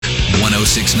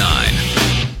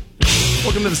1069.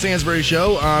 Welcome to the Stansbury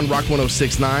Show on Rock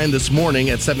 1069. This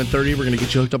morning at 7:30, we're going to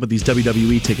get you hooked up with these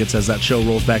WWE tickets as that show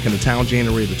rolls back into town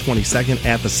January the 22nd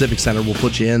at the Civic Center. We'll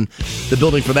put you in the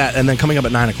building for that. And then coming up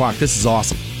at 9 o'clock, this is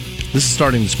awesome. This is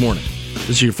starting this morning. This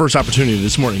is your first opportunity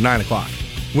this morning, 9 o'clock.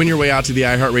 Win your way out to the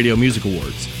iHeartRadio Music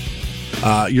Awards.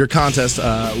 Your contest,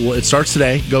 it starts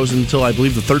today, goes until, I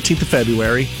believe, the 13th of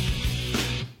February.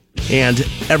 And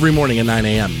every morning at 9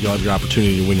 a.m., you'll have your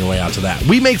opportunity to win your way out to that.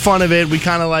 We make fun of it. We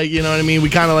kind of like, you know what I mean? We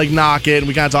kind of like knock it.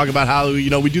 We kind of talk about how,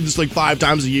 we do this like 5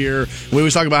 times a year. We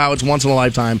always talk about how it's once in a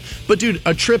lifetime. But, dude,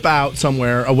 a trip out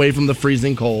somewhere away from the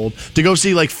freezing cold to go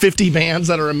see like 50 bands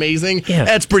that are amazing,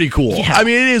 that's pretty cool. Yeah. I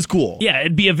mean, it is cool. Yeah,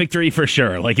 it'd be a victory for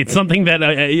sure. Like, it's something that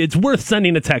it's worth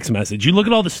sending a text message. You look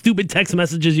at all the stupid text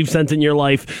messages you've sent in your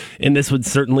life, and this would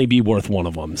certainly be worth one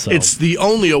of them. So it's the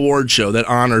only award show that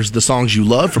honors the songs you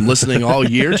love from listening all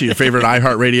year to your favorite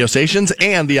iHeartRadio stations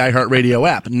and the iHeartRadio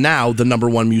app, now the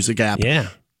 #1 music app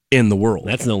in the world.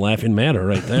 That's no laughing matter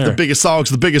right there. The biggest songs,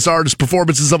 the biggest artists,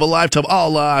 performances of a lifetime,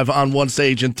 all live on one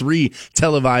stage and 3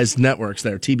 televised networks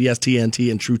there, TBS, TNT,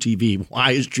 and True TV.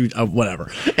 Why is True? Whatever.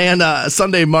 And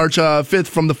Sunday, March 5th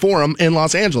from the Forum in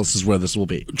Los Angeles is where this will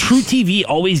be. True TV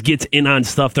always gets in on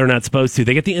stuff they're not supposed to.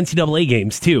 They get the NCAA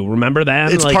games, too. Remember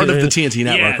that? It's part of the TNT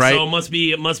network, right? So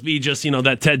it must be just,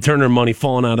 that Ted Turner money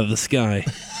falling out of the sky.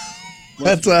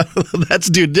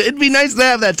 That's dude. It'd be nice to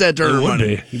have that Ted Turner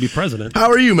money. He'd be president. How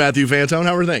are you, Matthew Fantone?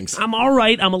 How are things? I'm all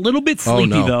right. I'm a little bit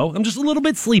sleepy, though. I'm just a little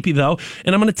bit sleepy, though.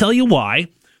 And I'm going to tell you why.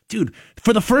 Dude,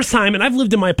 for the first time, and I've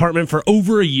lived in my apartment for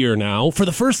over a year now, for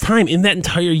the first time in that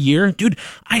entire year, dude,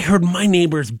 I heard my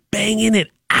neighbors banging it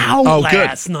out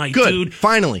last night, dude.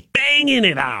 Finally. Banging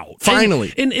it out.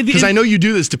 Finally. Because I know you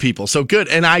do this to people, so good.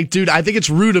 And I think it's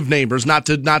rude of neighbors not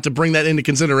to bring that into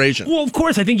consideration. Well, of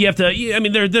course, I think you have to, I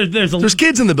mean, there's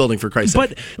kids in the building, for Christ's sake.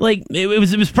 But, like, it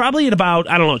was probably at about,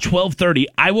 12:30,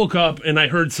 I woke up and I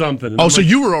heard something. Oh, so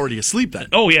you were already asleep then?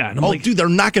 Oh, yeah. And I'm dude, they're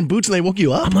knocking boots and they woke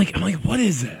you up? I'm like, what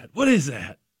is that? What is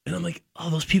that? And I'm like,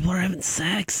 oh, those people are having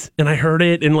sex. And I heard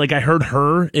it, and I heard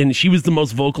her, and she was the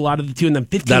most vocal out of the two. And then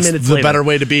 15 minutes later. That's the better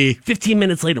way to be. 15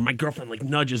 minutes later, my girlfriend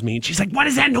nudges me, and she's like, what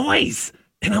is that noise?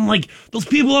 And I'm like, those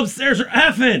people upstairs are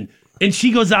effing. And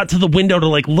she goes out to the window to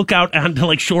look out onto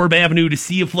Shorb Avenue to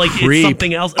see if it's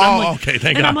something else. And I'm okay,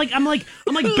 thank God. I'm like,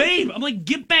 babe,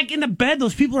 get back into bed.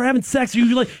 Those people are having sex.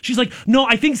 She's like, no,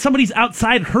 I think somebody's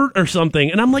outside hurt or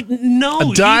something. And I'm like,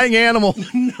 no, a dying animal.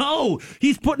 No,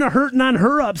 he's putting a hurting on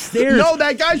her upstairs. No,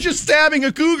 that guy's just stabbing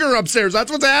a cougar upstairs.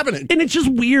 That's what's happening. And it's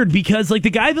just weird because the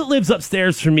guy that lives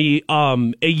upstairs for me,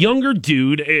 a younger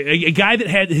dude, a guy that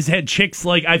has had chicks.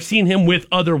 I've seen him with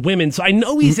other women, so I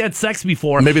know he's had sex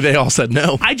before. Maybe they all said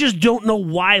no. I just don't know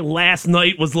why last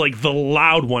night was the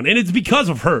loud one, and it's because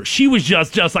of her. She was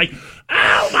just like,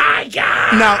 oh my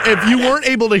God. Now, if you weren't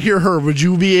able to hear her, would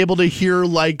you be able to hear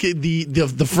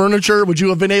the furniture? Would you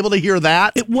have been able to hear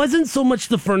that? It wasn't so much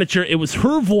the furniture, it was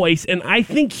her voice, and I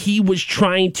think he was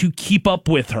trying to keep up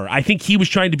with her. I think he was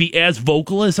trying to be as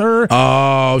vocal as her.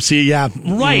 Oh, see, yeah.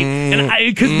 Right. And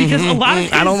because a lot of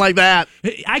times, I don't like that.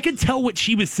 I could tell what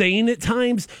she was saying at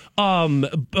times,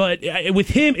 but with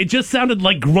him, it just sounded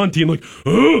like grunting,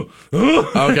 okay.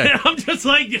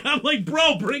 And I'm like,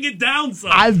 bro, bring it down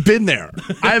son. I've been there.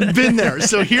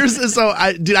 So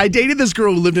I dated this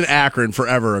girl who lived in Akron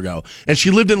forever ago, and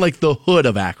she lived in the hood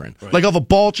of Akron, right. Off of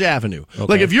Balch Avenue.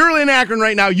 Okay. If you're in Akron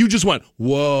right now, you just went,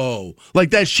 whoa.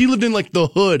 Like that. She lived in the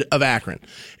hood of Akron.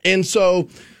 And so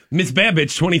Miss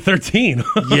Babbage 2013.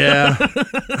 Yeah.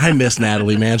 I miss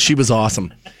Natalie, man. She was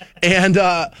awesome. And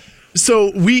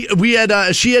so we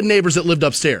had she had neighbors that lived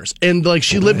upstairs, and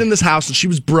she lived in this house, and she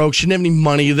was broke. She didn't have any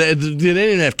money. They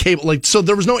didn't have cable. So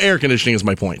there was no air conditioning. Is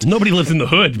my point. Nobody lives in the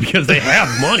hood because they have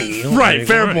money. Right.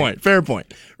 Fair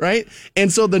point. Right.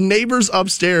 And so the neighbors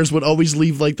upstairs would always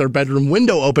leave their bedroom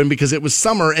window open because it was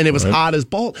summer and it was hot as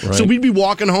balls. Right. So we'd be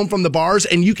walking home from the bars,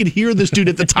 and you could hear this dude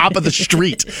at the top of the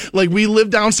street. We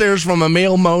live downstairs from a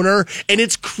male moaner, and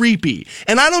it's creepy.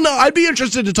 And I don't know. I'd be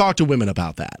interested to talk to women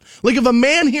about that. If a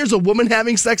man hears a woman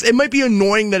having sex, it might be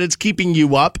annoying that it's keeping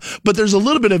you up, but there's a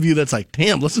little bit of you that's like,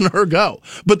 damn, listen to her go.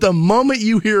 But the moment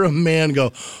you hear a man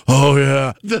go, oh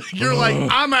yeah, you're like,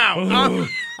 I'm out.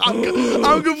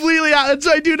 I'm completely out. And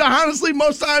so, dude, honestly,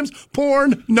 most times,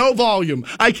 porn, no volume.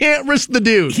 I can't risk the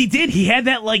dude. He did. He had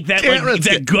that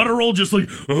guttural, just and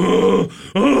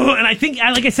I think,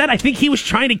 like I said, I think he was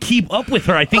trying to keep up with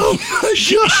her. I think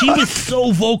she was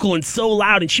so vocal and so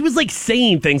loud, and she was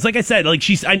saying things. Like I said,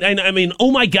 I mean,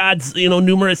 oh my God. gods,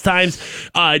 numerous times.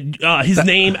 His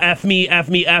name, F me,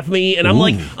 and I'm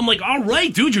like, all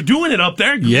right, dude, you're doing it up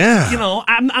there. Yeah,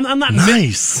 I'm not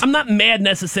nice. I'm not mad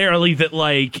necessarily that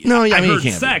no, I heard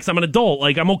sex. I'm an adult,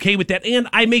 I'm okay with that, and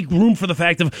I make room for the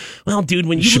fact of, well, dude,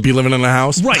 when you should be living in a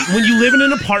house, right? When you live in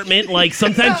an apartment,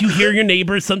 sometimes you hear your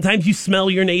neighbors, sometimes you smell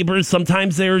your neighbors,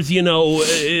 sometimes there's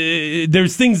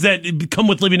there's things that come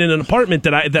with living in an apartment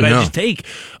that I just take.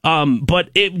 But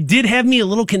it did have me a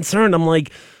little concerned. I'm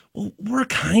like, well, we're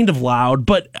kind of loud,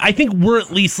 but I think we're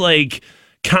at least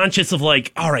conscious of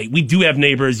all right, we do have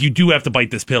neighbors. You do have to bite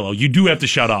this pillow. You do have to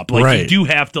shut up. Right. You do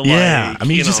have to. Yeah, I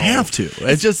mean, you just have to.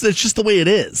 It's just the way it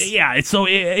is. Yeah. So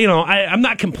I'm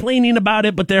not complaining about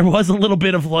it, but there was a little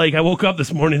bit of I woke up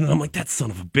this morning and I'm like, that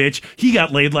son of a bitch. He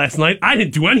got laid last night. I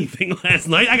didn't do anything last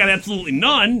night. I got absolutely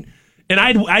none. And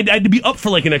I had to be up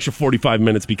for an extra 45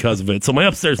 minutes because of it. So my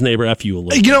upstairs neighbor, F you a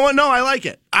little. You know what? No, I like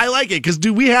it. I like it because,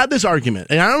 dude, we had this argument.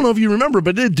 And I don't know if you remember,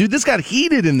 but, dude, this got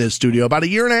heated in this studio about a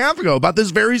year and a half ago about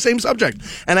this very same subject.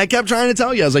 And I kept trying to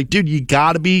tell you, I was like, dude, you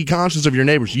got to be conscious of your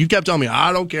neighbors. You kept telling me,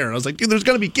 I don't care. And I was like, dude, there's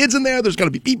going to be kids in there. There's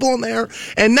going to be people in there.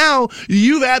 And now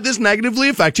you've had this negatively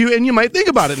affect you, and you might think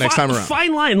about it next time around.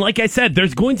 Fine line. Like I said,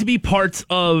 there's going to be parts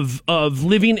of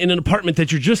living in an apartment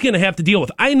that you're just going to have to deal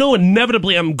with. I know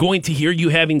inevitably I'm going to hear you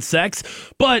having sex,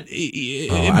 but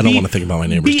I don't want to think about my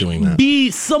neighbors doing that.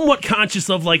 Be somewhat conscious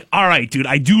of all right, dude,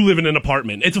 I do live in an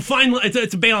apartment. It's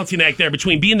a balancing act there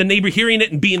between being the neighbor hearing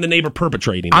it and being the neighbor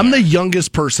perpetrating it. I'm the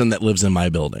youngest person that lives in my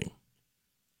building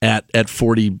at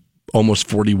 40, almost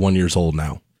 41 years old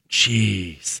now.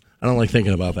 Jeez. I don't like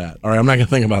thinking about that. All right, I'm not going to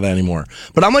think about that anymore.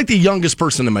 But I'm the youngest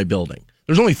person in my building.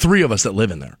 There's only 3 of us that live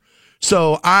in there.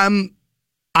 So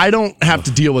I don't have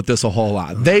to deal with this a whole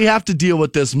lot. They have to deal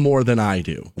with this more than I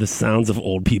do. The sounds of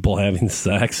old people having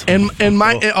sex. And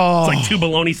my it's like 2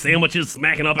 bologna sandwiches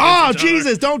smacking up against each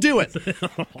Jesus, don't do it.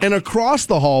 And across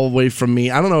the hallway from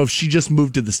me, I don't know if she just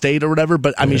moved to the state or whatever,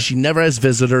 but I mean, she never has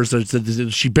visitors.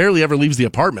 She barely ever leaves the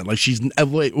apartment.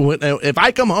 If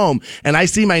I come home and I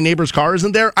see my neighbor's car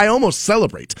isn't there, I almost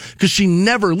celebrate because she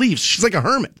never leaves. She's like a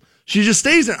hermit. She just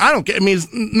stays there. I don't care. I mean, it's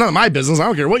none of my business. I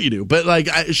don't care what you do. But,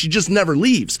 she just never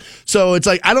leaves. So it's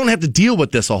I don't have to deal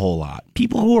with this a whole lot.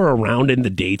 People who are around in the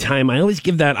daytime, I always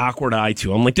give that awkward eye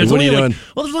to. I'm like, there's what only are you doing?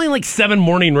 There's only 7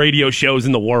 morning radio shows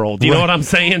in the world. You know what I'm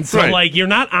saying? So, you're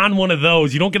not on one of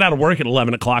those. You don't get out of work at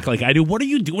 11 o'clock like I do. What are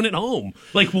you doing at home?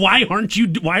 Why aren't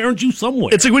you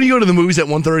somewhere? It's when you go to the movies at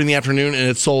 1:30 in the afternoon and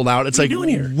it's sold out. It's what are you doing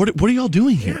here? What are y'all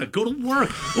doing here? Yeah, go to work.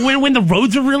 When the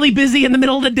roads are really busy in the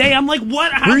middle of the day, I'm like,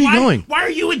 what? Where are you going? Why are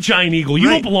you at Giant Eagle? You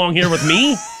don't belong here with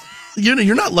me.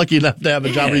 You're not lucky enough to have a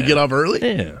job where you get off early.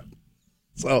 Yeah.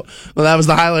 So, that was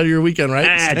the highlight of your weekend,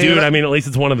 right? Dude, I mean, at least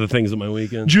it's one of the things of my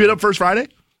weekend. Did you hit up First Friday?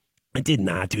 I did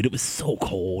not, dude. It was so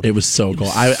cold. It was so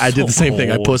cold. I did the same thing.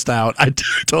 I pussed out. I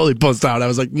totally pussed out. I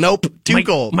was like, nope, too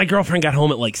cold. My girlfriend got home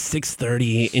at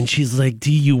 6:30, and she's like,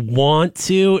 do you want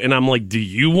to? And I'm like, do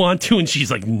you want to? And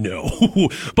she's like, no.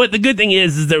 But the good thing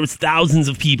is there was thousands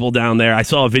of people down there. I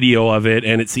saw a video of it,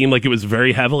 and it seemed like it was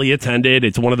very heavily attended.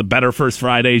 It's one of the better First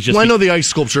Fridays. I know the ice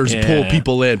sculptures pull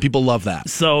people in. People love that.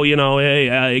 So,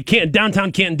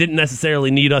 downtown Canton didn't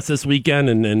necessarily need us this weekend,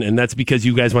 and that's because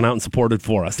you guys went out and supported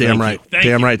for us. Damn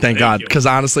right. Thank God. Because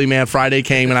honestly, man, Friday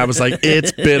came and I was like,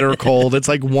 it's bitter cold. It's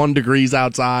 1 degrees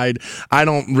outside. I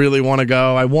don't really want to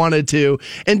go. I wanted to.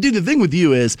 And dude, the thing with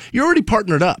you is you're already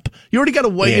partnered up. You already got a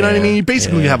wife. You know what I mean? You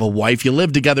basically have a wife. You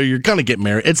live together. You're going to get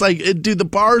married. It's dude, the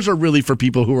bars are really for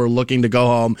people who are looking to go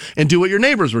home and do what your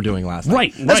neighbors were doing last night.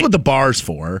 Right. That's what the bar's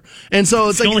for. And so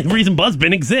it's the only reason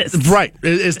Buzzbin exists. Right.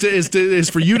 Is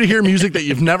for you to hear music that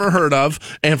you've never heard of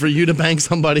and for you to bang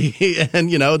somebody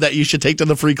and, that you should take to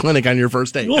the free clinic on your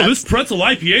first date. Oh, this pretzel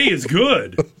IPA is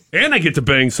good. And I get to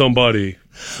bang somebody.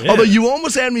 Yeah. Although you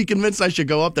almost had me convinced I should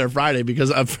go up there Friday because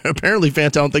apparently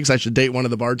Fantone thinks I should date one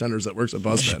of the bartenders that works at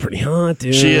Buzzbin. She's pretty hot,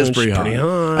 dude. She is pretty hot.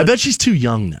 I bet she's too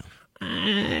young now.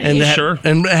 Sure.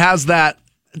 And has that.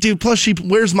 Dude, plus she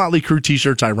wears Motley Crue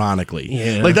t-shirts ironically.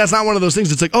 Yeah. That's not one of those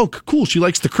things. It's oh, cool, she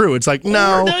likes the Crew. It's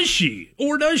no.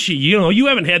 Or does she? You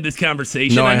haven't had this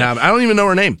conversation. No, I haven't. I don't even know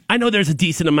her name. I know there's a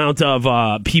decent amount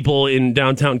of people in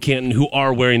downtown Canton who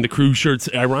are wearing the Crew shirts,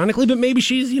 ironically, but maybe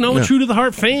she's, a true to the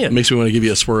heart fan. It makes me want to give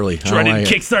you a swirly. Trying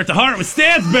to kickstart the heart with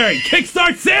Stansbury.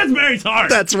 Kickstart Stansbury's heart.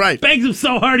 That's right. Bangs him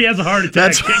so hard he has a heart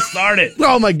attack. Kickstart it.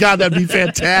 Oh, my God, that'd be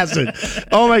fantastic.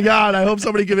 Oh, my God, I hope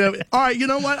somebody can be. All right, you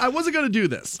know what? I wasn't going to do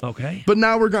this. Okay. But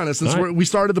now we're gonna, since we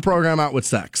started the program out with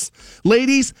sex.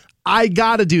 Ladies, I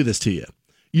gotta do this to you.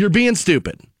 You're being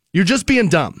stupid. You're just being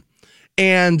dumb.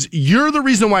 And you're the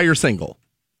reason why you're single.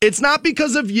 It's not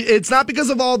because of you. It's not because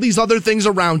of all these other things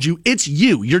around you. It's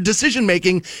you. Your decision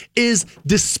making is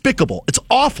despicable. It's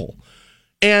awful.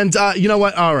 And you know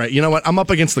what? All right. You know what? I'm up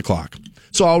against the clock.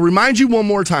 So I'll remind you one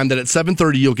more time that at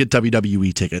 7:30 you'll get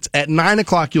WWE tickets. At 9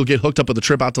 o'clock you'll get hooked up with a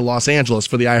trip out to Los Angeles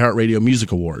for the iHeartRadio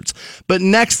Music Awards. But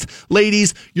next,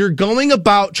 ladies, you're going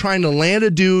about trying to land a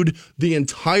dude the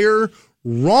entire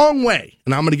wrong way.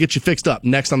 And I'm going to get you fixed up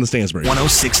next on the Stansbury Show.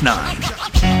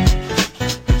 106.9.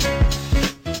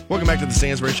 Welcome back to the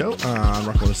Stansbury Show on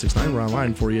Rock 106.9. We're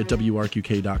online for you at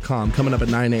WRQK.com. Coming up at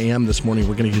 9 a.m. this morning,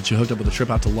 we're going to get you hooked up with a trip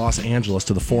out to Los Angeles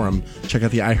to the Forum. Check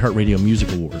out the iHeartRadio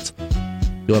Music Awards.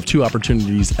 You'll have 2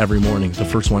 opportunities every morning. The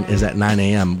first one is at 9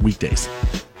 a.m. weekdays.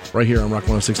 Right here on Rock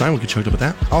 106.9. We'll get you hooked up with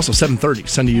that. Also, 7:30,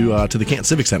 send you to the Canton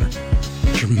Civic Center.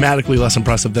 Dramatically less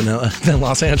impressive than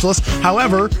Los Angeles.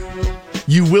 However,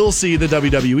 you will see the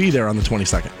WWE there on the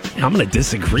 22nd. I'm going to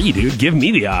disagree, dude. Give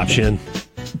me the option.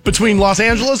 Between Los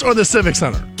Angeles or the Civic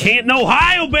Center? Canton,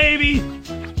 Ohio, baby.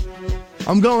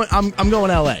 I'm going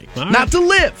LA. Right. Not to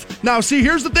live. Now, see,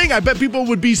 here's the thing. I bet people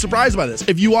would be surprised by this.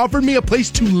 If you offered me a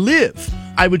place to live,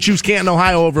 I would choose Canton,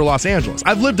 Ohio over Los Angeles.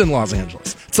 I've lived in Los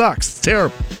Angeles. It sucks. It's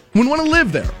terrible. Wouldn't want to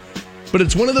live there. But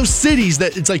it's one of those cities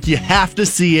that it's like you have to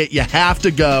see it. You have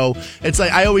to go. It's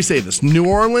like, I always say this. New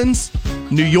Orleans,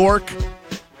 New York,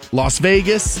 Las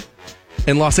Vegas,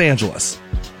 and Los Angeles.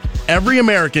 Every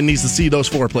American needs to see those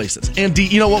 4 places. And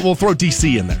you know what? We'll throw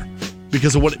D.C. in there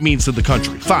because of what it means to the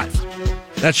country.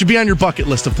 5. That should be on your bucket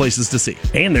list of places to see.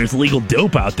 And there's legal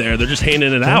dope out there. They're just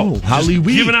handing it out.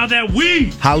 Hollyweed. Giving out that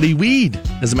weed. Hollyweed.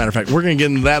 As a matter of fact, we're going to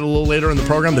get into that a little later in the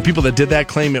program. The people that did that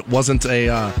claim it wasn't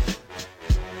a...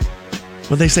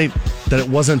 what they say? That it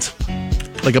wasn't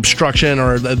like obstruction,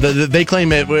 or they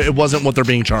claim it wasn't what they're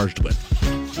being charged with.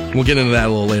 We'll get into that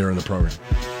a little later in the program.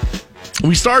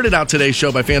 We started out today's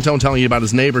show by Fantone telling you about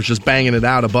his neighbors just banging it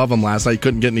out above him last night. He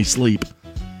couldn't get any sleep.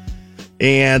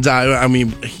 And, I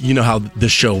mean, you know how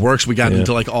this show works. We got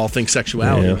into, like, all things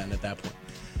sexuality then at that point.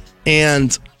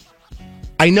 And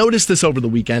I noticed this over the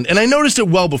weekend, and I noticed it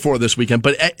well before this weekend,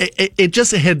 but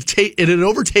it had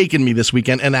overtaken me this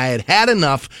weekend, and I had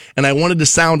enough, and I wanted to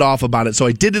sound off about it. So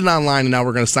I did it online, and now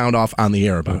we're going to sound off on the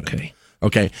air about it.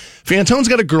 Okay. Fantone's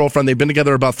got a girlfriend. They've been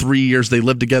together about 3 years. They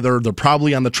live together. They're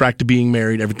probably on the track to being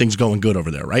married. Everything's going good over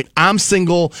there, right? I'm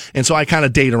single, and so I kind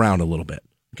of date around a little bit.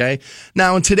 Okay.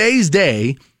 Now, in today's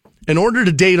day, in order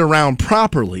to date around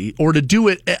properly or to do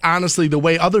it honestly the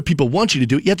way other people want you to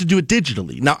do it, you have to do it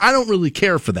digitally. Now, I don't really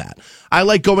care for that. I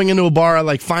like going into a bar. I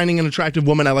like finding an attractive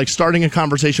woman. I like starting a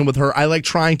conversation with her. I like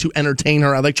trying to entertain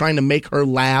her. I like trying to make her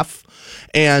laugh.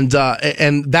 And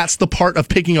that's the part of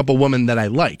picking up a woman that I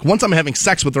like. Once I'm having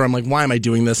sex with her, I'm like, why am I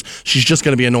doing this? She's just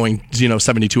going to be annoying,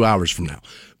 72 hours from now.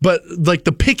 But like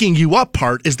the picking you up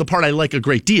part is the part I like a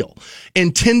great deal.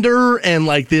 And Tinder and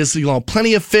like this,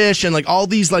 Plenty of Fish and like all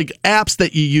these like apps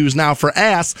that you use now for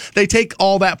ass, they take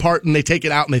all that part and they take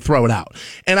it out and they throw it out.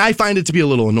 And I find it to be a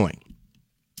little annoying.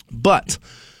 But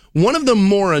one of the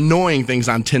more annoying things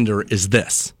on Tinder is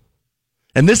this.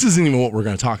 And this isn't even what we're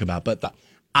going to talk about, but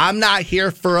I'm not here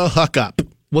for a hookup.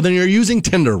 Well, then you're using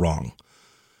Tinder wrong.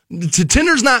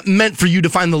 Tinder's not meant for you to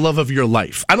find the love of your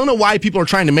life. I don't know why people are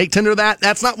trying to make Tinder that.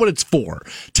 That's not what it's for.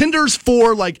 Tinder's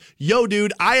for like, yo,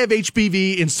 dude, I have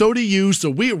HPV and so do you, so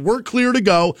we're clear to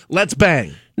go. Let's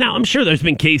bang. Now, I'm sure there's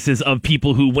been cases of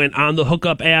people who went on the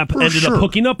hookup app, ended up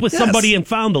hooking up with somebody and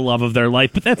found the love of their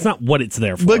life, but that's not what it's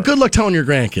there for. But good luck telling your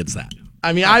grandkids that.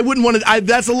 I mean, I wouldn't want to.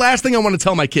 That's the last thing I want to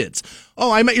tell my kids.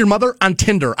 Oh, I met your mother on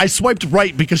Tinder. I swiped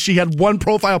right because she had one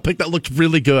profile pic that looked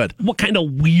really good. What kind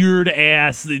of weird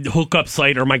ass hookup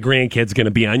site are my grandkids going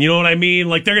to be on? You know what I mean?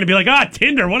 Like, they're going to be like,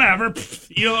 Tinder, whatever.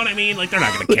 You know what I mean? Like, they're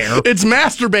not going to care. It's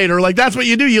Masturbator. Like, that's what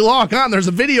you do. You log on. There's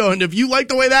a video, and if you like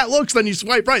the way that looks, then you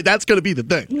swipe right. That's going to be the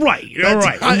thing. Right.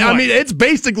 Right. I mean, it's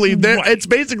basically there. Right. It's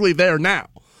basically there now.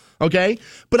 Okay,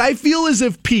 but I feel as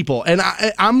if people, and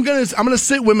I'm gonna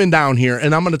sit women down here,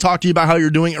 and I'm gonna talk to you about how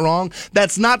you're doing it wrong.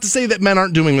 That's not to say that men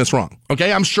aren't doing this wrong.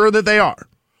 Okay, I'm sure that they are.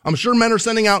 I'm sure men are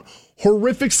sending out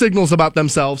horrific signals about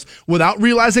themselves without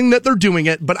realizing that they're doing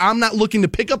it, but I'm not looking to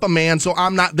pick up a man, so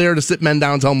I'm not there to sit men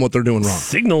down and tell them what they're doing wrong.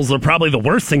 Signals are probably the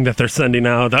worst thing that they're sending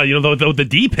out. The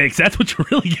D-pics, that's what you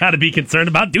really got to be concerned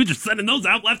about. Dudes are sending those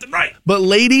out left and right. But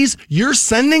ladies, you're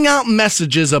sending out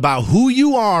messages about who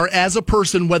you are as a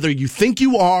person, whether you think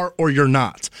you are or you're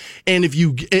not. And if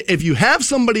you have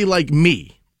somebody like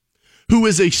me, who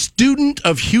is a student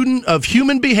of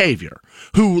human behavior,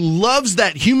 who loves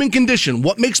that human condition,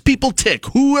 what makes people tick,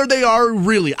 who they are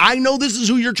really. I know this is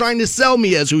who you're trying to sell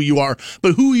me as who you are,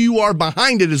 but who you are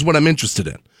behind it is what I'm interested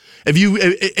in.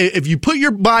 If you put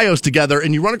your bios together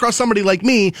and you run across somebody like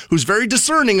me who's very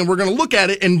discerning, and we're going to look at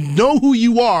it and know who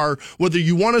you are, whether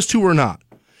you want us to or not.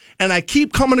 And I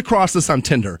keep coming across this on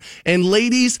Tinder. And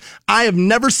ladies, I have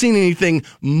never seen anything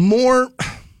more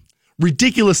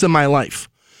ridiculous in my life.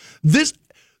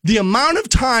 The amount of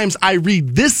times I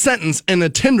read this sentence in a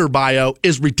Tinder bio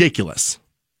is ridiculous.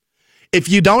 If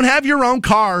you don't have your own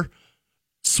car,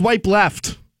 swipe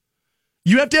left.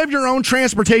 You have to have your own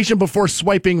transportation before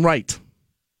swiping right.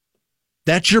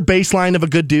 That's your baseline of a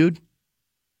good dude.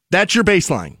 That's your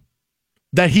baseline.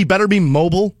 That he better be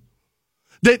mobile.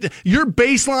 That your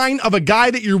baseline of a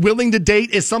guy that you're willing to date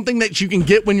is something that you can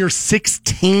get when you're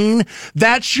 16.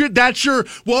 That's your,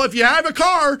 well, if you have a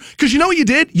car, because you know what you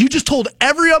did? You just told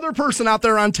every other person out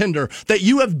there on Tinder that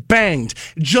you have banged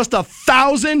just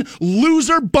 1,000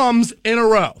 loser bums in a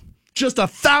row. Just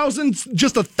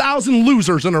 1,000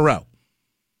 losers in a row.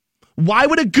 Why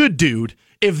would a good dude,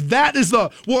 if that is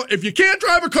if you can't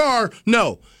drive a car,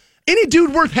 no. Any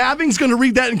dude worth having is going to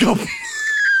read that and go,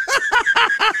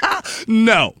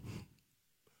 no.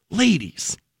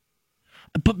 Ladies.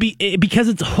 But because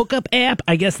it's a hookup app,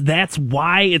 I guess that's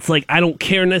why it's like, I don't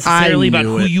care necessarily about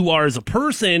who you are as a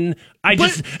person. I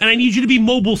need you to be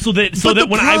mobile so that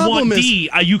when I want D,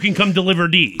 you can come deliver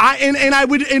D. I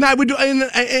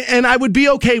would be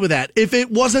okay with that if it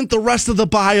wasn't the rest of the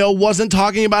bio wasn't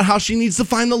talking about how she needs to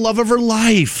find the love of her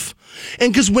life.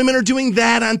 And because women are doing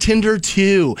that on Tinder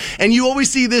too. And you always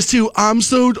see this too. I'm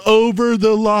so over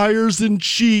the liars and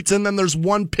cheats. And then there's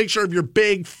one picture of your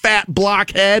big fat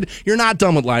blockhead. You're not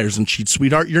done with liars and cheats,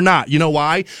 sweetheart. You're not. You know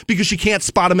why? Because you can't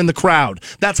spot them in the crowd.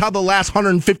 That's how the last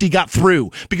 150 got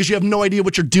through. Because you have no idea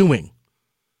what you're doing.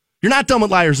 You're not done with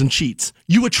liars and cheats.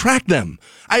 You attract them.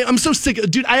 I'm so sick.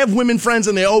 Dude, I have women friends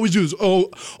and they always do this.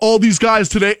 Oh, all these guys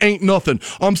today ain't nothing.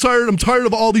 I'm tired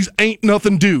of all these ain't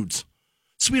nothing dudes.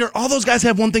 Sweetheart, all those guys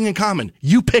have one thing in common.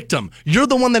 You picked them. You're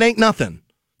the one that ain't nothing.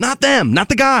 Not them, not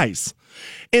the guys.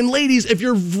 And ladies, if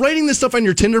you're writing this stuff on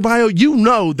your Tinder bio, you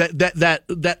know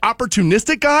that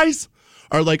opportunistic guys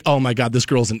are like, oh my God, this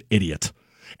girl's an idiot.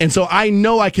 And so I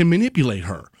know I can manipulate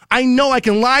her. I know I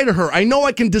can lie to her. I know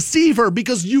I can deceive her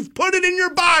because you've put it in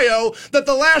your bio that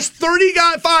the last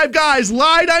 35 guys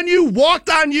lied on you, walked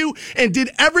on you, and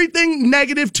did everything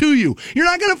negative to you. You're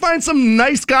not going to find some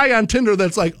nice guy on Tinder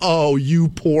that's like, oh, you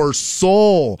poor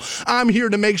soul. I'm here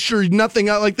to make sure nothing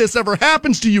like this ever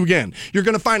happens to you again. You're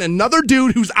going to find another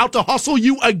dude who's out to hustle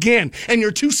you again, and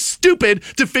you're too stupid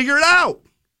to figure it out.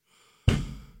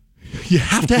 You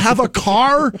have to have a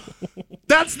car?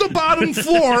 That's the bottom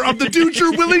floor of the dude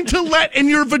you're willing to let in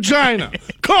your vagina.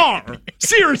 Car.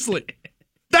 Seriously.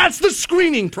 That's the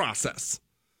screening process.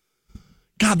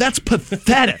 God, that's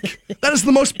pathetic. That is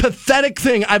the most pathetic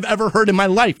thing I've ever heard in my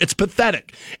life. It's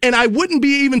pathetic. And I wouldn't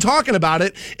be even talking about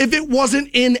it if it wasn't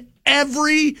in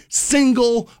every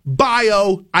single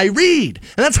bio I read.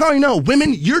 And that's how I know.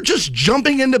 Women, you're just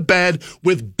jumping into bed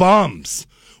with bums.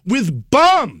 With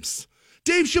bums.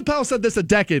 Dave Chappelle said this a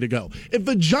decade ago. If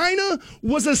vagina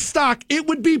was a stock, it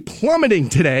would be plummeting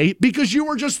today because you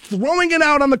were just throwing it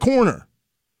out on the corner.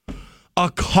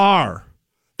 A car.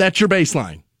 That's your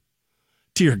baseline.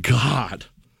 Dear God.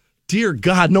 Dear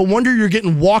God. No wonder you're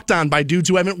getting walked on by dudes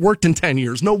who haven't worked in 10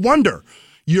 years. No wonder.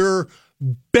 You're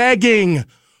begging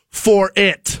for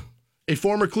it. A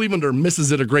former Clevelander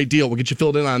misses it a great deal. We'll get you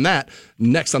filled in on that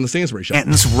next on the Stansbury Show.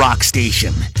 Canton's Rock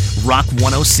Station. Rock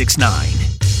 106.9.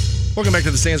 Welcome back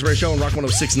to the Stansbury Show on Rock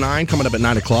 106.9. Coming up at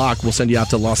 9 o'clock, we'll send you out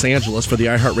to Los Angeles for the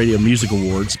iHeartRadio Music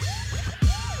Awards.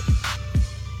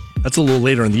 That's a little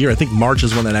later in the year. I think March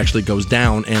is when that actually goes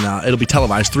down, and it'll be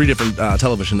televised. 3 different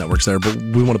television networks there, but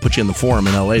we want to put you in the forum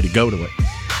in L.A. to go to it.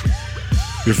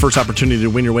 Your first opportunity to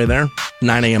win your way there,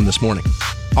 9 a.m. this morning.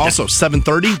 Also,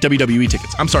 7:30, WWE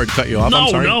tickets. I'm sorry to cut you off.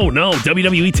 No.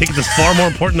 WWE tickets is far more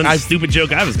important than the stupid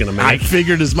joke I was going to make. I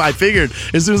figured as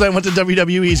soon as I went to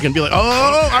WWE, he's going to be like,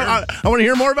 I want to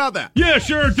hear more about that. Yeah,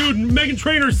 sure, dude. Meghan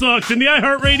Trainor sucks, and the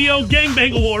iHeartRadio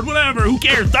Gangbang Award, whatever. Who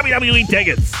cares? WWE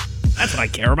tickets. That's what I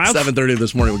care about. 7:30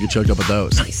 this morning, we'll get you hooked up with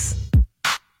those. Nice.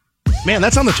 Man,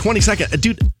 that's on the 22nd.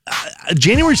 Dude,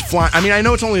 January's flying. I mean, I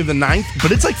know it's only the 9th,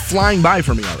 but it's like flying by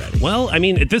for me already. Well, I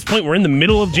mean, at this point, we're in the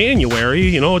middle of January.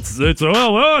 You know, it's dude,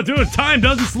 time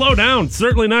doesn't slow down. It's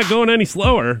certainly not going any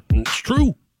slower. It's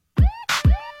true.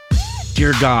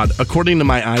 Dear God, according to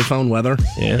my iPhone weather,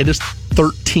 It is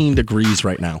 13 degrees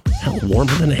right now. Hell,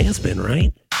 warmer than it has been,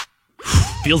 right?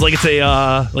 Feels like it's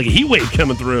a heat wave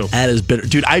coming through. That is bitter.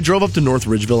 Dude, I drove up to North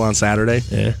Ridgeville on Saturday.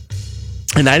 Yeah.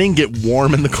 And I didn't get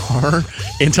warm in the car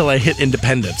until I hit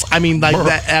Independence. I mean, like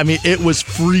that. I mean, it was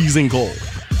freezing cold.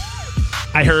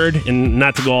 I heard, and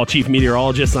not to go all chief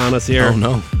meteorologist on us here. Oh,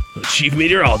 no. Chief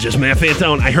meteorologist Matt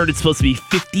Fantone. I heard it's supposed to be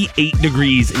 58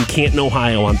 degrees in Canton,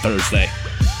 Ohio on Thursday.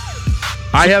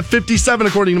 I have 57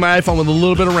 according to my iPhone with a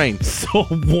little bit of rain. So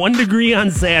 1 degree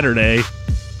on Saturday,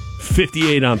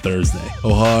 58 on Thursday.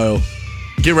 Ohio.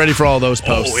 Get ready for all those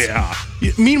posts. Oh,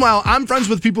 yeah. Meanwhile, I'm friends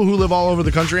with people who live all over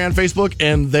the country on Facebook,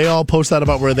 and they all post that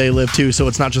about where they live, too, so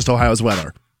it's not just Ohio's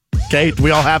weather. Okay? Do we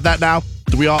all have that now?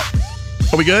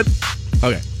 Are we good?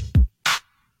 Okay.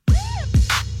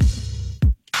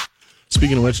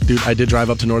 Speaking of which, dude, I did drive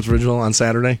up to North Ridgeville on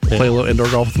Saturday, play a little indoor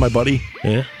golf with my buddy.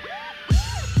 Yeah.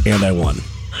 And I won.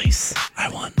 Nice. I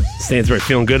won. Stansbury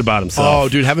feeling good about himself. Oh,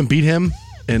 dude, haven't beat him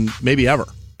in maybe ever.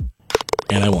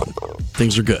 And I won.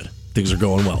 Things are good. Things are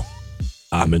going well.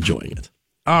 I'm enjoying it.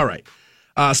 All right.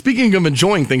 Speaking of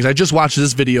enjoying things, I just watched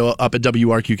this video up at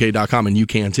WRQK.com, and you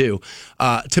can too.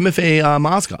 Timofey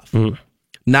Mozgov,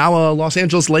 now a Los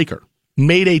Angeles Laker,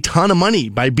 made a ton of money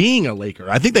by being a Laker.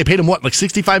 I think they paid him, like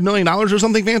 $65 million or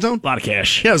something, Fantone? A lot of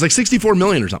cash. Yeah, it was like $64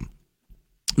 million or something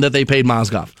that they paid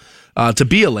Mozgov to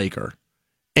be a Laker.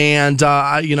 And,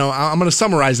 I'm going to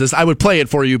summarize this. I would play it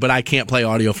for you, but I can't play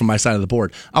audio from my side of the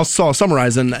board. I'll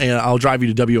summarize, and I'll drive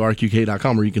you to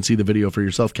WRQK.com where you can see the video for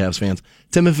yourself, Cavs fans.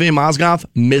 Timofey Mozgov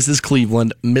misses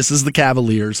Cleveland, misses the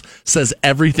Cavaliers, says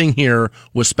everything here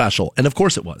was special. And of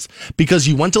course it was. Because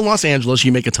you went to Los Angeles,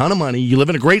 you make a ton of money, you live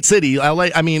in a great city. LA,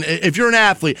 I mean, if you're an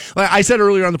athlete, like I said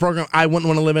earlier on the program, I wouldn't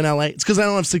want to live in LA. It's because I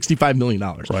don't have $65 million.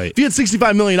 Right. If you had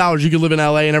 $65 million, you could live in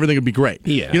LA and everything would be great.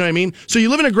 Yeah. You know what I mean? So you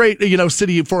live in a great,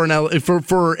 city for an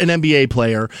NBA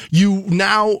player. You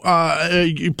now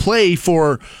you play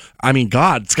for,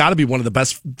 it's got to be one of the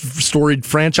best storied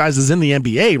franchises in the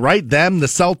NBA, right? Them, the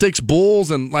Celtics, Bulls,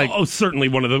 and certainly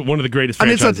one of the greatest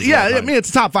franchises. It's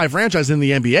a top 5 franchise in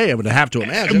the NBA. I would have to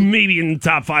imagine. Maybe in the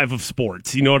top 5 of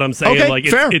sports. You know what I'm saying? Okay,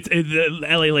 fair. The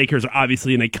LA Lakers are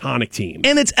obviously an iconic team,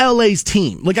 and it's LA's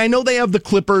team. Like I know they have the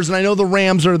Clippers, and I know the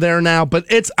Rams are there now, but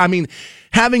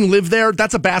having lived there,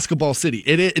 that's a basketball city.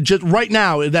 It just right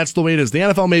now, that's the way it is. The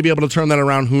NFL may be able to turn that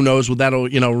around. Who knows? That'll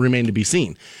remain to be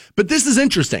seen. But this is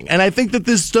interesting, and I think that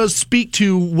this does speak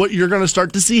to what you're going to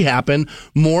start to see happen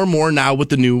more and more now with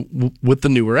the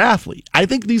newer athlete. I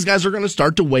think these guys are going to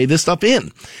start to weigh this stuff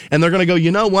in, and they're going to go,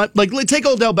 you know what? Like take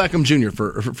Odell Beckham Jr.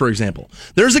 for example.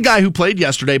 There's a guy who played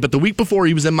yesterday, but the week before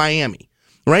he was in Miami,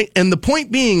 right? And the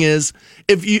point being is,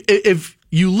 if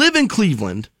you live in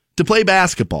Cleveland to play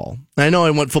basketball. I know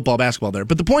I went football, basketball there,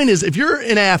 but the point is, if you're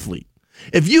an athlete,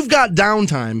 if you've got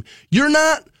downtime, you're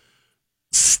not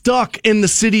stuck in the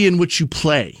city in which you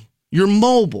play. You're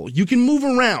mobile. You can move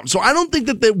around. So I don't think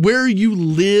that where you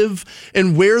live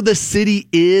and where the city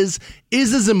is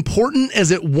as important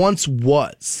as it once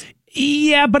was.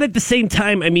 Yeah, but at the same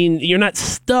time, you're not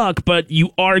stuck, but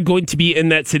you are going to be in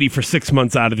that city for 6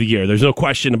 months out of the year. There's no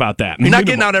question about that. You're not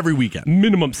getting out every weekend.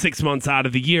 Minimum 6 months out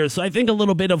of the year. So I think a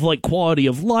little bit of quality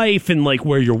of life and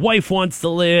where your wife wants to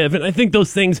live. And I think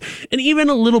those things, and even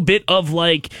a little bit of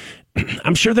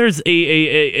I'm sure there's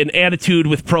an attitude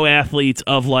with pro athletes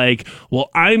of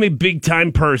I'm a big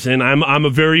time person. I'm a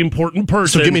very important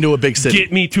person. So get me to a big city.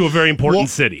 Get me to a very important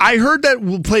city. I heard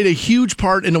that played a huge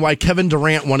part into why Kevin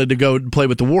Durant wanted to go play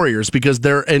with the Warriors, because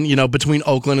they're between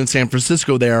Oakland and San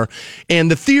Francisco there. And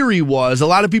the theory was, a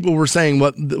lot of people were saying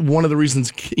one of the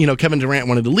reasons Kevin Durant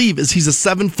wanted to leave is he's a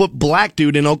 7-foot black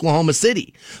dude in Oklahoma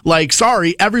City.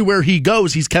 Sorry, everywhere he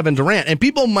goes, he's Kevin Durant. And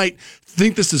people might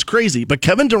think this is crazy, but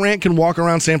Kevin Durant can walk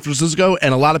around San Francisco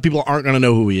and a lot of people aren't going to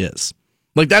know who he is.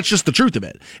 That's just the truth of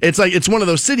it. It's one of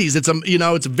those cities.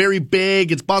 It's very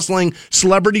big. It's bustling.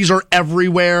 Celebrities are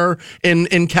everywhere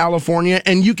in California,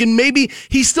 and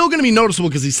he's still going to be noticeable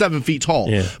because he's 7 feet tall.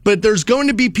 Yeah. But there's going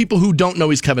to be people who don't know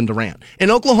he's Kevin Durant.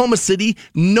 In Oklahoma City,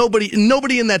 nobody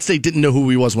in that state didn't know who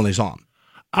he was when they saw him.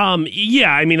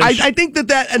 Yeah, I think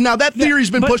that theory's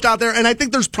been pushed out there, and I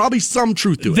think there's probably some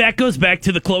truth to it. That goes back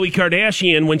to the Khloe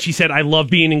Kardashian when she said, I love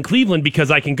being in Cleveland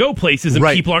because I can go places and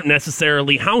people aren't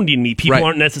necessarily hounding me. People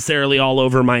aren't necessarily all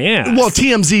over my ass. Well,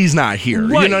 TMZ's not here.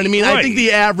 Right, you know what I mean? right. I think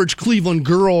the average Cleveland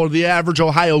girl or the average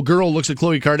Ohio girl looks at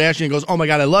Khloe Kardashian and goes, oh my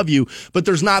God, I love you. But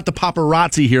there's not the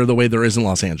paparazzi here the way there is in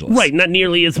Los Angeles. Right, not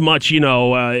nearly as much, maybe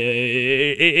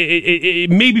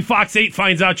Fox 8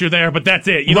 finds out you're there, but that's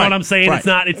it. You know what I'm saying?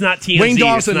 Right. It's not TMZ. Wayne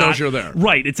Dawson knows you're there.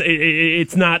 Right.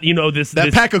 It's not, this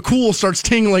pack of Cool starts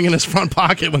tingling in his front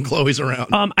pocket when Chloe's around.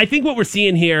 I think what we're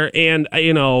seeing here, and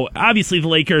obviously the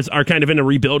Lakers are kind of in a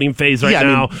rebuilding phase right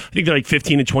now. I think they're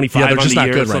 15 and 25 on the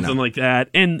year or something like that.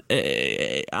 And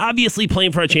obviously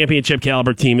playing for a championship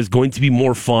caliber team is going to be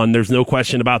more fun. There's no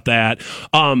question about that.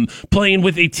 Playing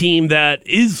with a team that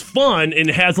is fun and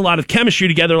has a lot of chemistry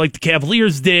together like the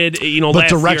Cavaliers did, but last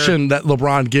direction year. that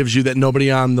LeBron gives you that nobody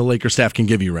on the Lakers staff can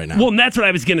give you right now. Well, and that's what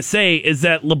I was going to say, is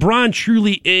that LeBron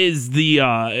truly is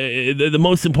the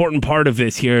most important part of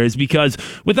this here, is because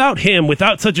without him,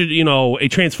 without such a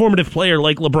transformative player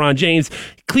like LeBron James,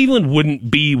 Cleveland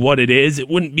wouldn't be what it is. It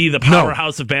wouldn't be the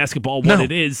powerhouse of basketball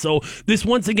it is. So this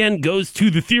once again goes to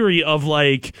the theory of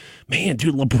like, man,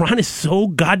 dude, LeBron is so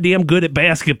goddamn good at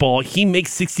basketball. He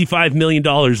makes $65 million.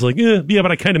 Like, yeah,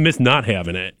 but I kind of miss not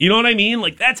having it. You know what I mean?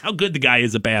 Like, that's how good the guy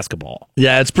is at basketball.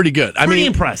 Yeah, it's pretty good. Pretty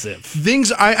impressive.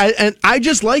 I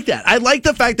just like that. I like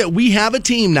the fact that we have a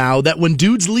team now that when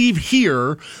dudes leave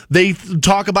here, they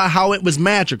talk about how it was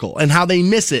magical and how they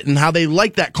miss it and how they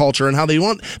like that culture and how they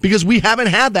want, because we haven't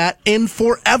had that in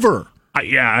forever.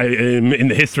 In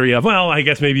the history of, well, I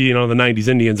guess maybe, the 90s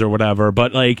Indians or whatever,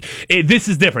 but like, this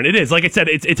is different. It is. Like I said,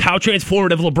 it's how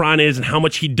transformative LeBron is and how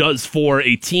much he does for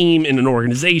a team and an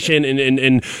organization.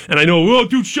 And I know, oh,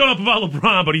 dude, shut up about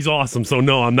LeBron, but he's awesome. So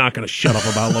no, I'm not going to shut up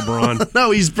about LeBron.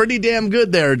 No, he's pretty damn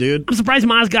good there, dude. I'm surprised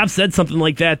Mozgov said something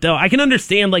like that, though. I can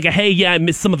understand, like, hey, yeah, I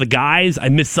miss some of the guys. I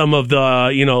miss some of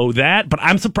the, that, but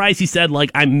I'm surprised he said,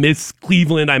 like, I miss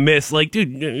Cleveland. I miss, like, dude,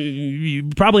 you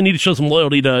probably need to show some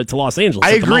loyalty to Los Angeles.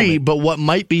 I agree, but what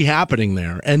might be happening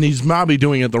there, and he's probably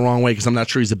doing it the wrong way because I'm not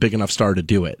sure he's a big enough star to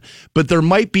do it, but there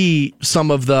might be some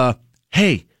of the,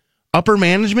 hey, upper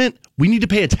management, we need to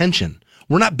pay attention.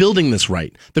 We're not building this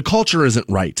right. The culture isn't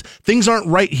right. Things aren't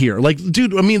right here. Like,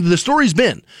 dude, I mean, the story's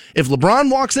been, if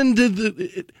LeBron walks into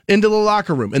the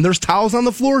locker room and there's towels on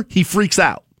the floor, he freaks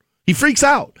out. He freaks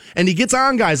out, and he gets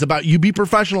on guys about you be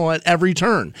professional at every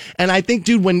turn. And I think,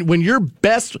 dude, when your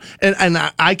best, and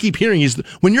I keep hearing,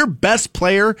 when your best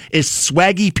player is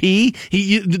Swaggy P,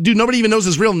 dude, nobody even knows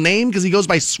his real name because he goes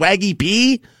by Swaggy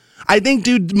P. I think,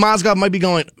 dude, Mozgov might be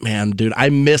going, man, dude, I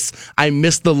miss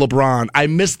the LeBron. I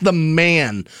miss the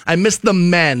man. I miss the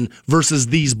men versus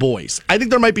these boys. I think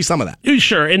there might be some of that.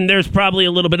 Sure, and there's probably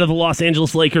a little bit of the Los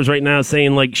Angeles Lakers right now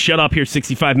saying, like, shut up, here's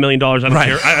 $65 million. I don't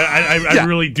care. I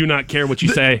really do not care what you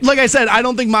say. Like I said, I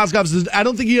don't think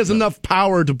he has enough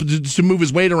power to move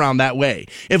his weight around that way.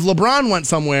 If LeBron went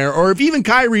somewhere, or if even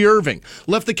Kyrie Irving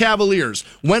left the Cavaliers,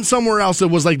 went somewhere else that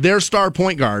was like their star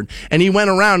point guard, and he went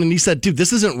around and he said, dude,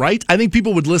 this isn't right, I think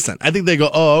people would listen. I think they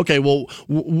go, oh, okay, well,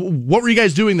 what were you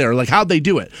guys doing there? Like, how'd they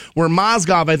do it? Where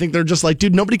Mozgov, I think they're just like,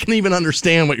 dude, nobody can even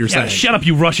understand what you're saying. Shut up,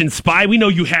 you Russian spy. We know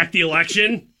you hacked the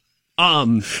election.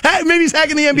 Hey, maybe he's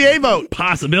hacking the NBA vote.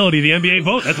 Possibility, the NBA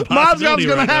vote. That's a possibility.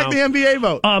 Mozgov's going to hack the NBA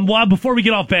vote. Well, before we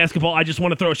get off basketball, I just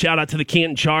want to throw a shout out to the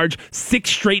Canton Charge. 6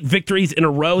 straight victories in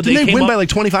a row. Didn't they win by like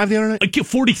 25 the other night?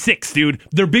 46, dude.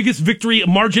 Their biggest victory,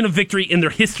 margin of victory in their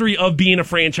history of being a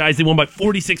franchise. They won by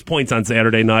 46 points on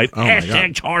Saturday night. Oh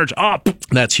Hashtag Charge up.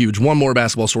 That's huge. One more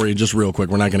basketball story, just real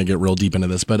quick. We're not going to get real deep into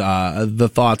this, but the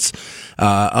thoughts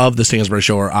of the Stansbury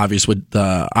Show are obviously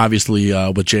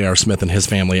with J.R. Smith and his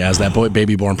family as that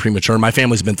baby born premature. My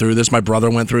family's been through this. My brother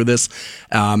went through this,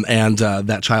 and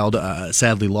that child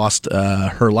sadly lost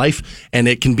her life. And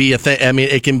it can be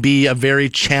it can be a very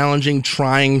challenging,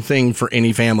 trying thing for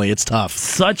any family. It's tough.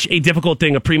 Such a difficult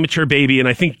thing, a premature baby, and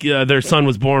I think their son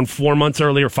was born 4 months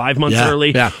early or 5 months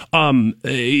early. Yeah.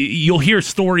 You'll hear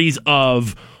stories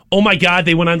of, oh my God,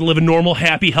 they went on to live a normal,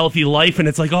 happy, healthy life, and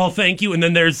it's like, oh, thank you. And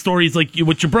then there's stories like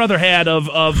what your brother had of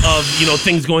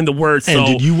things going the worst. And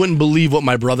dude, you wouldn't believe what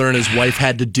my brother and his wife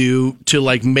had to do to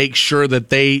like make sure that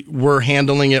they were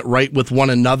handling it right with one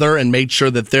another and made sure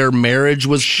that their marriage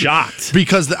was shocked.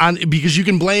 Because you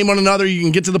can blame one another, you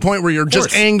can get to the point where you're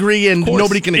just angry and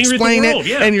nobody can explain it,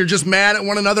 and you're just mad at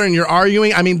one another and you're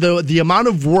arguing. I mean, the amount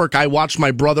of work I watched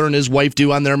my brother and his wife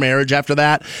do on their marriage after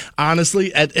that,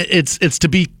 honestly, it's to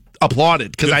be applauded,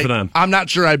 because I'm not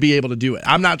sure I'd be able to do it.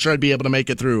 I'm not sure I'd be able to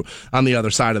make it through on the other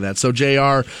side of that. So,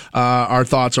 JR, our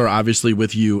thoughts are obviously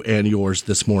with you and yours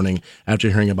this morning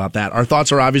after hearing about that. Our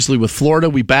thoughts are obviously with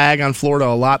Florida. We bag on Florida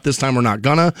a lot. This time we're not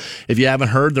gonna. If you haven't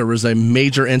heard, there was a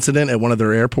major incident at one of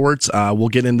their airports. We'll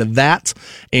get into that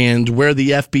and where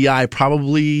the FBI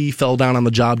probably fell down on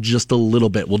the job just a little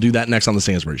bit. We'll do that next on the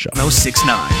Stansbury Show.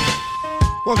 1069.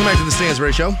 Welcome back to the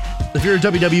Stansbury Show. If you're a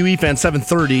WWE fan,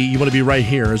 7:30, you want to be right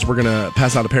here as we're going to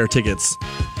pass out a pair of tickets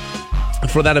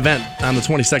for that event on the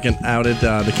 22nd out at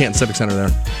the Canton Civic Center there.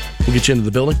 We'll get you into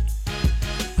the building.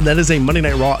 That is a Monday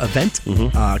Night Raw event.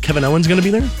 Mm-hmm. Kevin Owens going to be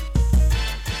there.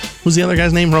 Who's the other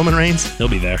guy's name? Roman Reigns? He'll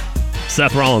be there.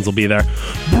 Seth Rollins will be there.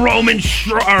 Braun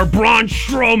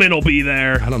Strowman will be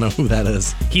there. I don't know who that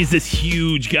is. He's this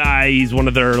huge guy. He's one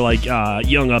of their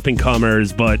young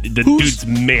up-and-comers, but the dude's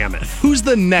mammoth. Who's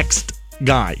the next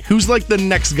guy? Who's like the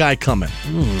next guy coming?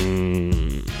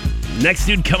 Next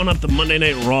dude coming up to Monday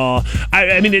Night Raw.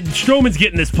 I mean, Strowman's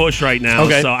getting this push right now,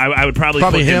 so I would probably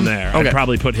put him there. Okay. I'd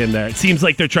probably put him there. It seems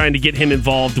like they're trying to get him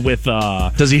involved with...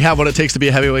 Does he have what it takes to be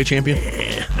a heavyweight champion?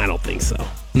 I don't think so.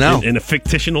 No. In a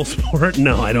fictional sport?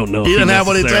 No, I don't know. He doesn't have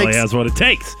what it takes. Has what it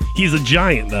takes. He's a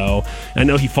giant, though. I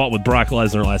know he fought with Brock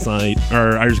Lesnar last night,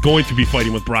 or I was going to be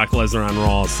fighting with Brock Lesnar on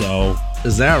Raw, so...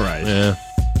 Is that right? Yeah.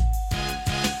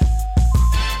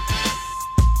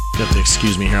 You have to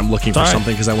excuse me here. I'm looking for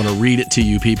something because I want to read it to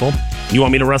you people. You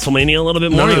want me to WrestleMania a little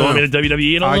bit more? No. You want me to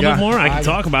WWE it a little bit more? I can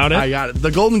talk about it. I got it.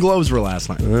 The Golden Globes were last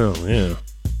night. Oh, yeah.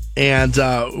 And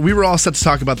we were all set to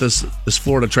talk about this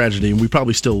Florida tragedy, and we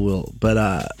probably still will. But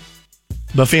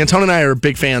Fantone and I are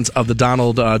big fans of the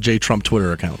Donald J. Trump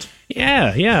Twitter account.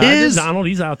 Yeah. Donald,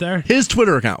 he's out there. His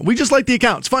Twitter account. We just like the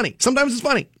account. It's funny. Sometimes it's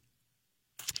funny.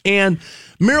 And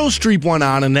Meryl Streep went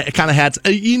on and it kind of had,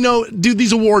 dude,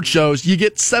 these award shows, you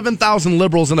get 7,000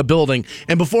 liberals in a building,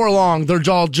 and before long, they're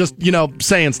all just,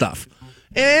 saying stuff.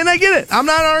 And I get it. I'm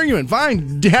not arguing.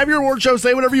 Fine. Have your award show,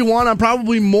 say whatever you want. I'm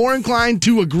probably more inclined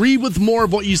to agree with more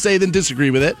of what you say than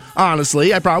disagree with it.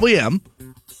 Honestly, I probably am.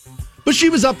 But she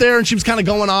was up there and she was kind of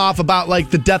going off about like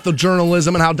the death of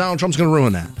journalism and how Donald Trump's going to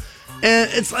ruin that.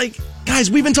 And it's like, guys,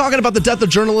 we've been talking about the death of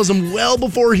journalism well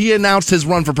before he announced his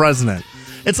run for president.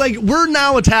 It's like we're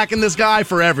now attacking this guy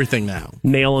for everything now.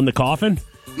 Nail in the coffin?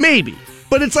 Maybe.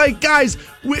 But it's like, guys,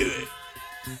 we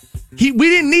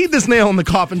didn't need this nail in the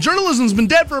coffin. Journalism's been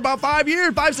dead for about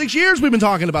 6 years. We've been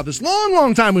talking about this.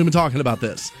 Long time we've been talking about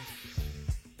this.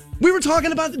 We were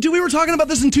talking about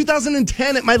this in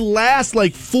 2010 at my last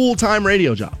full-time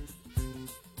radio job.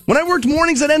 When I worked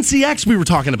mornings at NCX, we were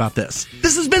talking about this.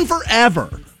 This has been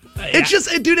forever. It's just,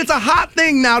 dude, it's a hot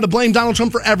thing now to blame Donald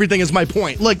Trump for everything is my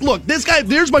point. Look, this guy,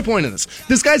 there's my point in this.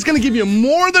 This guy's going to give you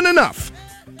more than enough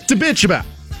to bitch about.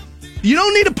 You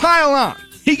don't need to pile on.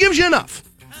 He gives you enough.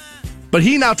 But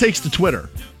he now takes to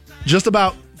Twitter. Just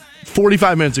about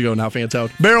 45 minutes ago now, Fantone.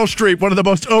 Meryl Streep, one of the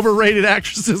most overrated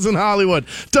actresses in Hollywood,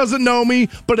 doesn't know me,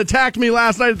 but attacked me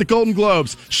last night at the Golden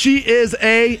Globes. She is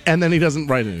and then he doesn't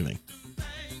write anything.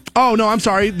 Oh, no, I'm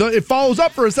sorry. It follows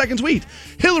up for a second tweet.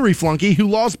 Hillary flunky who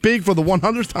lost big for the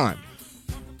 100th time.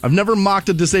 I've never mocked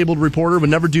a disabled reporter, would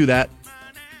never do that.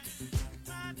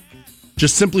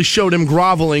 Just simply showed him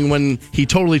groveling when he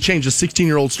totally changed a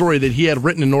 16-year-old story that he had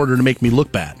written in order to make me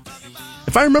look bad.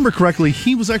 If I remember correctly,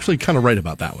 he was actually kind of right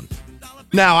about that one.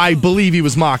 Now, I believe he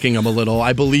was mocking him a little.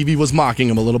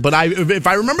 But if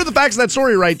I remember the facts of that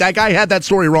story right, that guy had that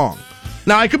story wrong.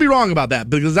 Now, I could be wrong about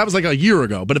that because that was like a year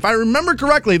ago. But if I remember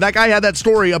correctly, that guy had that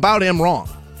story about him wrong.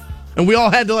 And we all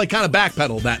had to kind of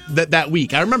backpedal that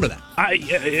week. I remember that.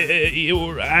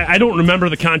 I don't remember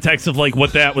the context of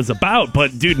what that was about,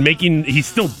 but dude, he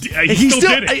still did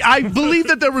it. I believe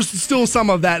that there was still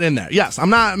some of that in there. Yes, I'm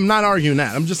not arguing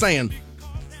that. I'm just saying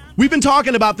we've been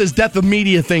talking about this death of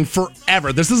media thing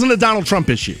forever. This isn't a Donald Trump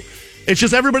issue. It's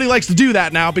just everybody likes to do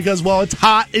that now because, well, it's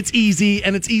hot, it's easy,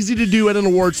 and it's easy to do at an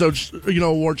award show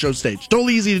stage.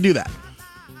 Totally easy to do that.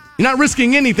 You're not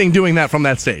risking anything doing that from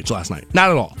that stage last night.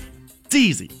 Not at all. It's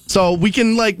easy. So we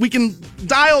can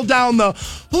dial down the,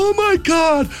 oh my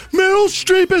God, Meryl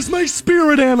Streep is my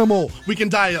spirit animal. We can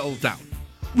dial it down.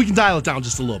 We can dial it down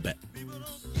just a little bit.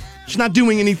 She's not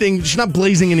doing anything. She's not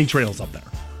blazing any trails up there.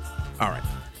 All right.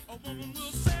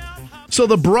 So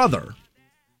the brother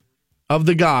of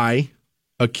the guy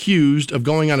accused of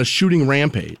going on a shooting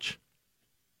rampage,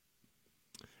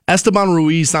 Esteban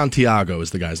Ruiz Santiago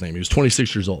is the guy's name. He was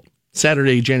 26 years old.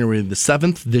 Saturday, January the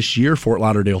 7th this year, Fort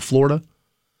Lauderdale, Florida.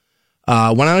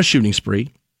 Went on a shooting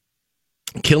spree,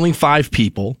 killing 5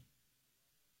 people.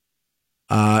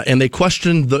 And they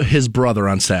questioned his brother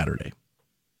on Saturday.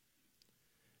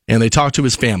 And they talked to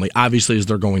his family, obviously, as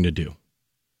they're going to do.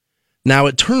 Now,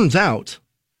 it turns out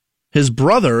his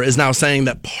brother is now saying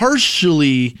that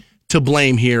partially to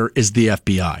blame here is the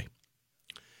FBI.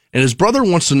 And his brother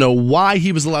wants to know why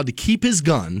he was allowed to keep his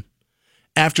gun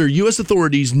after U.S.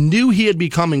 authorities knew he had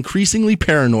become increasingly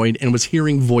paranoid and was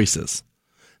hearing voices.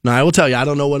 Now, I will tell you, I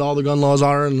don't know what all the gun laws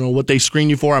are. I don't know what they screen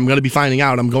you for. I'm going to be finding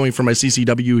out. I'm going for my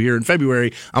CCW here in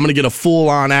February. I'm going to get a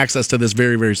full-on access to this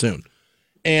very, very soon.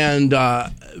 And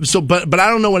but I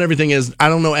don't know what everything is. I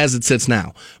don't know as it sits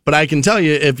now. But I can tell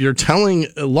you, if you're telling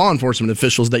law enforcement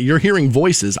officials that you're hearing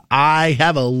voices, I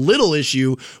have a little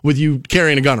issue with you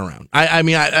carrying a gun around.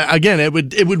 Again, it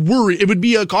would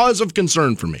be a cause of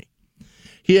concern for me.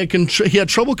 He had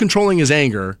trouble controlling his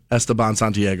anger, Esteban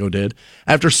Santiago did,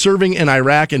 after serving in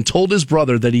Iraq, and told his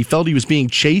brother that he felt he was being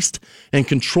chased and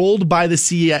controlled by the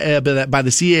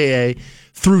CIA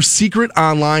through secret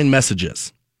online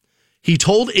messages. He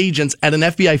told agents at an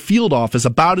FBI field office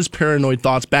about his paranoid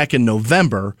thoughts back in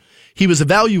November. He was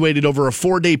evaluated over a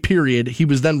 4-day period. He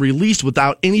was then released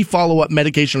without any follow-up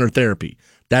medication or therapy.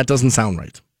 That doesn't sound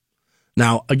right.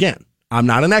 Now, again, I'm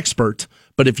not an expert,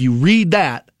 but if you read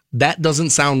that, that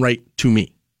doesn't sound right to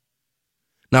me.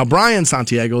 Now, Brian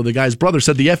Santiago, the guy's brother,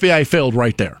 said the FBI failed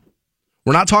right there.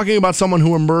 We're not talking about someone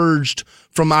who emerged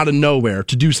from out of nowhere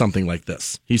to do something like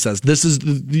this. He says this is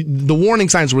the warning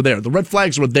signs were there. The red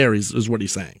flags were there, is what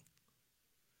he's saying.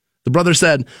 The brother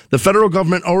said the federal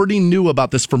government already knew about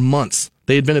this for months.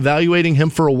 They had been evaluating him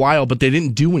for a while, but they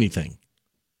didn't do anything.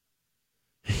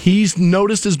 He's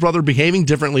noticed his brother behaving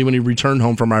differently when he returned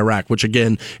home from Iraq, which,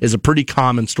 again, is a pretty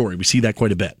common story. We see that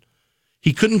quite a bit.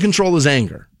 He couldn't control his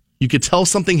anger. You could tell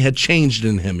something had changed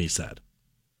in him, he said.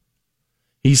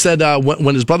 He said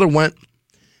when his brother went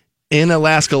in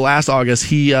Alaska last August,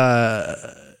 he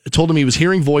told him he was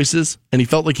hearing voices and he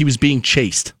felt like he was being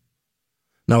chased.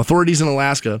 Now, authorities in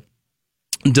Alaska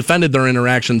defended their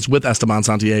interactions with Esteban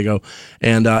Santiago,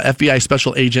 and FBI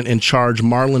special agent in charge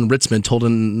Marlon Ritzman told a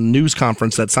news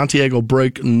conference that Santiago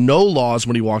broke no laws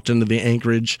when he walked into the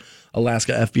Anchorage,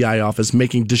 Alaska FBI office,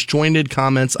 making disjointed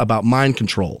comments about mind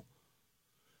control.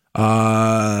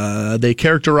 They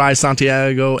characterized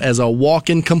Santiago as a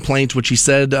walk-in complaint, which he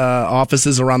said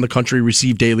offices around the country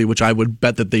receive daily, which I would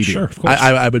bet that they do. Sure, of course.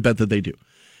 I would bet that they do.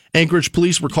 Anchorage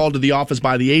police were called to the office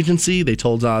by the agency. They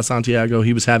told Santiago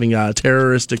he was having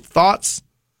terroristic thoughts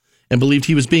and believed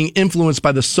he was being influenced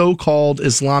by the so-called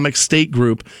Islamic State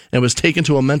group and was taken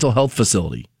to a mental health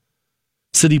facility.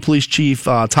 City Police Chief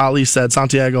Tali said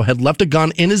Santiago had left a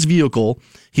gun in his vehicle.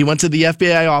 He went to the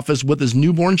FBI office with his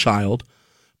newborn child.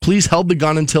 Police held the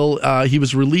gun until he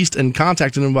was released and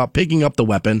contacted him about picking up the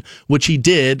weapon, which he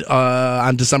did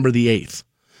on December the 8th.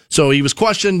 So he was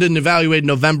questioned and evaluated in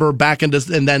November, and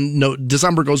then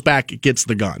December goes back, gets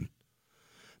the gun.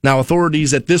 Now,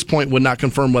 authorities at this point would not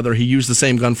confirm whether he used the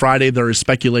same gun Friday. There is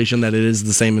speculation that it is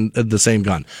the same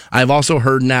gun. I've also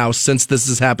heard now, since this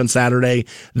has happened Saturday,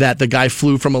 that the guy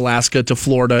flew from Alaska to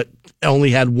Florida,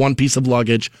 only had one piece of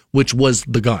luggage, which was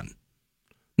the gun.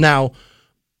 Now,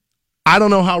 I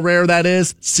don't know how rare that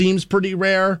is. Seems pretty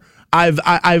rare.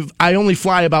 I only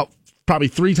fly about probably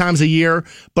 3 times a year,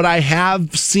 but I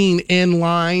have seen in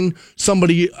line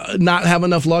somebody not have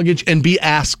enough luggage and be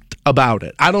asked about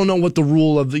it. I don't know what the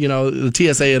rule of the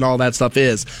TSA and all that stuff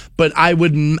is, but I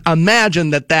would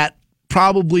imagine that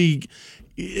probably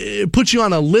puts you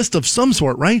on a list of some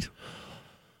sort, right?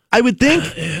 I would think.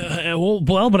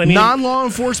 But I mean, non-law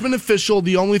enforcement official,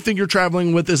 the only thing you're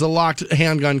traveling with is a locked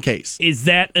handgun case. Is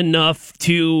that enough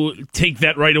to take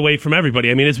that right away from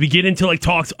everybody? I mean, as we get into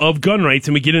talks of gun rights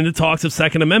and we get into talks of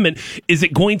Second Amendment, is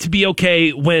it going to be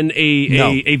okay when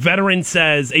a veteran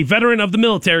of the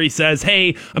military says,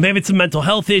 "Hey, I'm having some mental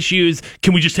health issues.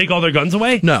 Can we just take all their guns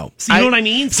away?" No. So you know what I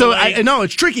mean? So I know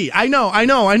it's tricky. I know.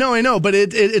 But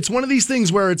it's one of these things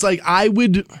where it's like I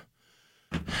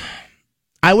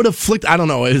would have flicked, I don't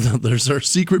know, there's a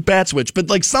secret bat switch, but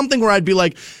something where I'd be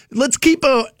like, let's keep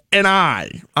an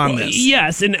eye on this.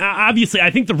 Yes, and obviously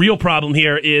I think the real problem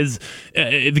here is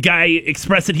the guy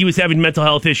expressed that he was having mental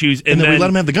health issues. And then we let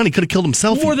him have the gun. He could have killed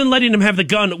himself. More than letting him have the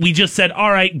gun, we just said,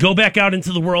 all right, go back out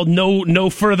into the world.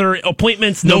 No further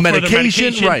appointments, no further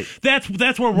medication. Right.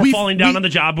 That's where we're falling down on the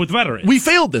job with veterans. We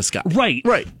failed this guy.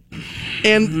 Right.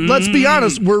 And let's be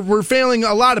honest, we're failing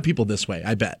a lot of people this way,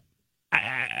 I bet.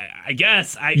 I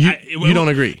guess you don't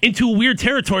agree. Into a weird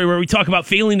territory where we talk about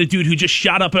failing the dude who just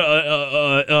shot up an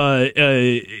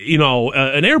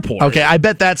airport. Okay, I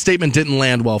bet that statement didn't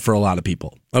land well for a lot of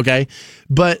people. Okay,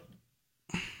 but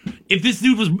if this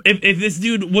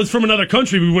dude was from another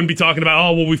country, we wouldn't be talking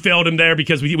about, we failed him there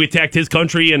because we attacked his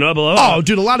country and blah, blah, blah. Oh,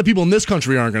 dude, a lot of people in this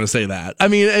country aren't going to say that. I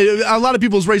mean, a lot of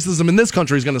people's racism in this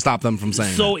country is going to stop them from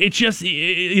saying so that. It's just,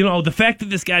 the fact that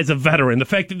this guy's a veteran, the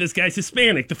fact that this guy's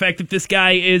Hispanic, the fact that this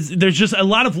guy there's just a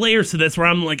lot of layers to this where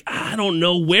I'm like, I don't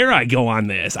know where I go on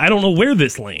this. I don't know where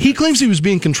this lands. He claims he was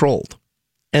being controlled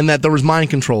and that there was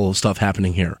mind control stuff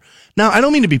happening here. Now, I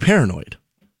don't mean to be paranoid,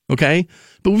 okay?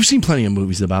 But we've seen plenty of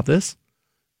movies about this.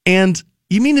 And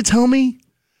you mean to tell me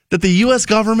that the U.S.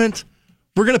 government,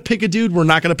 we're going to pick a dude, we're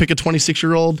not going to pick a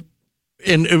 26-year-old,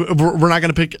 and we're not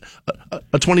going to pick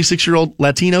a 26-year-old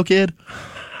Latino kid?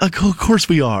 Of course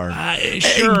we are.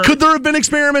 Sure. Could there have been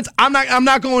experiments? I'm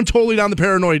not going totally down the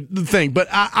paranoid thing, but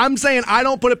I'm saying I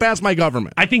don't put it past my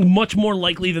government. I think much more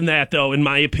likely than that, though, in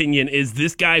my opinion, is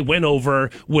this guy went over,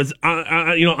 was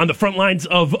on the front lines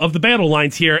of the battle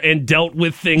lines here and dealt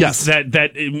with things that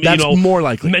that's more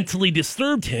likely mentally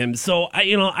disturbed him. So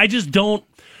I just don't.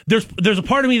 there's a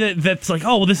part of me that's like,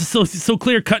 oh, well, this is so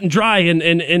clear, cut and dry,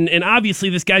 and obviously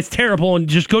this guy's terrible and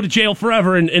just go to jail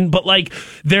forever. But like,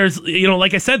 there's,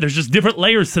 like I said, there's just different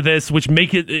layers to this which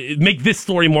make this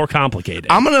story more complicated.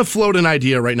 I'm gonna float an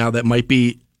idea right now that might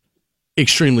be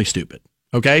extremely stupid.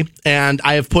 Okay, and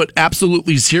I have put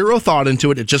absolutely zero thought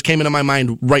into it. It just came into my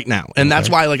mind right now, and that's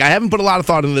why, like, I haven't put a lot of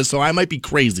thought into this, so I might be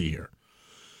crazy here.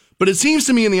 But it seems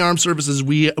to me in the armed services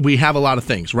we have a lot of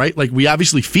things, right? Like, we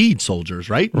obviously feed soldiers,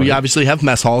 right? We obviously have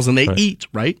mess halls and they eat,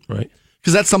 right? Right.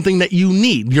 Because that's something that you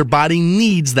need. Your body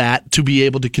needs that to be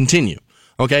able to continue.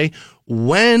 Okay,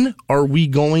 when are we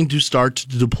going to start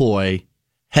to deploy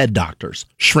head doctors,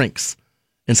 shrinks,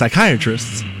 and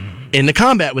psychiatrists into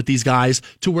combat with these guys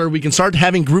to where we can start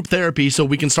having group therapy so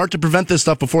we can start to prevent this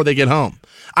stuff before they get home?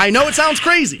 I know it sounds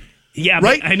crazy. Yeah,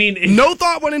 right? I mean, no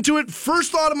thought went into it.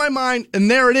 First thought in my mind,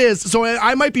 and there it is. So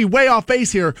I might be way off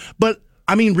base here, but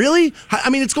I mean, really? I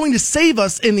mean, it's going to save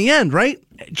us in the end, right?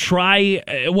 Save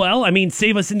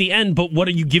us in the end, but what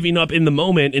are you giving up in the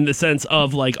moment in the sense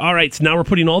of like, all right, so now we're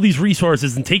putting all these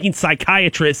resources and taking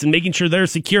psychiatrists and making sure they're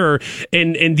secure,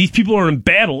 and these people are in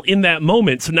battle in that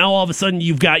moment. So now all of a sudden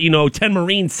you've got, 10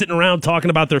 Marines sitting around talking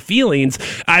about their feelings.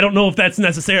 I don't know if that's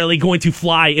necessarily going to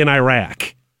fly in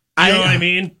Iraq. You know what I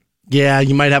mean? Yeah,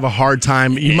 you might have a hard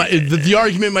time. The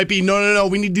argument might be, no,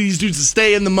 we need these dudes to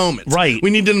stay in the moment. Right.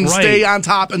 We need them to stay on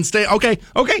top and stay. Okay.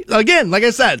 Again, like I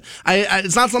said,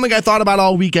 it's not something I thought about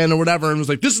all weekend or whatever and was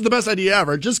like, this is the best idea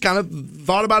ever. Just kind of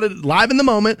thought about it live in the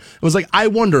moment. It was like, I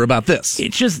wonder about this.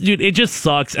 It just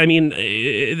sucks. I mean,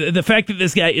 the fact that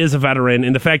this guy is a veteran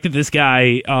and the fact that this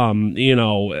guy,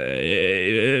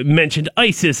 mentioned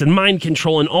ISIS and mind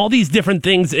control and all these different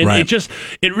things. And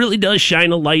it really does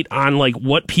shine a light on like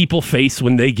what people face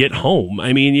when they get home.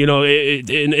 I mean,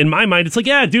 in my mind, it's like,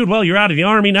 yeah, dude, well, you're out of the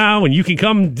Army now and you can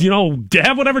come,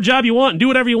 have whatever job you want and do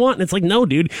whatever you want. And it's like, no,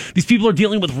 dude, these people are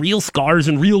dealing with real scars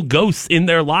and real ghosts in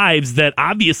their lives that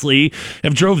obviously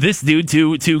have drove this dude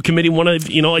to committing one of,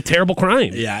 a terrible crime.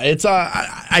 Yeah, it's,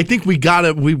 I think we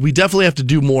definitely have to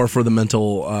do more for the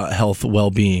mental health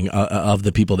well-being of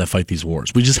the people that fight these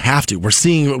wars. We just have to. We're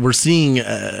seeing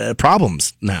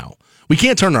problems now. We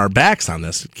can't turn our backs on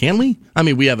this, can we? I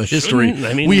mean, we have a history.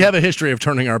 We have a history of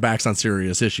turning our backs on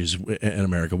serious issues in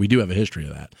America. We do have a history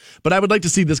of that. But I would like to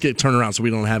see this get turned around so we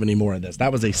don't have any more of this.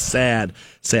 That was a sad,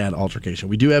 sad altercation.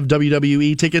 We do have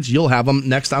WWE tickets. You'll have them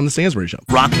next on the Stansbury Show.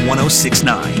 Rock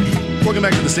 106.9. Welcome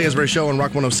back to the Stansbury Show on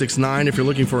Rock 106.9. If you're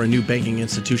looking for a new banking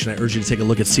institution, I urge you to take a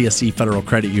look at CSE Federal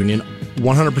Credit Union.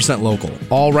 100% local.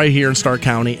 All right here in Stark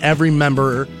County. Every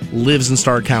member lives in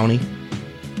Stark County.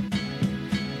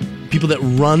 People that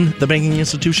run the banking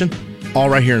institution, all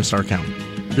right here in Stark County.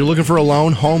 If you're looking for a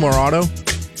loan, home or auto,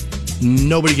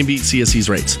 nobody can beat CSE's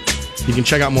rates. You can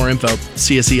check out more info at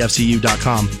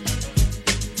csefcu.com.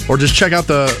 Or just check out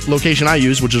the location I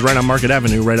use, which is right on Market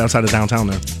Avenue, right outside of downtown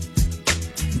there.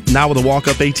 Now with a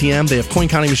walk-up ATM, they have coin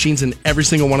counting machines in every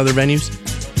single one of their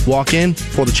venues. Walk in,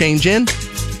 pull the change in,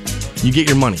 you get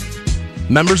your money.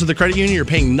 Members of the credit union, you're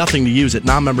paying nothing to use it.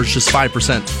 Non-members, just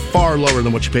 5%, far lower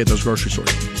than what you pay at those grocery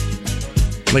stores.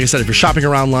 Like I said, if you're shopping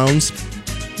around loans,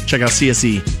 check out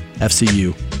csefcu.com.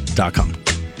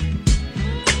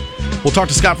 We'll talk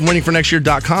to Scott from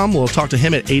winningfornextyear.com. We'll talk to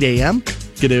him at 8 a.m.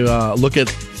 Get a look at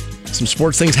some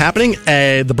sports things happening.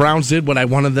 The Browns did what I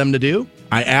wanted them to do.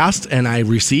 I asked and I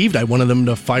received. I wanted them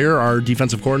to fire our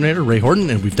defensive coordinator, Ray Horton,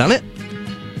 and we've done it.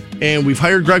 And we've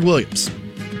hired Greg Williams,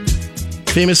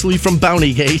 famously from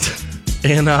Bountygate.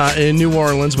 And in New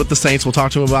Orleans with the Saints. We'll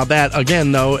talk to him about that.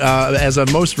 Again, though, as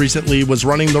of most recently, was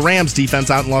running the Rams defense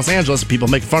out in Los Angeles. People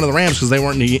making fun of the Rams because they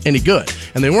weren't any good.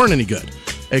 And they weren't any good,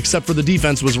 except for the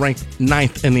defense was ranked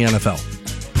 9th in the NFL.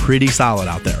 Pretty solid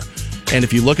out there. And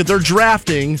if you look at their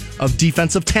drafting of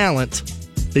defensive talent,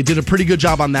 they did a pretty good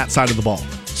job on that side of the ball.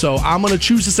 So I'm going to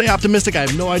choose to stay optimistic. I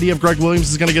have no idea if Greg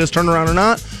Williams is going to get us turned around or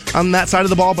not on that side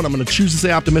of the ball, but I'm going to choose to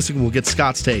stay optimistic, and we'll get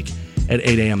Scott's take at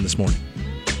 8 a.m. this morning.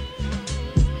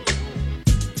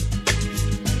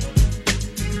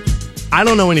 I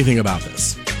don't know anything about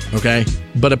this, okay?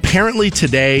 But apparently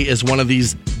today is one of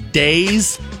these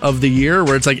days of the year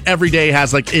where it's like every day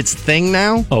has like its thing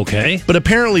now. Okay. But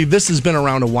apparently this has been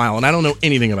around a while, and I don't know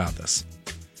anything about this.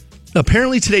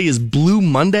 Apparently today is Blue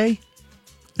Monday,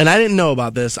 and I didn't know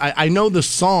about this. I know the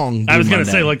song Blue I was going to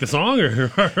Monday. say, like the song, or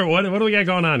what do we got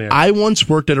going on here? I once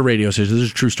worked at a radio station. This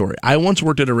is a true story. I once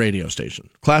worked at a radio station,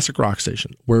 classic rock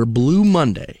station, where Blue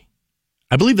Monday...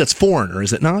 I believe that's Foreigner,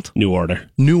 is it not? New Order.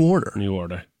 New Order. New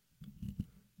Order.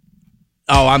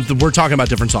 Oh, we're talking about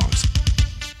different songs.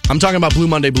 I'm talking about Blue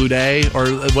Monday, Blue Day, or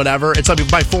whatever. It's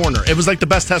like by Foreigner. It was like the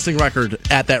best testing record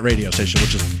at that radio station,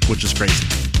 which is crazy.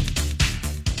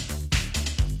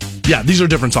 Yeah, these are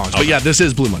different songs. Okay. But yeah, this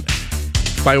is Blue Monday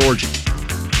by Orgy.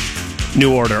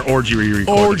 New Order. Orgy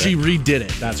re-recorded Orgy redid it.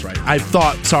 That's right.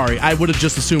 I would have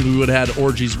just assumed we would have had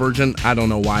Orgy's version. I don't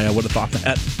know why I would have thought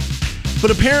that.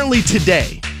 But apparently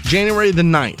today, January the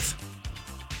 9th,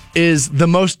 is the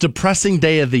most depressing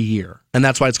day of the year. And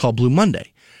that's why it's called Blue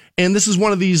Monday. And this is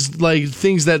one of these like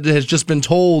things that has just been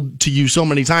told to you so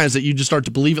many times that you just start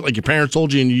to believe it, like your parents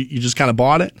told you and you just kind of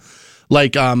bought it.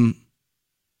 Like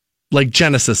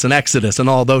Genesis and Exodus and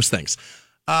all those things.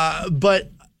 But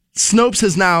Snopes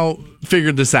has now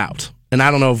figured this out. And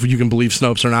I don't know if you can believe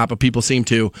Snopes or not, but people seem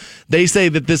to. They say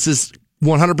that this is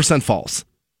 100% false.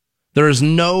 There is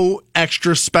no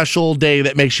extra special day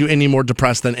that makes you any more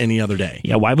depressed than any other day.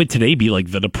 Yeah, why would today be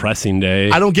like the depressing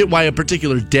day? I don't get why a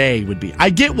particular day would be. I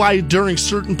get why during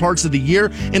certain parts of the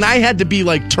year, and I had to be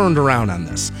like turned around on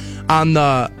this. On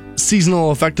the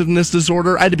seasonal effectiveness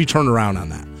disorder, I had to be turned around on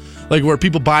that. Like where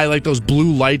people buy like those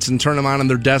blue lights and turn them on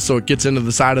their desk so it gets into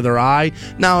the side of their eye.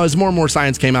 Now, as more and more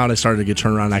science came out, I started to get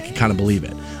turned around and I could kind of believe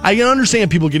it. I can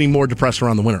understand people getting more depressed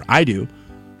around the winter. I do.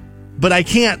 But I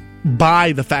can't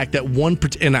buy the fact that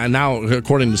and now,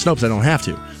 according to Snopes, I don't have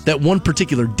to, that one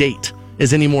particular date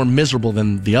is any more miserable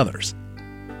than the others.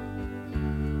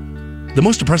 The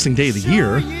most depressing day of the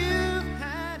year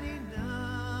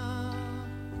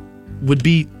would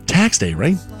be tax day,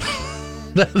 right?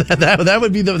 that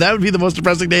would be the most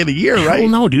depressing day of the year, right? Well,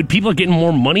 no, dude. People are getting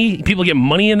more money. People get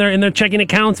money in their checking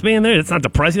accounts, man. That's not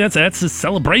depressing. That's a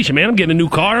celebration, man. I'm getting a new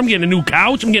car. I'm getting a new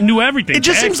couch. I'm getting new everything. It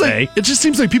just seems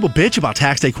like people bitch about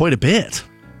tax day quite a bit,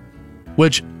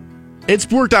 which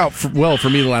it's worked out well for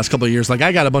me the last couple of years. Like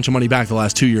I got a bunch of money back the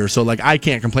last 2 years, so like I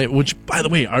can't complain. Which, by the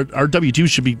way, our W-2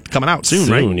 should be coming out soon,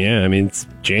 right? Soon, yeah. I mean, it's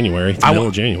January. It's middle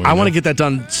of January. I want to get that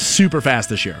done super fast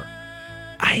this year.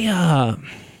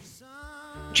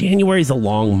 January's a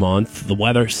long month. The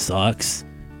weather sucks.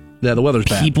 Yeah, the weather's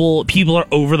bad. People are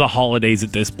over the holidays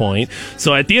at this point.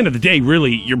 So at the end of the day,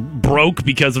 really, you're broke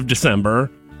because of December.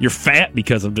 You're fat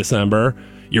because of December.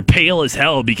 You're pale as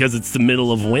hell because it's the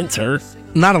middle of winter.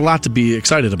 Not a lot to be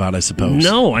excited about, I suppose.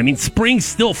 No, I mean, spring's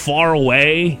still far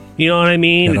away. You know what I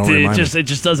mean? It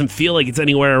just doesn't feel like it's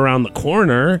anywhere around the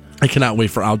corner. I cannot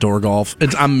wait for outdoor golf.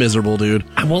 I'm miserable, dude.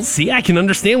 Well, see, I can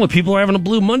understand why people are having a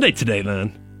Blue Monday today,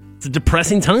 then. It's a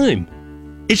depressing time.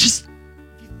 It's just...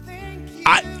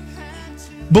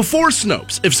 Before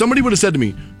Snopes, if somebody would have said to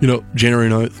me, January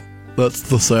 9th, that's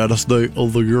the saddest day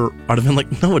of the year, I'd have been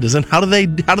like, no, it isn't. How do they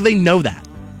know that?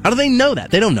 How do they know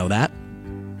that? They don't know that.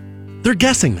 They're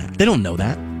guessing that. They don't know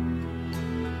that.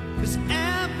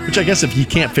 Which I guess if you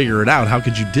can't figure it out, how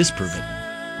could you disprove it?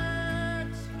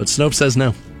 But Snopes says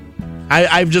no.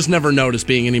 I've just never noticed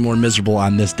being any more miserable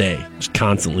on this day. Just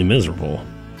constantly miserable.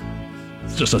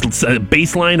 It's just a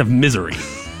baseline of misery.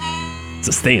 It's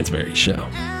a Stansbury Show.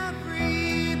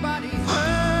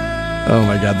 Oh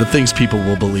my God, the things people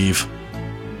will believe.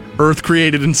 Earth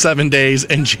created in 7 days,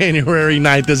 and January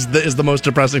 9th is the most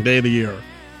depressing day of the year.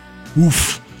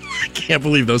 Oof. I can't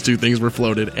believe those two things were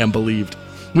floated and believed.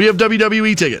 We have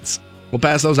WWE tickets. We'll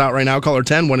pass those out right now. Caller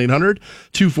 10,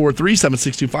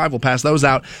 1-800-243-7625. We'll pass those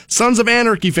out. Sons of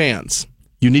Anarchy fans,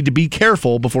 you need to be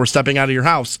careful before stepping out of your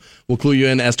house. We'll clue you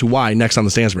in as to why next on the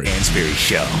Stansbury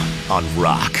Show on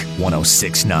Rock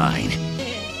 106.9.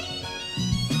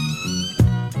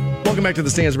 Welcome back to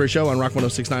the Stansbury Show on Rock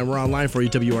 106.9. We're online for you,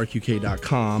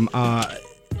 WRQK.com.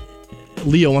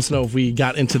 Leo wants to know if we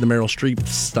got into the Meryl Streep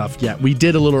stuff yet. We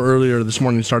did a little earlier this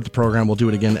morning to start the program. We'll do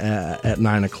it again at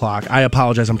 9 o'clock. I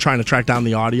apologize. I'm trying to track down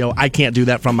the audio. I can't do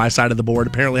that from my side of the board.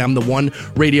 Apparently, I'm the one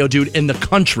radio dude in the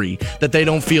country that they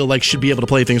don't feel like should be able to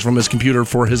play things from his computer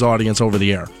for his audience over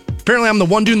the air. Apparently, I'm the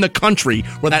one dude in the country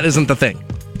where that isn't the thing.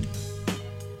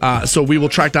 So we will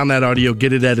track down that audio,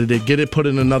 get it edited, get it put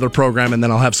in another program, and then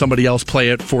I'll have somebody else play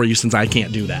it for you since I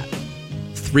can't do that.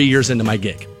 3 years into my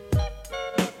gig.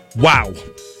 Wow.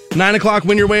 9 o'clock,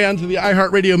 win your way onto the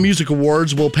iHeartRadio Music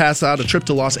Awards. We'll pass out a trip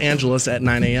to Los Angeles at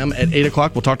 9 a.m. At 8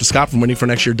 o'clock, we'll talk to Scott from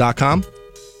winningfornextyear.com.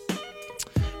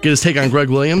 Get his take on Greg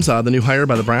Williams, the new hire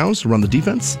by the Browns to run the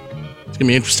defense. It's going to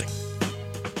be interesting.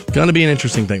 Going to be an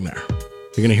interesting thing there.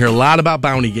 You're going to hear a lot about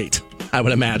Bountygate, I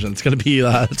would imagine. It's going to be.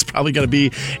 It's probably going to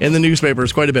be in the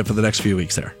newspapers quite a bit for the next few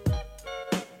weeks there.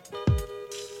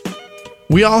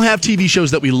 We all have TV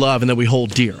shows that we love and that we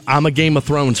hold dear. I'm a Game of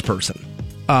Thrones person.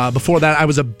 Before that, I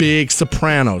was a big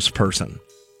Sopranos person.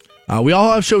 We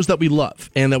all have shows that we love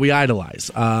and that we idolize.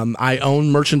 I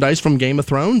own merchandise from Game of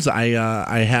Thrones.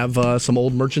 I have some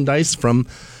old merchandise from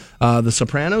The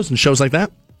Sopranos and shows like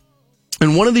that.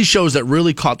 And one of these shows that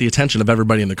really caught the attention of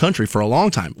everybody in the country for a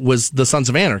long time was The Sons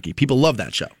of Anarchy. People love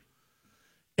that show.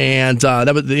 And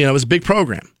that was, it was a big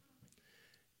program.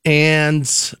 And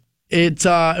it,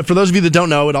 for those of you that don't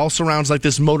know, it all surrounds like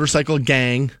this motorcycle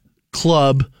gang.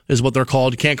 Club is what they're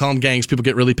called. You can't call them gangs. People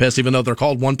get really pissed, even though they're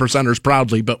called one percenters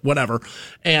proudly, but whatever.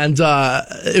 And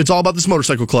it's all about this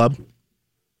motorcycle club.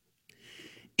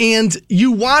 And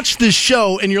you watch this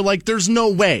show and you're like, there's no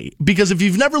way. Because if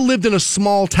you've never lived in a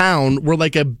small town where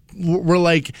like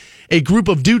a group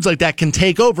of dudes like that can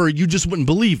take over, you just wouldn't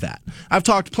believe that. I've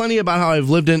talked plenty about how I've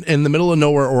lived in the middle of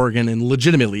nowhere, Oregon, and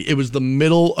legitimately, it was the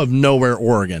middle of nowhere,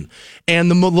 Oregon.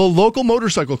 And the local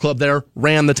motorcycle club there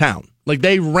ran the town. Like,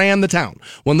 they ran the town.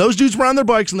 When those dudes were on their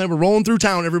bikes and they were rolling through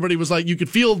town, everybody was like, you could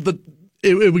feel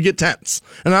it would get tense.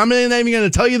 And I'm not even going to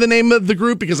tell you the name of the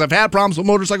group because I've had problems with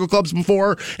motorcycle clubs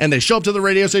before, and they show up to the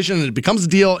radio station and it becomes a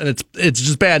deal, and it's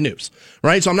just bad news,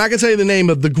 right? So I'm not going to tell you the name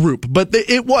of the group, but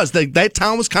that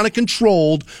town was kind of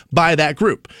controlled by that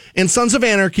group. And Sons of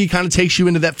Anarchy kind of takes you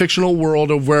into that fictional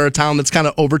world of where a town that's kind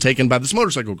of overtaken by this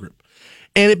motorcycle group.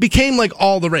 And it became like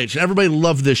all the rage, and everybody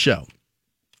loved this show.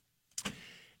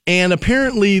 And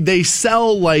apparently they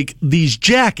sell like these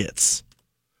jackets,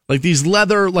 like these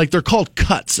leather, like they're called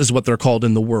cuts is what they're called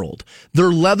in the world. They're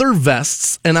leather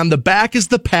vests, and on the back is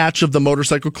the patch of the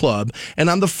motorcycle club, and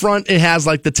on the front it has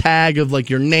like the tag of like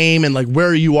your name and like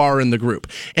where you are in the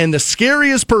group. And the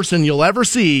scariest person you'll ever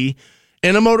see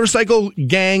in a motorcycle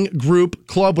gang, group,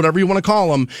 club, whatever you want to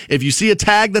call them, if you see a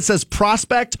tag that says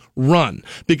prospect, run.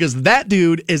 Because that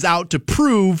dude is out to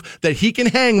prove that he can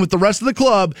hang with the rest of the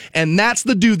club, and that's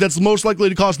the dude that's most likely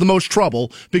to cause the most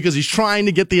trouble because he's trying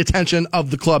to get the attention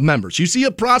of the club members. You see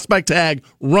a prospect tag,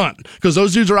 run. Because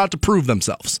those dudes are out to prove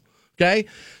themselves. Okay?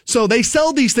 So they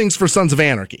sell these things for Sons of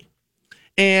Anarchy.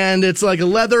 And it's like a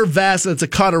leather vest, and it's a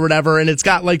cut or whatever, and it's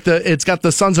got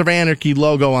the Sons of Anarchy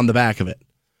logo on the back of it.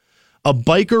 A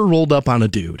biker rolled up on a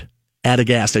dude at a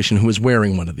gas station who was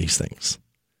wearing one of these things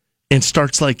and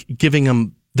starts like giving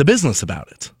him the business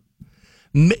about it.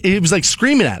 It was like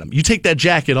screaming at him, you take that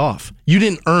jacket off. You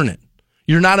didn't earn it.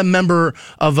 You're not a member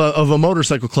of a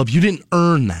motorcycle club. You didn't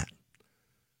earn that.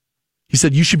 He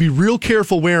said, you should be real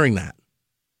careful wearing that.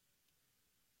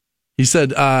 He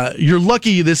said, you're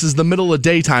lucky this is the middle of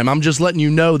daytime. I'm just letting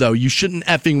you know, though, you shouldn't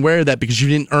effing wear that because you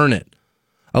didn't earn it.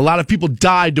 A lot of people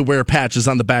died to wear patches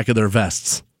on the back of their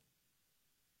vests.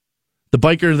 The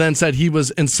biker then said he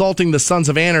was insulting the Sons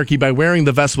of Anarchy by wearing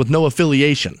the vest with no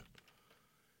affiliation.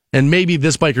 And maybe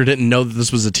this biker didn't know that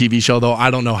this was a TV show, though.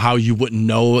 I don't know how you wouldn't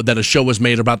know that a show was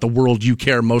made about the world you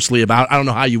care mostly about. I don't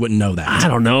know how you wouldn't know that. I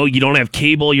don't know. You don't have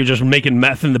cable. You're just making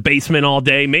meth in the basement all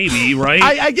day, maybe, right?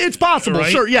 It's possible.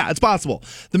 Right? Sure, yeah, it's possible.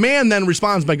 The man then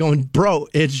responds by going, bro,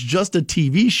 it's just a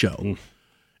TV show.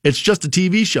 It's just a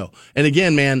TV show. And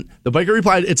again, man, the biker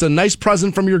replied, it's a nice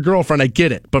present from your girlfriend. I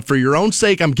get it. But for your own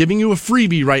sake, I'm giving you a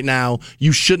freebie right now.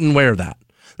 You shouldn't wear that.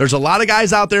 There's a lot of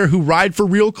guys out there who ride for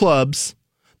real clubs.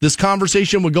 This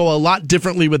conversation would go a lot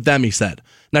differently with them, he said.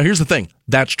 Now, here's the thing.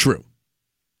 That's true.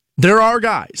 There are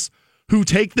guys who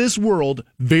take this world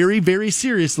very, very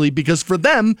seriously because for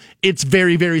them, it's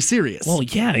very, very serious. Well,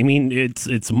 yeah, I mean,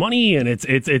 it's money and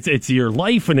it's your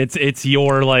life and it's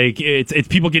your like it's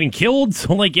people getting killed.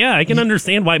 So like, yeah, I can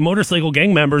understand why motorcycle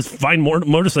gang members find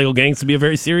motorcycle gangs to be a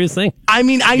very serious thing. I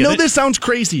mean, I know this sounds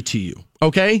crazy to you,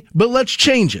 okay, but let's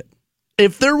change it.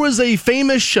 If there was a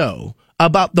famous show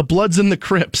about the Bloods and the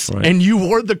Crips, right, and you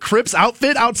wore the Crips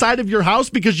outfit outside of your house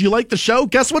because you like the show,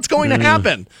 guess what's going to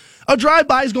happen? A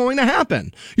drive-by is going to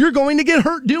happen. You're going to get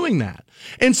hurt doing that.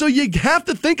 And so you have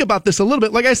to think about this a little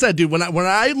bit. Like I said, dude, when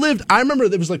I lived, I remember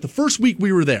it was like the first week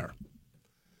we were there.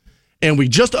 And we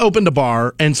just opened a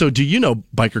bar. And so do you know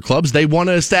biker clubs? They want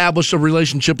to establish a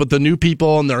relationship with the new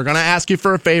people, and they're going to ask you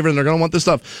for a favor, and they're going to want this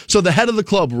stuff. So the head of the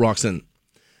club walks in.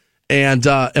 And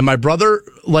my brother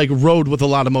like rode with a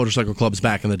lot of motorcycle clubs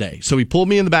back in the day. So he pulled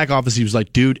me in the back office. He was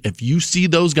like, dude, if you see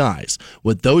those guys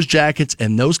with those jackets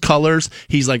and those colors,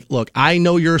 he's like, look, I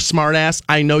know you're a smart ass.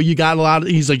 I know you got a lot of,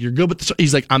 he's like, you're good with this.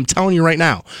 He's like, I'm telling you right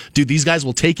now, dude, these guys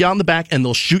will take you out in the back and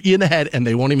they'll shoot you in the head and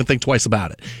they won't even think twice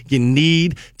about it. You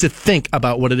need to think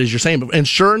about what it is you're saying. And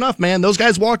sure enough, man, those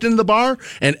guys walked into the bar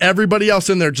and everybody else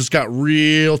in there just got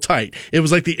real tight. It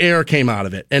was like the air came out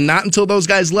of it. And not until those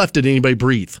guys left did anybody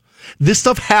breathe. This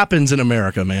stuff happens in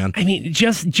America, man. I mean,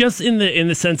 just in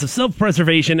the sense of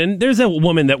self-preservation, and there's a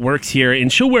woman that works here,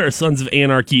 and she'll wear a Sons of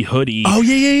Anarchy hoodie. Oh,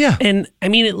 yeah. And, I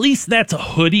mean, at least that's a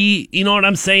hoodie, you know what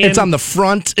I'm saying? It's on the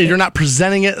front, you're not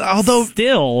presenting it, although...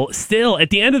 Still,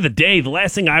 at the end of the day, the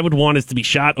last thing I would want is to be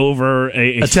shot over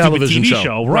a television TV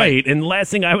show. Right, and the last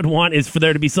thing I would want is for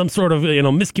there to be some sort of,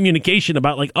 miscommunication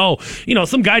about, like,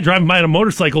 some guy driving by on a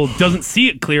motorcycle doesn't see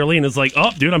it clearly, and is like,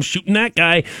 oh, dude, I'm shooting that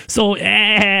guy, so,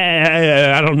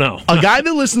 I don't know. A guy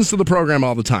that listens to the program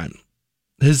all the time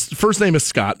His first name is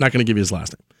Scott. Not going to give you his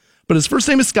last name. But his first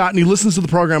name is Scott, and he listens to the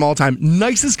program all the time.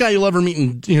 Nicest guy you'll ever meet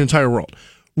in the entire world.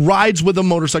 Rides with a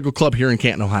motorcycle club here in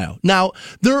Canton, Ohio. Now,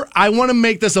 I want to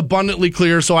make this abundantly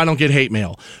clear so I don't get hate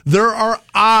mail. There are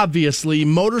obviously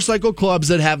motorcycle clubs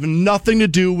that have nothing to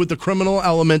do with the criminal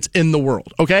element in the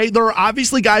world, okay? There are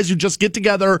obviously guys who just get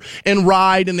together and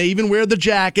ride, and they even wear the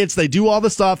jackets, they do all the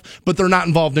stuff, but they're not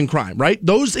involved in crime, right?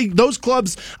 Those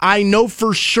clubs I know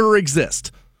for sure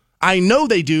exist. I know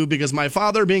they do because my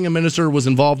father, being a minister, was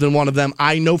involved in one of them.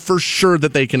 I know for sure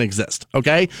that they can exist,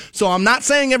 okay? So I'm not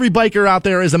saying every biker out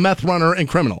there is a meth runner and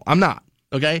criminal. I'm not,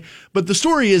 okay? But the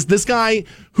story is this guy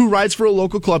who rides for a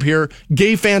local club here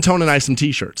gave Fantone and I some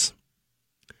T-shirts.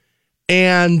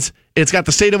 And it's got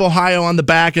the state of Ohio on the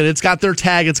back, and it's got their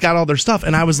tag, it's got all their stuff.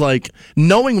 And I was like,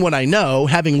 knowing what I know,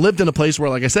 having lived in a place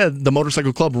where, like I said, the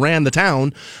motorcycle club ran the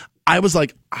town, I was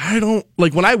like,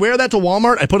 when I wear that to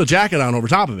Walmart, I put a jacket on over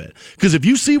top of it. Because if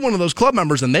you see one of those club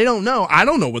members and they don't know, I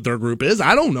don't know what their group is.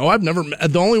 I don't know. I've never,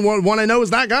 the only one I know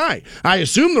is that guy. I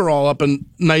assume they're all up and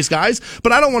nice guys,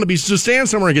 but I don't want to be just stand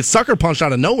somewhere and get sucker punched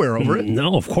out of nowhere over it.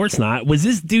 No, of course not. Was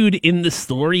this dude in the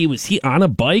story, was he on a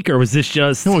bike or was this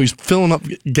just... No, he was filling up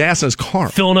gas in his car.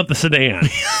 Filling up the sedan.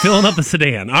 Filling up the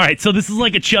sedan. All right, so this is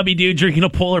like a chubby dude drinking a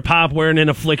Polar Pop, wearing an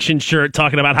Affliction shirt,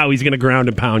 talking about how he's going to ground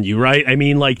and pound you, right? I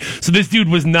mean, like, so this dude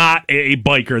was not a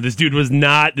biker. This dude was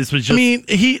not. This was just. I mean,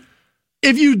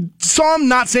 if you saw him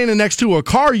not standing next to a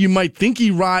car, you might think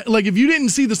he rides. Like, if you didn't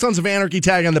see the Sons of Anarchy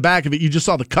tag on the back of it, you just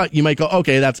saw the cut, you might go,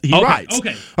 okay, he rides.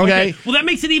 Okay. Well, that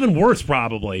makes it even worse,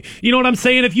 probably. You know what I'm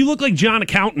saying? If you look like John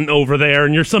Accountant over there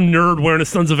and you're some nerd wearing a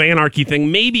Sons of Anarchy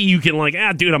thing, maybe you can, like,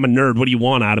 dude, I'm a nerd. What do you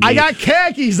want out of me? I got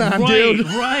khakis on, dude.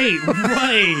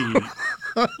 Right.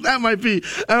 That might be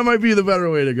the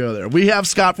better way to go there. We have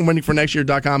Scott from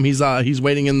waitingfornextyear.com. He's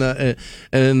waiting in the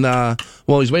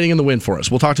he's waiting in the wind for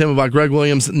us. We'll talk to him about Greg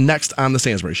Williams next on the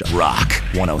Stansbury Show. Rock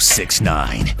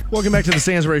 106.9. Welcome back to the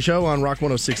Stansbury Show on Rock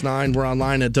 106.9. We're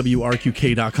online at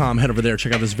WRQK.com. Head over there,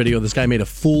 check out this video. This guy made a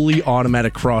fully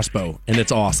automatic crossbow, and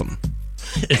it's awesome.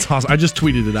 It's awesome. I just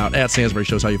tweeted it out at Stansbury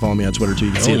Show. Is how you follow me on Twitter too.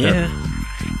 You can see it there.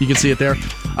 You can see it there.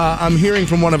 I'm hearing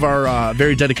from one of our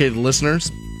very dedicated listeners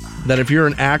that if you're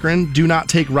in Akron, do not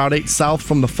take Route 8 south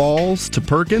from the Falls to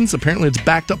Perkins. Apparently, it's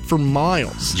backed up for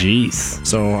miles. Jeez.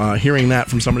 So, hearing that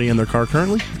from somebody in their car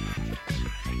currently,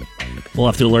 we'll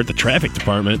have to alert the traffic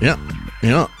department. Yeah.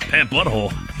 Pat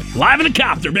Butthole. Live in a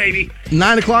copter, baby.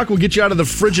 9 o'clock, we'll get you out of the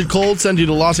frigid cold, send you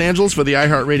to Los Angeles for the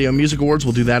iHeartRadio Music Awards.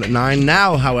 We'll do that at 9.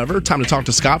 Now, however, time to talk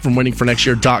to Scott from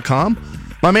waitingfornextyear.com.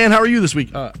 My man, how are you this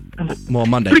week?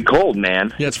 Monday. Pretty cold,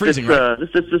 man. Yeah, it's freezing, right?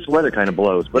 This weather kind of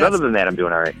blows. But other than that, I'm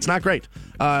doing all right. It's not great.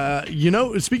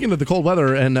 Speaking of the cold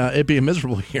weather and it being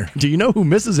miserable here, do you know who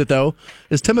misses it, though?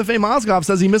 Is Timofey Mozgov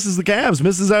says he misses the Cavs,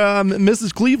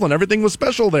 misses Cleveland. Everything was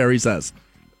special there, he says.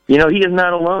 You know, he is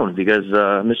not alone because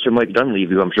Mr. Mike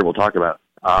Dunleavy, who I'm sure we'll talk about,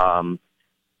 hasn't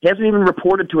even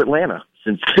reported to Atlanta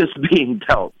since this being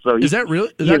dealt. So is that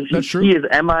really? That's true? He is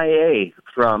MIA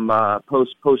from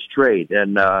post trade.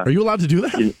 And are you allowed to do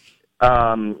that?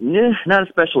 Not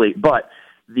especially, but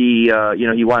he's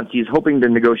hoping to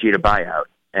negotiate a buyout,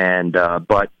 and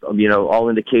but all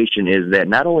indication is that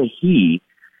not only he,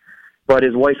 but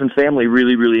his wife and family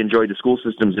really, really enjoyed the school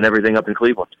systems and everything up in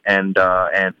Cleveland, and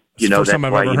that's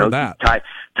why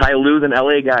Ty Lue, an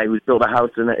LA guy who's built a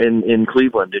house in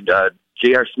Cleveland, and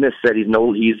J.R. Smith said he's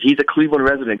a Cleveland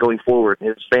resident going forward, and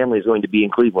his family is going to be in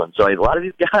Cleveland. So a lot of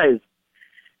these guys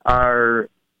are.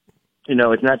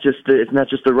 It's not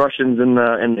just the Russians and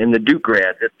the Duke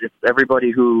grad. It's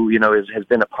everybody who has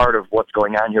been a part of what's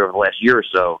going on here over the last year or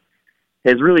so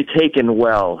has really taken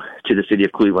well to the city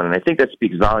of Cleveland, and I think that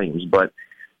speaks volumes. But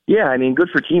yeah, I mean, good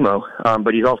for Timo,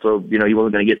 but he's also he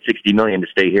wasn't going to get $60 million to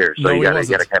stay here, so you got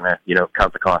to kind of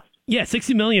count the cost. Yeah,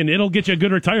 $60 million. It'll get you a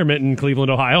good retirement in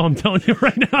Cleveland, Ohio. I'm telling you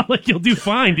right now, you'll do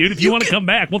fine, dude. If you want to come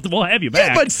back, we'll have you back.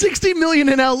 Yeah, but $60 million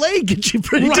in LA gets you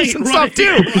pretty decent stuff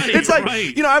too. It's like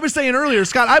I was saying earlier,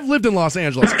 Scott. I've lived in Los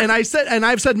Angeles, and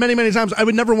I've said many, many times I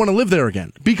would never want to live there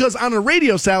again because on a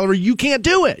radio salary you can't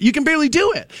do it. You can barely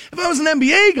do it. If I was an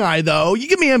NBA guy, though, you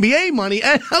give me NBA money,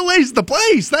 and LA's the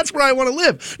place. That's where I want to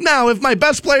live. Now, if my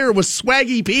best player was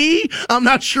Swaggy P, I'm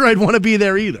not sure I'd want to be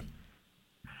there either.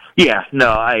 Yeah,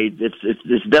 no,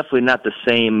 it's definitely not the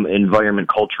same environment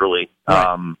culturally,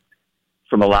 from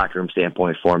a locker room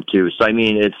standpoint for him too. So I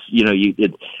mean,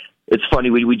 it's funny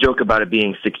we joke about it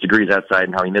being 6 degrees outside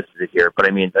and how he misses it here, but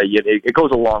I mean, it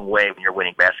goes a long way when you're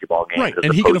winning basketball games, right? As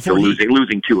and he can afford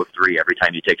losing 2 of 3 every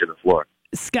time you take to the floor.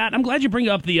 Scott, I'm glad you bring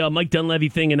up the Mike Dunleavy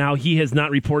thing and how he has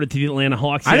not reported to the Atlanta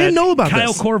Hawks yet. I didn't know about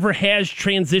Kyle this. Korver has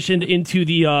transitioned into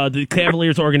the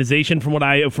Cavaliers organization, from what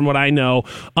I know.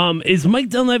 Is Mike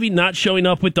Dunleavy not showing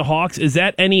up with the Hawks? Is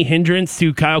that any hindrance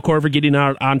to Kyle Korver getting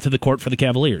out onto the court for the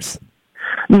Cavaliers?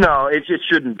 No, it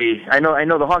shouldn't be. I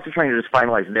know the Hawks are trying to just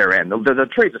finalize their end. The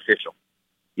trade's official.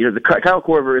 Kyle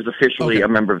Korver is officially a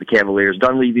member of the Cavaliers.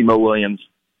 Dunleavy, Mo Williams,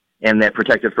 and that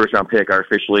protected first-round pick are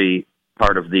officially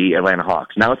part of the Atlanta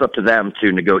Hawks. Now it's up to them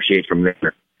to negotiate from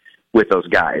there with those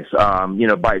guys.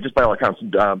 By all accounts,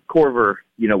 Korver,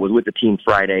 was with the team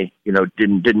Friday.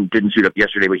 Didn't suit up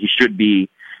yesterday, but he should be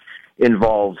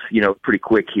involved, pretty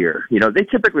quick here. They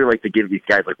typically like to give these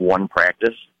guys like one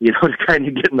practice, to kind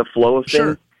of get in the flow of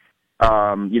things. Sure.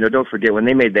 Don't forget when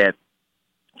they made that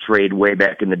trade way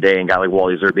back in the day and got like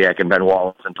Wally Zerbiak and Ben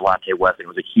Wallace and Delonte West, it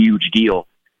was a huge deal.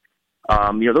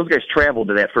 Those guys traveled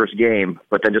to that first game,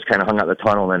 but then just kind of hung out in the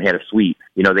tunnel and then had a suite.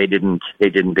 They didn't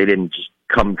just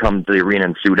come to the arena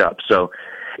and suit up. So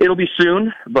it'll be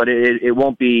soon, but it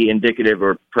won't be indicative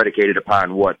or predicated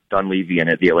upon what Dunleavy and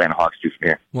the Atlanta Hawks do from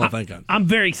here. Well, thank God. I'm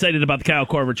very excited about the Kyle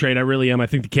Korver trade. I really am. I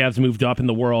think the Cavs moved up in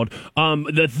the world.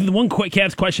 The one quick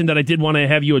Cavs question that I did want to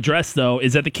have you address, though,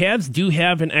 is that the Cavs do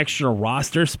have an extra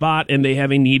roster spot, and they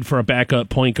have a need for a backup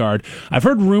point guard. I've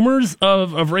heard rumors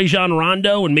of Rajon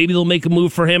Rondo, and maybe they'll make a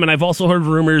move for him, and I've also heard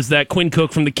rumors that Quinn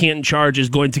Cook from the Canton Charge is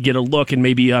going to get a look, and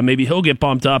maybe he'll get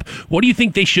bumped up. What do you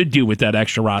think they should do with that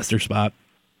extra roster spot?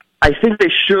 I think they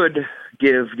should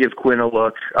give Quinn a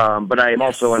look, but I am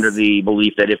also under the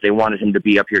belief that if they wanted him to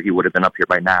be up here, he would have been up here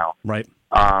by now. Right.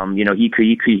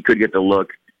 He could get the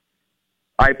look.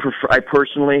 I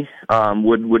personally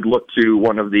would look to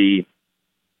one of the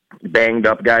banged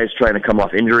up guys trying to come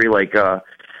off injury, like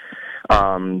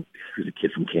who's a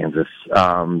kid from Kansas,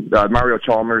 Mario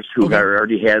Chalmers, who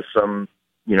already has some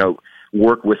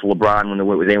work with LeBron when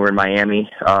they were in Miami.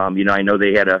 I know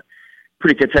they had a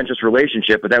pretty contentious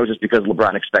relationship, but that was just because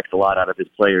LeBron expects a lot out of his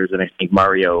players, and I think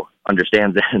Mario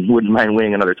understands that and wouldn't mind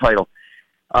winning another title.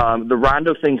 The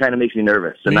Rondo thing kind of makes me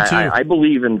nervous, and I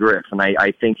believe in Griff, and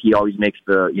I think he always makes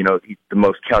the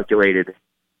most calculated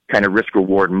kind of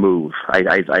risk-reward move.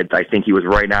 I think he was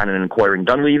right on in acquiring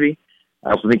Dunleavy.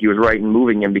 I also think he was right in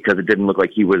moving him because it didn't look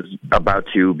like he was about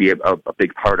to be a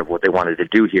big part of what they wanted to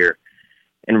do here.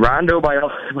 And Rondo, by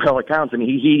all accounts, I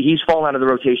mean, he's fallen out of the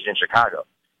rotation in Chicago.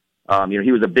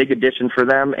 He was a big addition for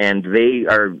them, and they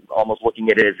are almost looking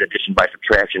at it as addition by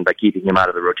subtraction by keeping him out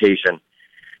of the rotation.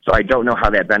 So I don't know how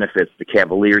that benefits the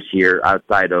Cavaliers here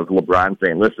outside of LeBron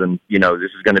saying, listen, this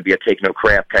is going to be a take no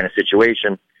crap kind of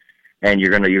situation, and you're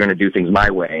going to do things my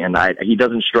way. And he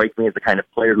doesn't strike me as the kind of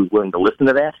player who's willing to listen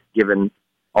to that, given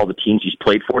all the teams he's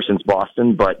played for since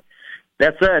Boston. But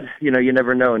that said, you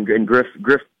never know. And Griff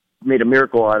made a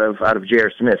miracle out of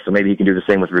J.R. Smith, so maybe he can do the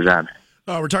same with Rajon.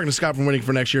 We're talking to Scott from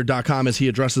waitingfornextyear.com as he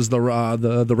addresses the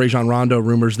Rajon Rondo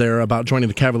rumors there about joining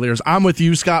the Cavaliers. I'm with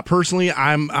you, Scott. Personally,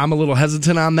 I'm a little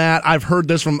hesitant on that. I've heard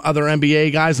this from other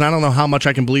NBA guys, and I don't know how much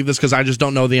I can believe this because I just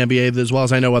don't know the NBA as well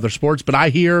as I know other sports. But I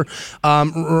hear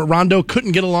Rondo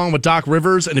couldn't get along with Doc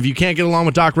Rivers, and if you can't get along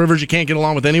with Doc Rivers, you can't get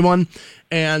along with anyone.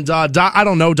 And Doc, I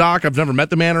don't know Doc. I've never met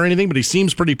the man or anything, but he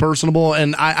seems pretty personable.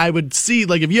 And I would see,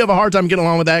 like, if you have a hard time getting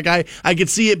along with that guy, I could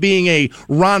see it being a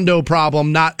Rondo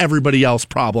problem, not everybody else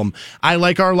problem. I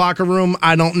like our locker room.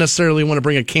 I don't necessarily want to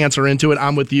bring a cancer into it.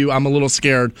 I'm with you. I'm a little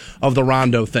scared of the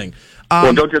Rondo thing.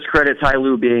 Well, don't discredit Ty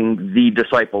Lue being the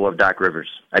disciple of Doc Rivers.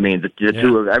 I mean, the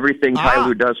two of everything Ty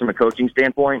Lue does from a coaching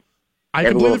standpoint,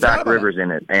 has a little Doc Rivers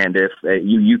in it. And if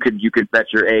you could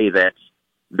bet your A that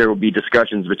there will be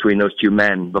discussions between those two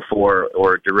men before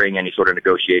or during any sort of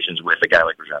negotiations with a guy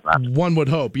like Rajon. One would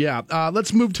hope, yeah.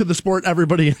 Let's move to the sport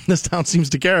everybody in this town seems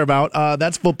to care about.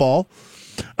 That's football.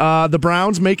 The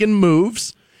Browns making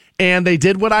moves, and they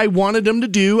did what I wanted them to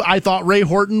do. I thought Ray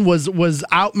Horton was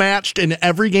outmatched in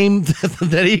every game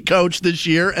that he coached this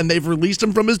year, and they've released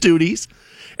him from his duties,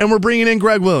 and we're bringing in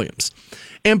Greg Williams.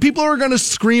 And people are going to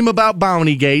scream about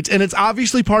Bountygate, and it's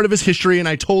obviously part of his history, and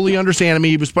I totally understand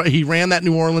him. He ran that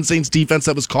New Orleans Saints defense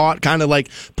that was caught kind of like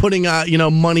putting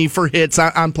money for hits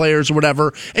on players or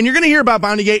whatever. And you're going to hear about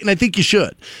Bountygate, and I think you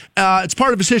should. It's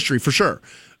part of his history for sure.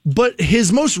 But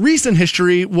his most recent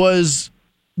history was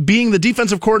being the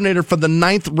defensive coordinator for the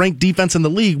 9th ranked defense in the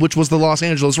league, which was the Los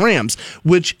Angeles Rams,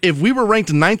 which if we were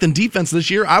ranked 9th in defense this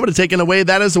year, I would have taken away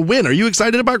that as a win. Are you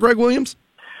excited about Greg Williams?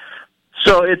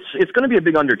 So it's going to be a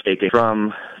big undertaking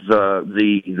from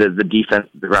the defense,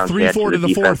 the ground 3-4 to the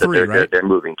 4-3, right? They're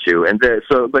moving to,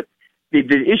 but the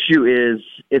issue is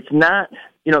it's not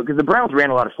because the Browns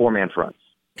ran a lot of 4-man fronts.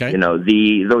 Okay.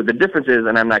 The difference is,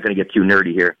 and I'm not going to get too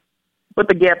nerdy here, but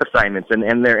the gap assignments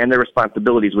and their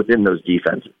responsibilities within those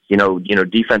defenses.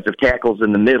 Defensive tackles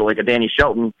in the middle, like a Danny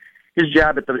Shelton. His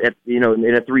job in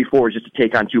a 3-4 is just to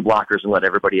take on 2 blockers and let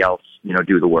everybody else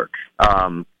do the work.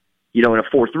 In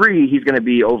a 4-3, he's going to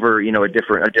be over a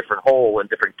different hole and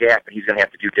different gap, and he's going to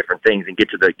have to do different things and get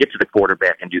to the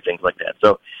quarterback and do things like that.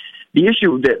 So the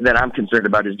issue that I'm concerned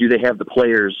about is, do they have the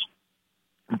players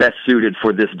best suited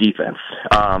for this defense?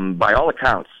 By all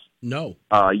accounts, no.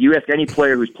 You ask any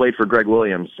player who's played for Greg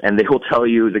Williams, and they will tell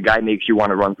you the guy makes you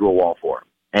want to run through a wall for him.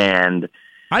 And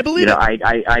I believe it.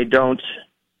 I don't.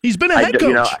 He's been a head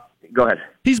coach. Go ahead.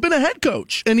 He's been a head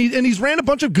coach, and he's ran a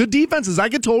bunch of good defenses. I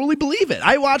could totally believe it.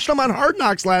 I watched him on Hard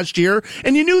Knocks last year,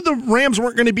 and you knew the Rams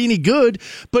weren't going to be any good.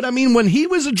 But I mean, when he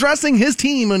was addressing his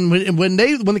team, and when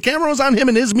the camera was on him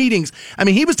in his meetings, I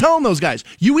mean, he was telling those guys,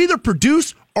 "You either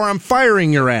produce or I'm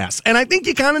firing your ass." And I think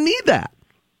you kind of need that.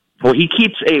 Well, he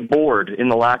keeps a board in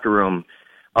the locker room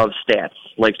of stats,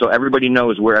 so everybody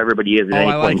knows where everybody is at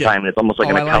any point in time, and it's almost like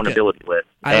an accountability list.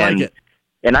 I like it.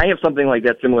 And I have something like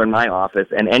that similar in my office.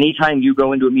 And anytime you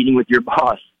go into a meeting with your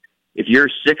boss, if you're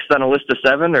 6th on a list of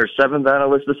 7 or 7th on a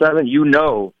list of 7,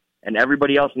 and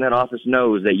everybody else in that office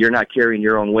knows that you're not carrying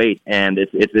your own weight. And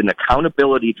it's an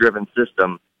accountability-driven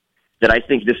system that I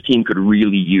think this team could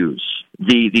really use.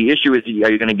 The issue is,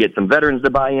 are you going to get some veterans to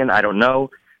buy in? I don't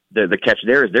know. The catch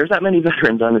there is there's not many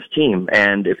veterans on this team.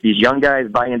 And if these young guys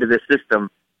buy into this system,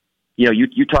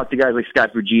 you talk to guys like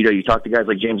Scott Fujita, you talk to guys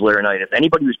like James Laurinaitis.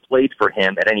 Anybody who's played for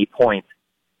him at any point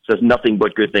says nothing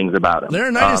but good things about him.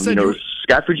 Laurinaitis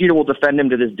Scott Fujita will defend him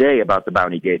to this day about the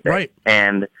Bounty Gate thing. Right.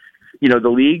 And the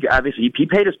league, obviously, he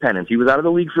paid his penance. He was out of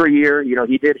the league for a year.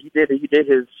 He did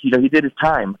his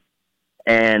time.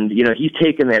 And he's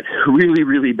taken that really,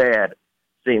 really bad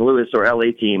St. Louis or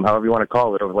LA team, however you want to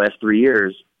call it, over the last 3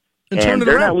 years. And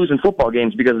they're not losing football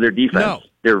games because of their defense. No.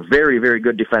 They're very, very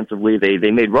good defensively.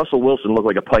 They made Russell Wilson look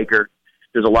like a piker.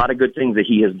 There's a lot of good things that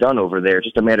he has done over there. It's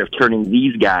just a matter of turning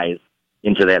these guys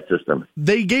into that system.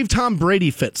 They gave Tom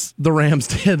Brady fits, the Rams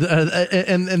did,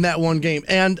 in that one game.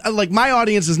 And my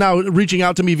audience is now reaching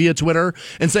out to me via Twitter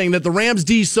and saying that the Rams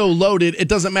D is so loaded, it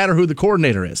doesn't matter who the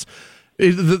coordinator is.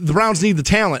 The Browns need the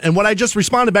talent. And what I just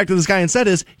responded back to this guy and said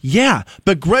is, yeah,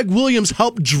 but Greg Williams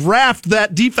helped draft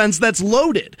that defense that's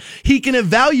loaded. He can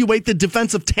evaluate the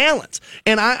defensive talent.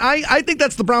 And I think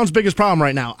that's the Browns' biggest problem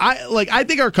right now. I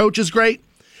think our coach is great.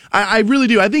 I really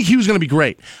do. I think he was going to be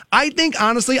great. I think,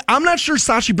 honestly, I'm not sure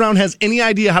Sashi Brown has any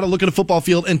idea how to look at a football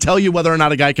field and tell you whether or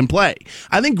not a guy can play.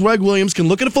 I think Greg Williams can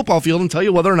look at a football field and tell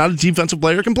you whether or not a defensive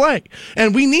player can play.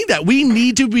 And we need that. We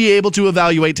need to be able to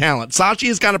evaluate talent. Sashi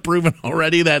has kind of proven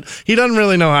already that he doesn't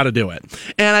really know how to do it.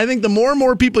 And I think the more and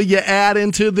more people you add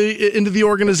into the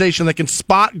organization that can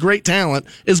spot great talent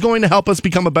is going to help us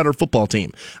become a better football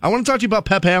team. I want to talk to you about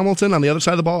Pep Hamilton on the other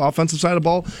side of the ball, offensive side of the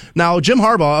ball. Now, Jim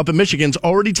Harbaugh up in Michigan's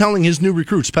already telling his new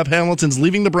recruits, Pep Hamilton's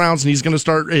leaving the Browns and he's going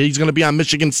to be on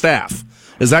Michigan staff.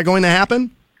 Is that going to happen?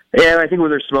 Yeah, I think where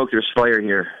there's smoke, there's fire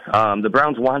here. The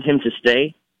Browns want him to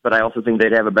stay, but I also think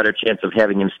they'd have a better chance of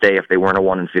having him stay if they weren't a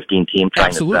 1-15 team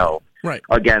trying to sell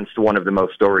against one of the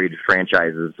most storied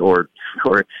franchises or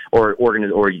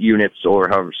units or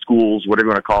however schools, whatever you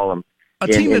want to call them, in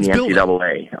the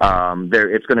NCAA.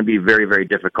 It's going to be very, very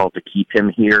difficult to keep him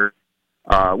here,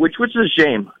 which is a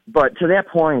shame. But to that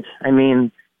point, I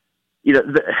mean, Hugh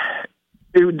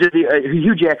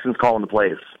Jackson's calling the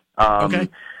plays. Okay.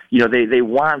 They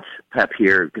want Pep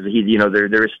here because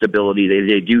there is stability.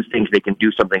 They do think they can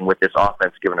do something with this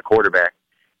offense given a quarterback.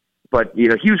 But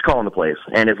Hugh's calling the plays,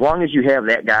 and as long as you have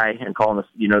that guy and calling this,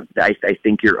 I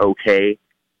think you're okay.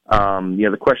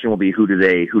 The question will be who do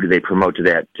they promote to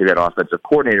that offensive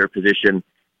coordinator position,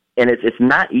 and it's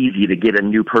not easy to get a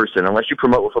new person unless you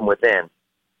promote from within.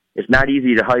 It's not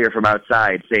easy to hire from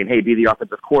outside saying, hey, be the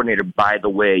offensive coordinator. By the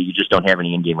way, you just don't have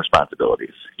any in-game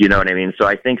responsibilities. You know what I mean? So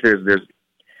I think it's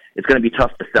going to be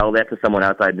tough to sell that to someone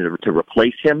outside to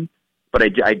replace him. But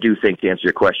I do think, to answer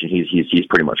your question, he's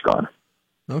pretty much gone.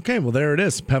 Okay, well, there it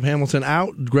is. Pep Hamilton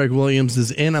out. Greg Williams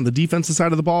is in on the defensive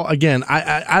side of the ball. Again,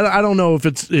 I don't know if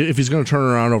he's going to turn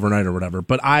around overnight or whatever,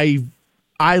 but I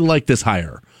like this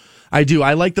hire. I do.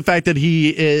 I like the fact that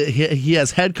he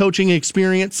has head coaching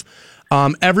experience.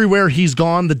 Everywhere he's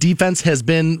gone, the defense has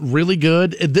been really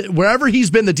good. Wherever he's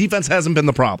been, the defense hasn't been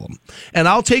the problem. And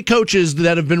I'll take coaches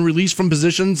that have been released from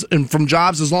positions and from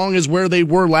jobs as long as where they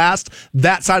were last,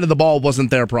 that side of the ball wasn't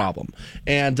their problem.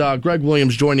 And Greg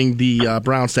Williams joining the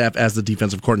Brown staff as the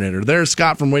defensive coordinator. There's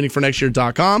Scott from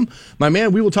waitingfornextyear.com. My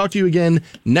man, we will talk to you again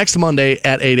next Monday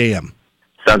at 8 a.m.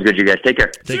 Sounds good, you guys. Take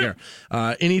care. Take care.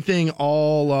 Anything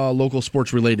all local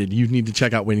sports related, you need to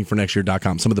check out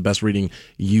waitingfornextyear.com. Some of the best reading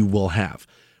you will have.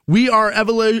 We are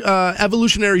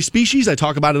evolutionary species. I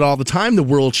talk about it all the time. The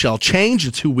world shall change.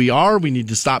 It's who we are. We need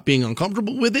to stop being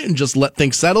uncomfortable with it and just let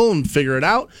things settle and figure it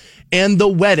out. And the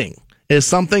wedding is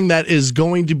something that is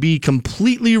going to be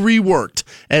completely reworked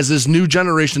as this new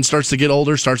generation starts to get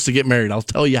older, starts to get married. I'll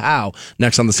tell you how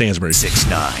next on the Stansbury Show.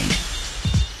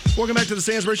 6-9. Welcome back to the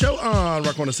Stansbury Show on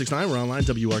Rock 1069. We're online,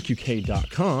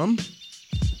 WRQK.com.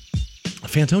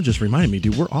 Fantone just reminded me,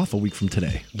 dude, we're off a week from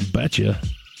today. You betcha.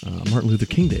 Martin Luther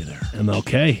King Day there.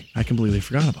 MLK. I completely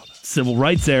forgot about that. Civil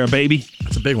rights era, baby.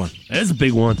 That's a big one. That is a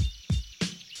big one.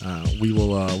 We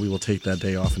will take that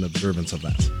day off in observance of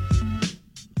that.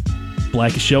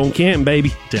 Blackest show in Canton,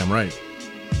 baby. Damn right.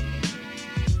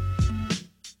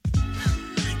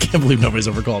 Can't believe nobody's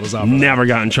ever called us out. Never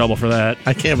got in trouble for that.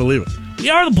 I can't believe it.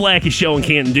 We are the blackest show in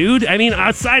Canton, dude. I mean,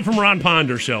 aside from Ron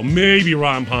Ponder's show, maybe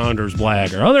Ron Ponder's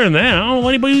blacker. Other than that, I don't know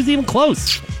anybody who's even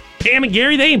close. Pam and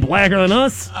Gary, they ain't blacker than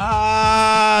us.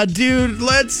 Dude,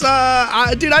 let's.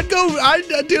 I'd go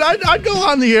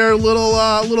on the air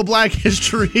little Black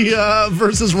History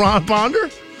versus Ron Ponder.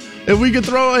 If we could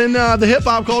throw in the hip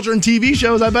hop culture and TV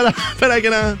shows, I bet I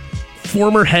can.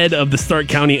 Former head of the Stark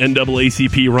County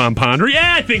NAACP, Ron Ponder.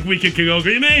 Yeah, I think we could go.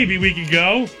 Maybe we could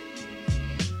go.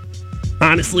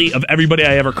 Honestly, of everybody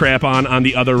I ever crap on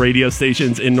the other radio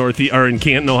stations in in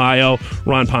Canton, Ohio,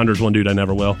 Ron Ponder's one dude I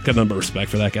never will. Got nothing but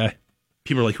respect for that guy.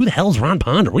 People are like, "Who the hell's Ron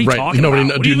Ponder? What are you talking about?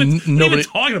 What are you even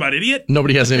talking about, idiot?"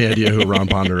 Nobody has any idea who Ron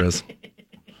Ponder is,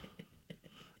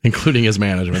 including his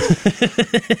management.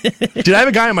 Dude, I have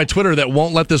a guy on my Twitter that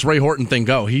won't let this Ray Horton thing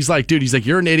go. He's like,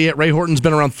 you're an idiot. Ray Horton's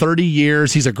been around 30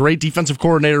 years. He's a great defensive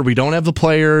coordinator. We don't have the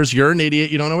players. You're an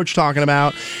idiot. You don't know what you're talking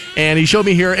about. And he showed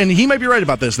me here, and he might be right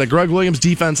about this, that Greg Williams'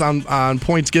 defense on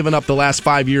points given up the last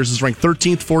 5 years is ranked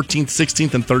 13th, 14th,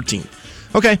 16th, and 13th.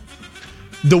 Okay.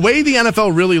 The way the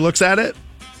NFL really looks at it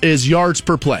is yards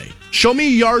per play. Show me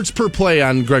yards per play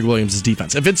on Greg Williams'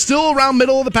 defense. If it's still around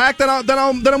middle of the pack, then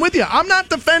I'm with you. I'm not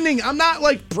defending. I'm not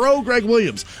like pro Greg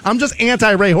Williams. I'm just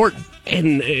anti Ray Horton.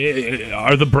 And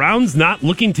are the Browns not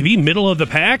looking to be middle of the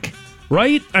pack?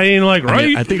 Right? I mean,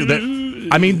 right? I think that.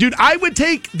 I mean, dude, I would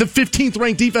take the 15th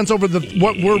ranked defense over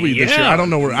what were we this year? I don't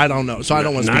know. So I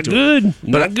don't want to speak to it.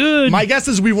 Not good. My guess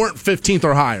is we weren't 15th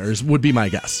or higher. Would be my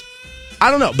guess. I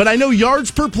don't know, but I know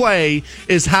yards per play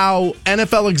is how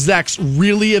NFL execs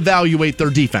really evaluate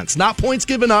their defense. Not points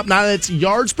given up, not it's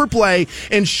yards per play.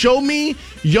 And show me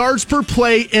yards per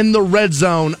play in the red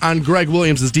zone on Greg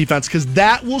Williams' defense, because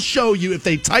that will show you if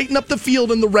they tighten up the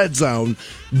field in the red zone,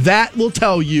 that will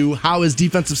tell you how his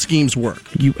defensive schemes work.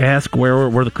 You ask where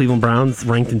were the Cleveland Browns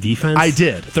ranked in defense? I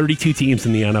did. 32 teams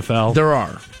in the NFL. There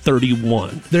are.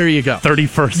 31. There you go.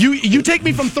 31st. You take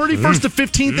me from 31st to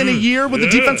 15th in a year with a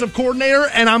defensive coordinator,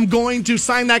 and I'm going to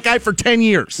sign that guy for 10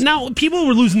 years. Now, people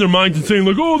were losing their minds and saying,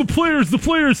 like, oh, the players,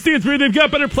 Stansbury, they've got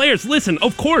better players. Listen,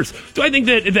 of course. Do I think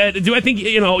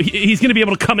he's going to be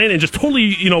able to come in and just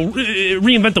totally,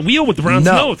 reinvent the wheel with the Browns?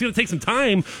 No, it's going to take some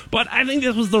time, but I think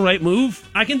this was the right move.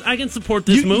 I can support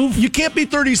this move. You can't be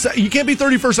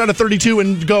 31st out of 32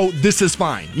 and go, this is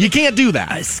fine. You can't do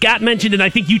that. Scott mentioned it,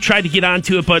 I think you tried to get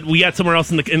onto it, but we got somewhere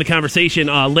else in the conversation.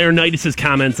 Laurinaitis'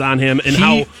 comments on him and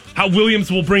how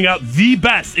Williams will bring out the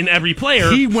best in every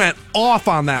player. He went off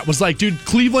on that. Was like, dude,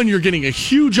 Cleveland, you're getting a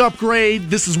huge upgrade.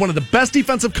 This is one of the best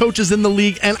defensive coaches in the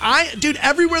league. And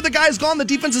everywhere the guy's gone, the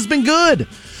defense has been good.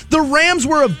 The Rams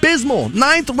were abysmal.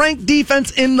 9th ranked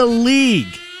defense in the league.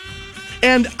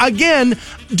 And again,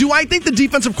 do I think the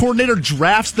defensive coordinator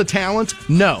drafts the talent?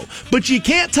 No. But you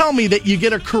can't tell me that you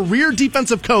get a career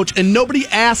defensive coach and nobody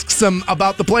asks him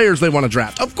about the players they want to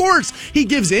draft. Of course, he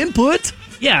gives input.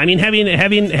 Yeah, I mean,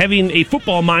 having a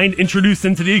football mind introduced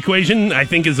into the equation, I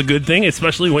think, is a good thing,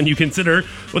 especially when you consider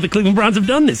what the Cleveland Browns have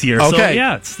done this year. Okay. So,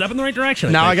 yeah, it's a step in the right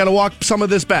direction. Now I got to walk some of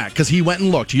this back because he went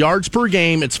and looked. Yards per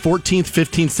game, it's 14th,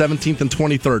 15th, 17th, and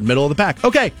 23rd, middle of the pack.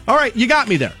 Okay, all right, you got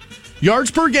me there.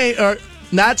 Yards per game,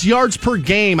 that's yards per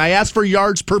game. I asked for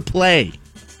yards per play.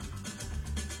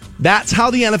 That's how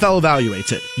the NFL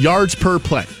evaluates it. Yards per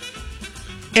play.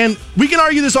 And we can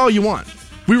argue this all you want.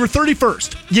 We were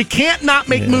 31st. You can't not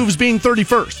make moves being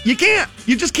 31st. You can't.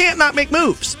 You just can't not make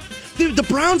moves. Dude, the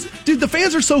Browns, the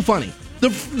fans are so funny. The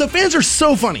fans are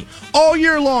so funny. All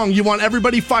year long, you want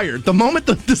everybody fired. The moment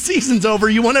the season's over,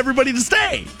 you want everybody to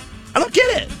stay. I don't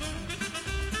get it.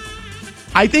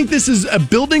 I think this is a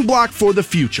building block for the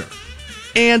future.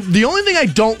 And the only thing I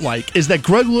don't like is that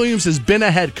Greg Williams has been a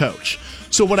head coach.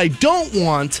 So what I don't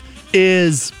want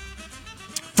is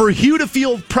for Hugh to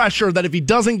feel pressure that if he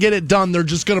doesn't get it done, they're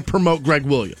just going to promote Greg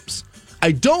Williams.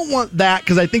 I don't want that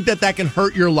because I think that can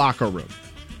hurt your locker room.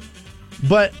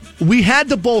 But we had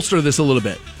to bolster this a little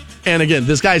bit. And again,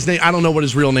 this guy's name, I don't know what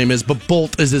his real name is, but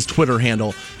Bolt is his Twitter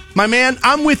handle. My man,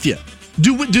 I'm with you.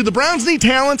 Do the Browns need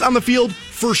talent on the field?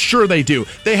 For sure they do.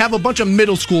 They have a bunch of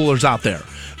middle schoolers out there.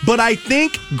 But I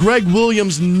think Greg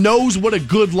Williams knows what a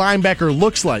good linebacker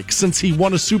looks like since he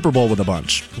won a Super Bowl with a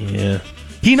bunch. Yeah.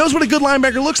 He knows what a good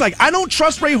linebacker looks like. I don't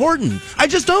trust Ray Horton. I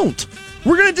just don't.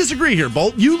 We're going to disagree here,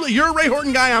 Bolt. You're a Ray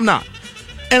Horton guy. I'm not.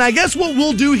 And I guess what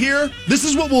we'll do here, this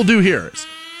is what we'll do here is,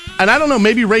 and I don't know,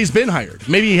 maybe Ray's been hired.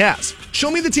 Maybe he has. Show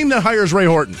me the team that hires Ray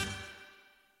Horton.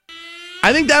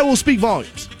 I think that will speak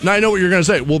volumes. Now, I know what you're going to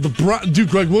say. Well,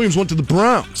 Greg Williams went to the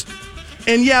Browns.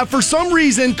 And yeah, for some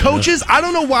reason, coaches, I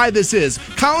don't know why this is.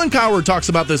 Colin Cowherd talks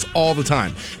about this all the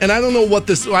time. And I don't know what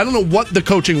the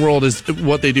coaching world is,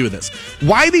 what they do with this.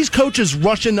 Why these coaches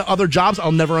rush into other jobs,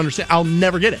 I'll never understand. I'll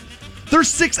never get it. There's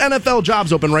 6 NFL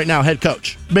jobs open right now, head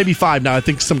coach. Maybe 5 now. I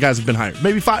think some guys have been hired.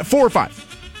 Maybe 4 or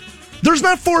 5. There's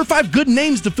not 4 or 5 good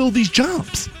names to fill these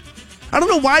jobs. I don't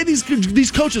know why these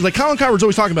coaches, like Colin Cowherd's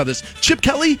always talking about this. Chip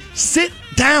Kelly, sit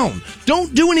down.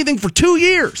 Don't do anything for 2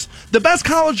 years. The best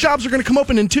college jobs are going to come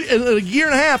open in a year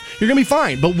and a half. You're going to be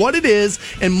fine. But what it is,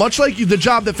 and much like the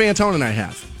job that Fantone and I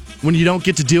have, when you don't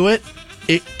get to do it,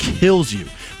 it kills you.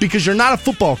 Because you're not a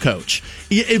football coach.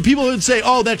 People would say,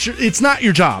 oh, it's not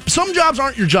your job. Some jobs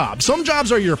aren't your job. Some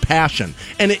jobs are your passion.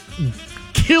 And it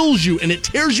kills you, and it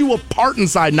tears you apart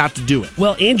inside not to do it.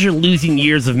 Well, and you're losing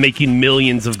years of making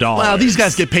millions of dollars. Well, these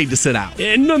guys get paid to sit out.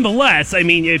 And nonetheless, I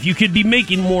mean, if you could be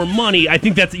making more money, I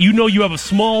think that's, you have a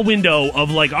small window of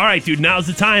like, all right, dude, now's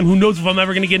the time. Who knows if I'm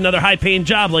ever going to get another high-paying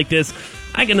job like this.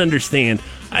 I can understand.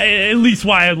 At least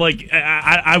why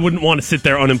I wouldn't want to sit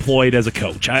there unemployed as a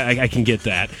coach. I can get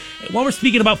that. While we're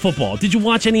speaking about football, did you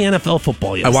watch any NFL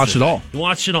football yesterday? I watched it all. You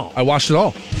watched it all? I watched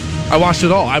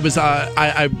it all. I was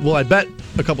I bet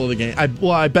a couple of the games.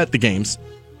 I bet the games.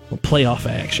 Well, playoff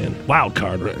action, wild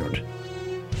card round.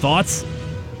 Thoughts?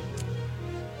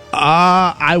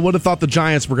 I would have thought the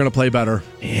Giants were going to play better.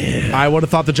 Yeah. I would have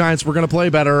thought the Giants were going to play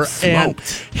better. Smoked.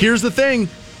 And here's the thing.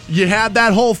 You had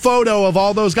that whole photo of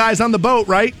all those guys on the boat,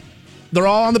 right? They're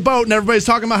all on the boat, and everybody's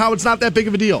talking about how it's not that big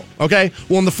of a deal. Okay?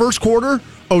 Well, in the first quarter,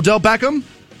 Odell Beckham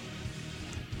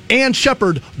and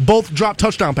Shepard both dropped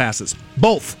touchdown passes.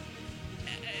 Both.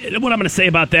 What I'm going to say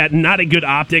about that, not a good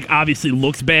optic, obviously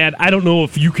looks bad. I don't know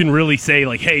if you can really say,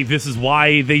 like, hey, this is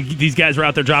why these guys are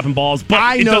out there dropping balls,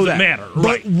 but it doesn't matter.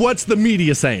 Right? But what's the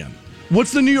media saying?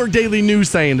 What's the New York Daily News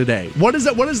saying today? What is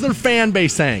it? What is their fan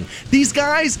base saying? These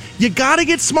guys, you got to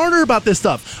get smarter about this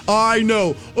stuff. I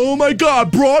know. Oh, my God.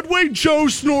 Broadway Joe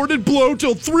snorted blow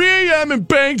till 3 a.m. and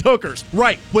banged hookers.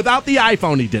 Right. Without the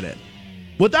iPhone, he did it.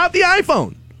 Without the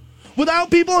iPhone.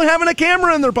 Without people having a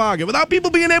camera in their pocket. Without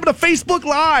people being able to Facebook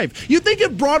Live. You think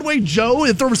if Broadway Joe,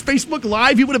 if there was Facebook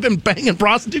Live, he would have been banging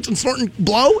prostitutes and snorting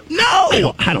blow?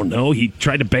 No! I don't know. He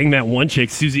tried to bang that one chick,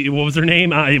 Susie, what was her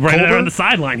name? Right there on the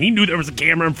sideline. He knew there was a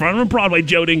camera in front of him. Broadway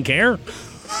Joe didn't care.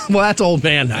 Well, that's old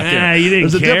man. You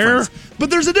didn't care? But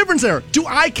there's a difference there. Do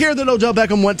I care that Odell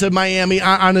Beckham went to Miami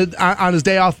on his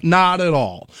day off? Not at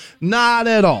all. Not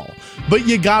at all. But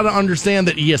you got to understand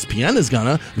that ESPN is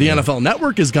gonna, the NFL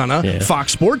Network is gonna,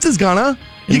 Fox Sports is gonna.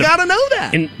 You got to know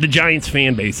that. And the Giants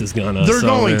fan base is gonna. They're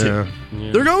going to.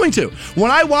 Yeah. They're going to.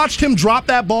 When I watched him drop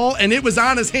that ball and it was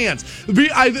on his hands,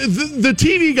 the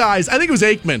TV guys, I think it was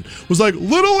Aikman, was like,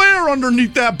 little air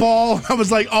underneath that ball. I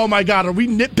was like, oh my God, are we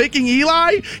nitpicking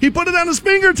Eli? He put it on his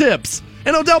fingertips.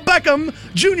 And Odell Beckham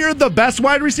Jr., the best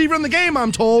wide receiver in the game,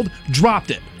 I'm told, dropped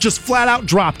it. Just flat out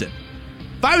dropped it.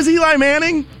 If I was Eli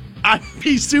Manning, I'd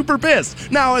be super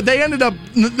pissed. Now,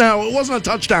 it wasn't a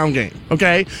touchdown game,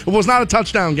 okay? It was not a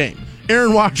touchdown game.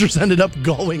 Aaron Rodgers ended up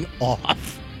going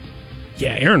off.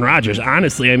 Yeah, Aaron Rodgers,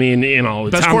 honestly, I mean,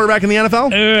 best quarterback in the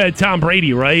NFL? Tom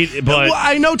Brady, right? But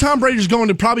I know Tom Brady's going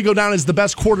to probably go down as the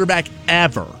best quarterback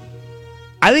ever.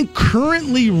 I think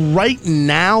currently, right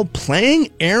now,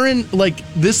 playing Aaron, like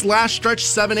this last stretch,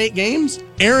 7-8 games,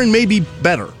 Aaron may be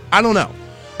better. I don't know.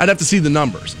 I'd have to see the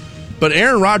numbers. But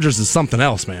Aaron Rodgers is something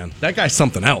else, man. That guy's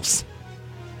something else.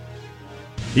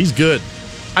 He's good.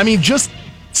 I mean, just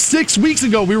 6 weeks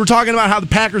ago, we were talking about how the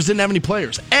Packers didn't have any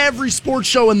players. Every sports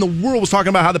show in the world was talking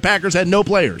about how the Packers had no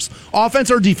players, offense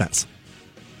or defense.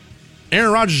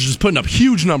 Aaron Rodgers is just putting up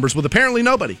huge numbers with apparently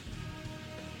nobody.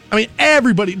 I mean,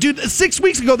 everybody. Dude, 6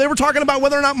 weeks ago, they were talking about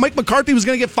whether or not Mike McCarthy was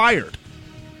going to get fired.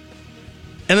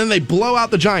 And then they blow out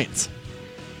the Giants.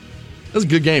 That was a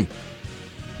good game.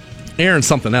 Aaron's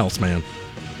something else, man.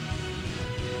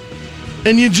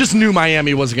 And you just knew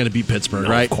Miami wasn't going to beat Pittsburgh,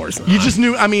 right? Of course not. You just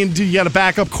knew. I mean, you got a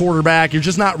backup quarterback. You're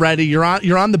just not ready. You're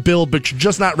on the build, but you're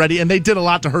just not ready. And they did a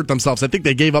lot to hurt themselves. I think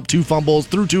they gave up 2 fumbles,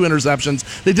 threw 2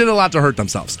 interceptions. They did a lot to hurt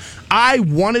themselves. I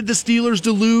wanted the Steelers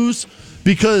to lose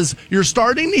because you're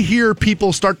starting to hear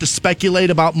people start to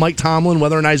speculate about Mike Tomlin,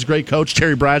 whether or not he's a great coach.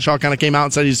 Terry Bradshaw kind of came out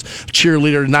and said he's a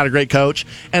cheerleader, not a great coach.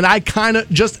 And I kind of,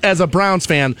 just as a Browns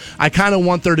fan, I kind of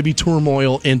want there to be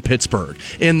turmoil in Pittsburgh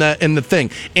in the thing.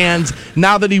 And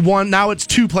now that he won, now it's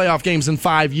 2 playoff games in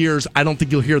 5 years. I don't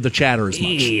think you'll hear the chatter as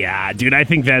much. Yeah, dude, I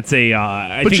think that's a...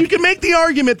 But you can make the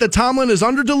argument that Tomlin is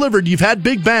under-delivered. You've had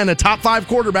Big Ben, a top 5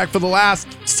 quarterback for the last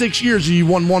 6 years, and you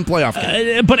won 1 playoff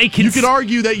game. You could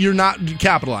argue that you're not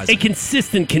capitalizing. A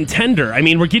consistent contender. I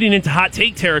mean, we're getting into hot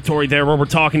take territory there where we're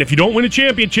talking, if you don't win a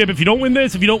championship, if you don't win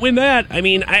this, if you don't win that. I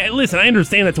mean, listen, I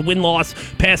understand it's a win-loss,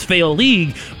 pass-fail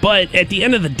league, but at the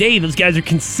end of the day, those guys are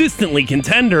consistently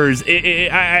contenders.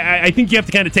 I think you have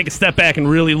to kind of take a step back and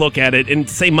really look at it, and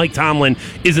say Mike Tomlin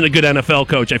isn't a good NFL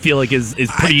coach, I feel like is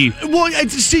pretty...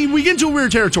 See, we get into a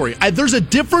weird territory. There's a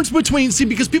difference between... See,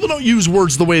 because people don't use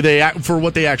words the way for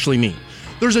what they actually mean.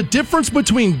 There's a difference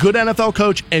between good NFL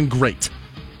coach and great.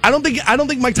 I don't think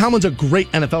Mike Tomlin's a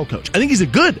great NFL coach. I think he's a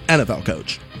good NFL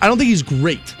coach. I don't think he's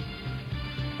great.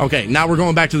 Okay, now we're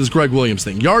going back to this Greg Williams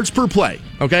thing. Yards per play,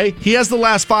 okay? He has the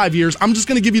last 5 years. I'm just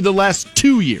going to give you the last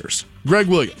 2 years. Greg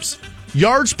Williams.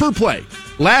 Yards per play.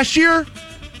 Last year,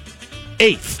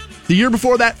 8th. The year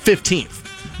before that,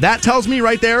 15th. That tells me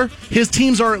right there, his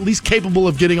teams are at least capable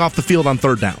of getting off the field on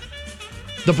 3rd down.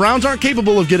 The Browns aren't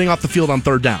capable of getting off the field on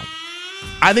 3rd down.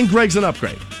 I think Greg's an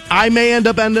upgrade. I may end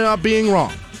up being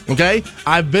wrong. Okay?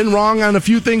 I've been wrong on a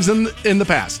few things in the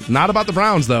past. Not about the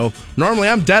Browns, though. Normally,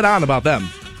 I'm dead on about them.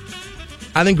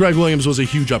 I think Greg Williams was a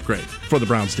huge upgrade for the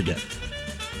Browns to get.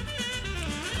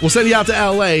 We'll send you out to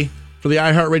L.A. for the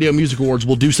iHeartRadio Music Awards.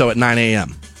 We'll do so at 9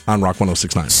 a.m. on Rock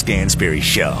 106.9. Stansbury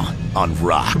Show on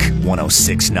Rock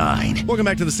 106.9. Welcome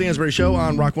back to the Stansbury Show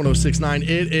on Rock 106.9.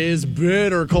 It is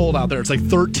bitter cold out there. It's like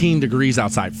 13 degrees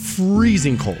outside.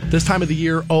 Freezing cold. This time of the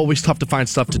year, always tough to find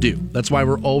stuff to do. That's why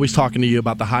we're always talking to you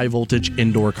about the high-voltage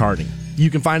indoor karting. You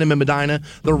can find them in Medina.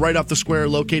 They're right off the square,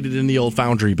 located in the old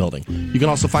Foundry building. You can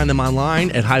also find them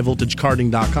online at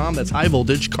highvoltagekarting.com. That's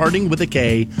highvoltagekarting with a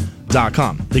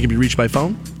K.com. They can be reached by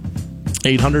phone,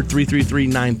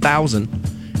 800-333-9000.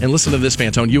 And listen to this,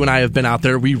 Fantone. You and I have been out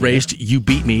there. We raced. You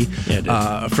beat me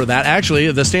for that.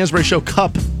 Actually, the Stansbury Show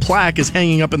Cup plaque is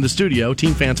hanging up in the studio.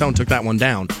 Team Fantone took that one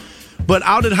down. But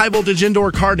out at High Voltage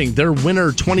Indoor Karting, their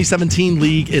winter 2017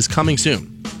 league is coming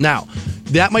soon. Now,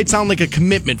 that might sound like a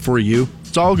commitment for you.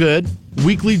 It's all good.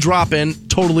 Weekly drop-in,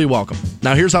 totally welcome.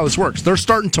 Now, here's how this works. They're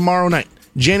starting tomorrow night,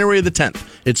 January the 10th.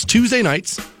 It's Tuesday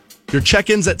nights. Your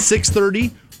check-in's at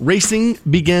 6:30. Racing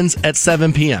begins at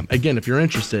 7 p.m. Again, if you're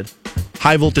interested,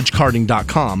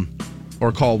 highvoltagekarting.com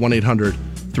or call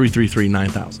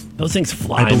 1-800-333-9000. Those things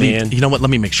fly, man. You know what? Let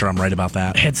me make sure I'm right about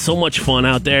that. I had so much fun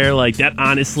out there. Like, that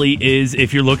honestly is,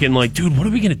 if you're looking like, dude, what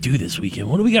are we going to do this weekend?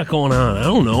 What do we got going on? I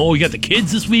don't know. We got the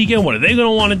kids this weekend. What are they going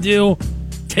to want to do?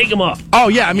 Take them up. Oh,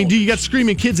 yeah. I mean, you got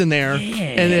screaming kids in there,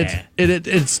 and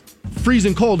it's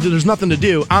freezing cold. There's nothing to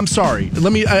do. I'm sorry.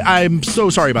 I'm so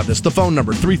sorry about this. The phone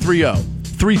number,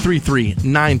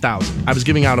 330-333-9000. I was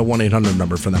giving out a 1-800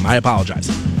 number for them. I apologize.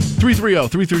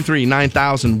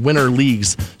 330-333-9000. Winter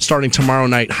leagues starting tomorrow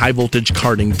night.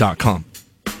 highvoltagekarting.com.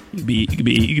 You could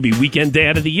be weekend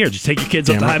dad of the year. Just take your kids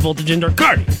up to High Voltage Indoor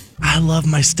Karting. I love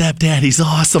my stepdad. He's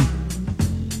awesome.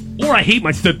 Or I hate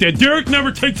my stepdad. Derek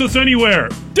never takes us anywhere.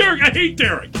 Derek, I hate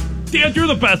Derek. Dad, you're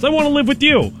the best. I want to live with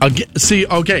you. See,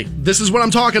 okay, this is what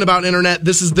I'm talking about, Internet.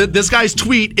 This guy's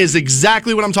tweet is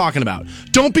exactly what I'm talking about.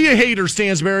 Don't be a hater,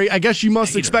 Stansbury. I guess you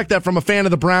must expect that from a fan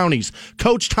of the Brownies.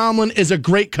 Coach Tomlin is a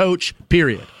great coach,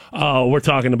 period. Oh, we're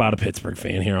talking about a Pittsburgh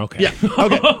fan here. Okay. Yeah.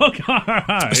 Okay.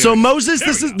 Right. So Moses,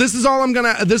 this is all I'm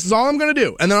gonna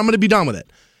do, and then I'm gonna be done with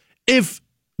it. If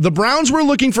the Browns were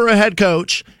looking for a head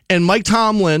coach and Mike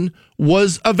Tomlin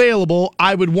was available,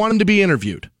 I would want him to be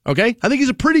interviewed. Okay? I think he's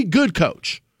a pretty good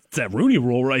coach. It's that Rooney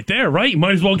rule right there, right? You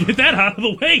might as well get that out of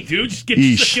the way, dude. Just get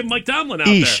Mike Tomlin out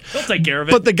there. He'll take care of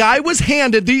it. But the guy was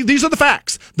handed, these are the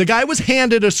facts. The guy was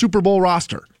handed a Super Bowl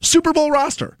roster.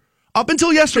 Up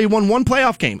until yesterday, he won 1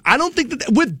 playoff game. I don't think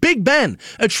that with Big Ben,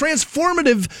 a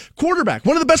transformative quarterback,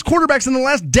 one of the best quarterbacks in the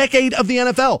last decade of the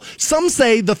NFL. Some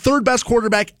say the 3rd best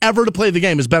quarterback ever to play the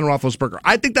game is Ben Roethlisberger.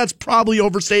 I think that's probably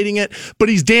overstating it, but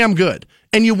he's damn good.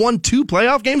 And you won 2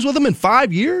 playoff games with him in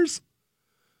 5 years?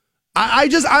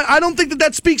 I don't think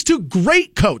that speaks to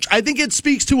great coach. I think it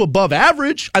speaks to above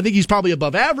average. I think he's probably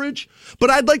above average. But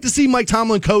I'd like to see Mike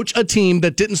Tomlin coach a team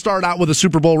that didn't start out with a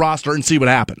Super Bowl roster and see what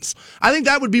happens. I think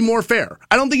that would be more fair.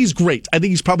 I don't think he's great. I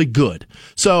think he's probably good.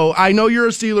 So I know you're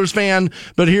a Steelers fan,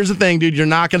 but here's the thing, dude. You're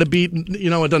not going to beat, it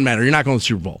doesn't matter. You're not going to the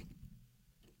Super Bowl.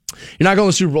 You're not going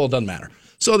to the Super Bowl. It doesn't matter.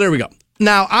 So there we go.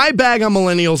 Now, I bag on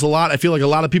millennials a lot. I feel like a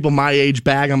lot of people my age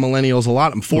bag on millennials a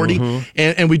lot. I'm 40,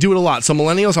 and we do it a lot. So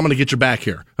millennials, I'm going to get your back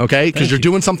here, okay? Because you're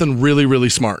doing something really, really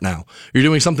smart now. You're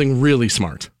doing something really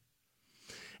smart.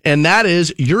 And that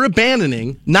is you're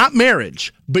abandoning, not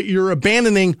marriage, but you're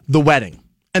abandoning the wedding.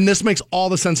 And this makes all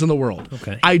the sense in the world.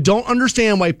 Okay. I don't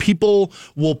understand why people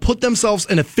will put themselves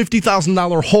in a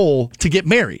 $50,000 hole to get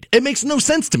married. It makes no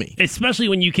sense to me. Especially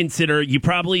when you consider you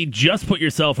probably just put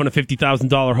yourself in a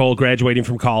 $50,000 hole graduating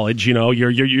from college. You know,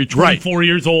 you're 24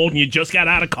 years old and you just got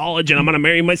out of college and I'm going to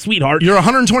marry my sweetheart. You're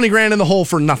 $120,000 in the hole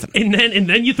for nothing. And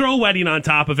then you throw a wedding on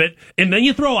top of it, and then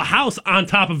you throw a house on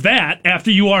top of that after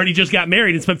you already just got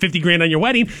married and spent $50,000 on your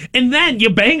wedding, and then you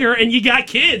bang her and you got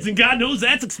kids, and God knows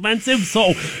that's expensive.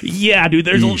 So yeah, dude,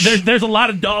 there's a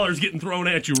lot of dollars getting thrown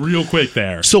at you real quick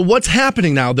there. So what's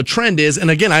happening now, the trend is,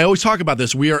 and again, I always talk about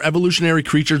this, we are evolutionary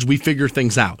creatures, we figure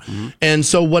things out. And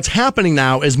so what's happening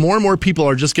now is more and more people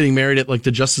are just getting married at like the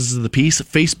Justices of the Peace,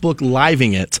 Facebook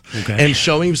living it and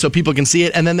showing so people can see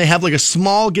it, and then they have like a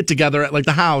small get-together at like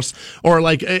the house or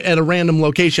like at a random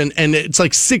location, and it's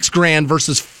like $6,000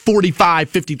 versus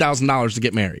 $50,000 to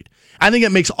get married. I think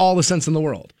it makes all the sense in the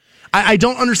world. I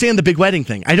don't understand the big wedding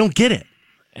thing. I don't get it.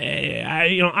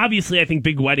 Obviously, I think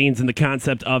big weddings and the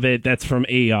concept of it, that's from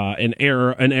an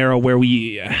era where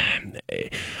we, I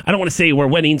don't want to say where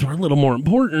weddings were a little more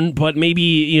important, but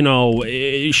maybe,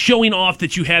 showing off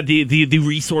that you had the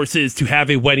resources to have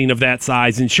a wedding of that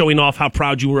size and showing off how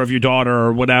proud you were of your daughter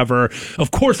or whatever.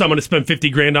 Of course, I'm going to spend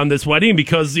 $50,000 on this wedding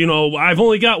because, I've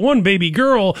only got one baby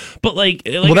girl, but like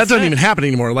well, that doesn't even happen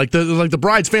anymore. Like the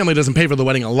bride's family doesn't pay for the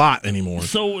wedding a lot anymore.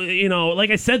 So,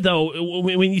 like I said, though,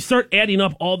 when you start adding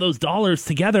up all those dollars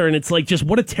together, and it's like just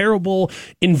what a terrible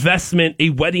investment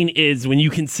a wedding is when you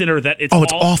consider that it's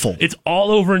awful. It's all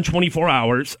over in 24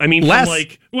 hours. I mean,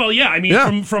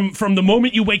 from the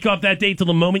moment you wake up that day till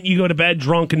the moment you go to bed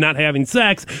drunk and not having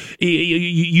sex,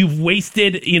 you've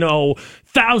wasted,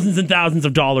 thousands and thousands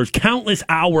of dollars, countless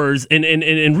hours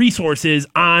and resources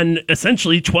on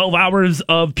essentially 12 hours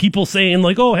of people saying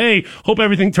like, oh, hey, hope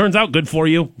everything turns out good for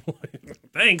you.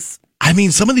 Thanks. I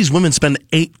mean, some of these women spend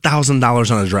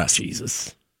 $8,000 on a dress.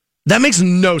 Jesus. That makes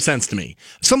no sense to me.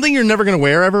 Something you're never going to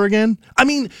wear ever again. I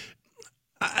mean,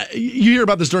 you hear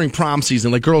about this during prom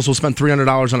season. Like girls will spend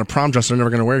 $300 on a prom dress they're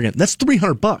never going to wear again. That's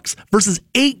 $300 versus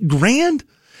 $8,000.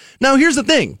 Now, here's the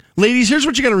thing. Ladies, here's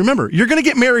what you got to remember. You're going to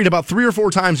get married about 3 or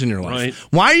 4 times in your life. Right.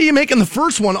 Why are you making the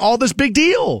first one all this big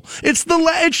deal?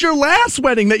 It's your last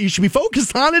wedding that you should be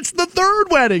focused on. It's the third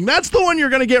wedding. That's the one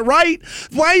you're going to get right.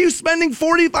 Why are you spending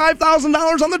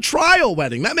 $45,000 on the trial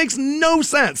wedding? That makes no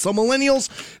sense. So,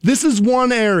 millennials, this is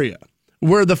one area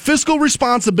where the fiscal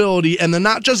responsibility and the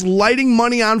not just lighting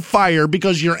money on fire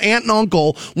because your aunt and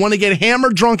uncle want to get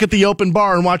hammered drunk at the open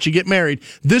bar and watch you get married.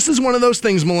 This is one of those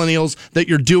things, millennials, that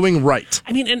you're doing right.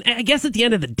 I mean, and I guess at the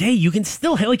end of the day, you can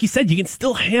still have, like you said, you can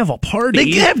still have a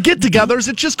party. They have get-togethers.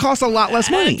 It just costs a lot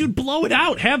less money. Dude, blow it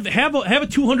out. Have a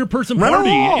 200-person party. Rent a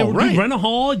hall, right. Rent a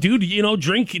hall, dude.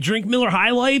 Drink Miller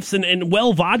High Lifes and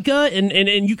well vodka,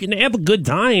 and you can have a good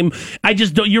time. I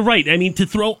just don't. You're right. I mean, to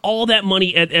throw all that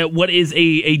money at what is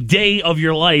a day of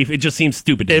your life, it just seems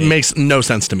stupid to me. It makes no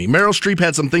sense to me. Meryl Streep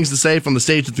had some things to say from the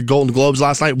stage at the Golden Globes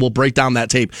last night. We'll break down that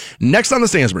tape next on the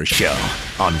Stansbury Show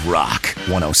on Rock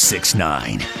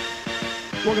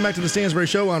 106.9. Welcome back to the Stansbury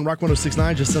Show on Rock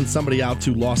 106.9. Just sent somebody out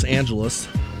to Los Angeles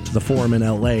to the Forum in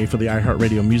LA for the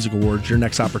iHeartRadio Music Awards. Your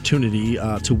next opportunity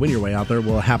to win your way out there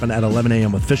will happen at 11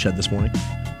 a.m. with Fishhead this morning.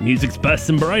 Music's best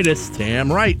and brightest.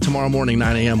 Damn right. Tomorrow morning,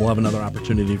 9 a.m., we'll have another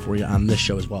opportunity for you on this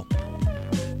show as well.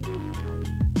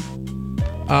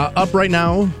 Up right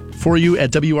now for you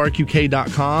at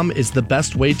WRQK.com is the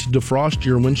best way to defrost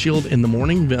your windshield in the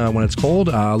morning when it's cold.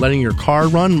 Letting your car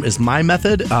run is my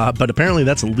method, but apparently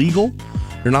that's illegal.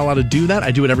 You're not allowed to do that.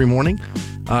 I do it every morning.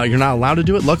 You're not allowed to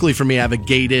do it. Luckily for me, I have a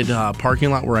gated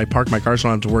parking lot where I park my car, so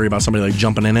I don't have to worry about somebody like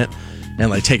jumping in it and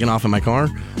like taking off in my car.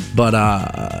 But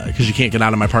because you can't get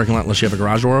out of my parking lot unless you have a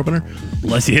garage door opener.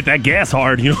 Unless you hit that gas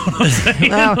hard, you know what I'm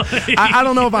saying? Well, I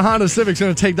don't know if a Honda Civic's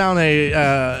going to take down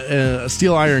a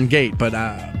steel iron gate, but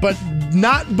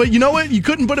you know what? You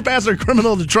couldn't put it past a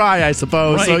criminal to try, I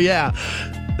suppose. Right. So yeah,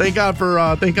 thank God for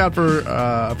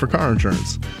car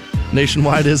insurance.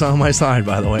 Nationwide is on my side,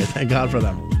 by the way. Thank God for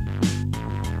them.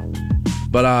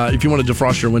 But if you want to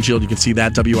defrost your windshield, you can see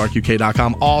that,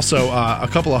 WRQK.com. Also, a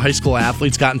couple of high school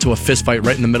athletes got into a fist fight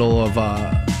right in the middle of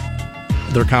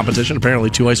their competition. Apparently,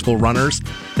 2 high school runners.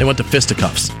 They went to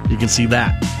fisticuffs. You can see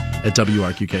that at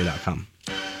WRQK.com.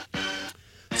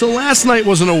 So last night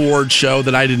was an award show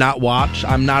that I did not watch.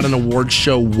 I'm not an award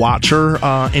show watcher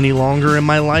any longer in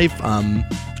my life.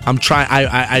 I'm trying.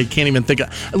 I can't even think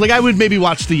of, like, I would maybe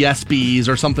watch the ESPYs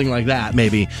or something like that,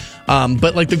 maybe.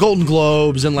 But like the Golden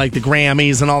Globes and like the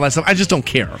Grammys and all that stuff, I just don't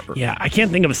care. Yeah, I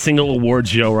can't think of a single award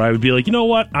show where I would be like, you know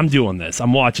what, I'm doing this.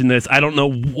 I'm watching this. I don't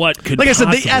know what could. Like I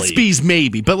said, the possibly. ESPYs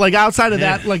maybe, but like outside of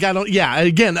that, like I don't. Yeah,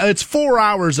 again, it's 4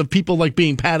 hours of people like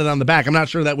being patted on the back. I'm not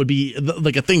sure that would be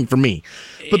like a thing for me.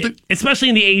 But especially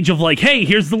in the age of like, hey,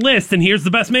 here's the list, and here's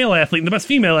the best male athlete and the best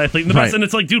female athlete and the best, and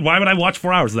it's like, dude, why would I watch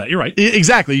 4 hours of that? You're right.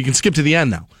 Exactly. You can skip to the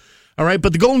end now. All right,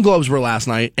 but the Golden Globes were last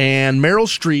night, and Meryl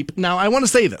Streep. Now, I want to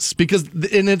say this because,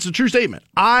 and it's a true statement.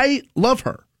 I love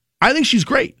her. I think she's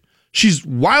great. She's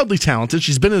wildly talented.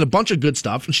 She's been in a bunch of good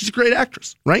stuff, and she's a great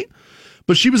actress, right?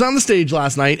 But she was on the stage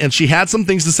last night, and she had some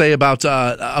things to say about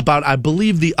I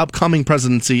believe, the upcoming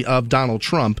presidency of Donald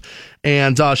Trump.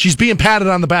 And she's being patted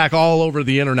on the back all over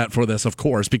the internet for this, of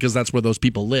course, because that's where those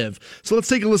people live. So let's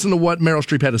take a listen to what Meryl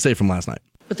Streep had to say from last night.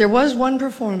 But there was one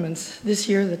performance this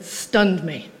year that stunned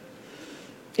me.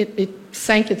 It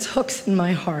sank its hooks in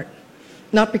my heart.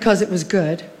 Not because it was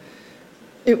good.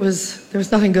 There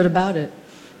was nothing good about it.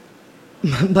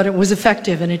 But it was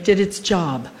effective, and it did its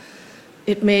job.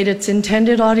 It made its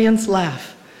intended audience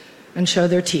laugh and show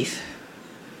their teeth.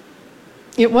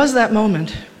 It was that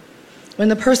moment when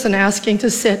the person asking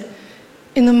to sit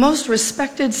in the most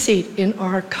respected seat in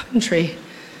our country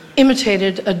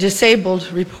imitated a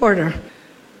disabled reporter.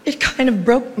 It kind of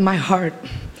broke my heart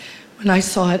when I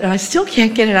saw it, and I still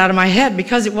can't get it out of my head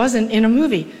because it wasn't in a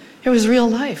movie. It was real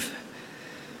life.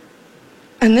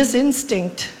 And this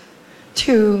instinct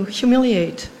to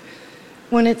humiliate,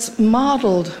 when it's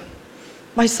modeled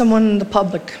by someone in the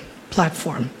public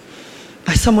platform,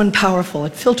 by someone powerful,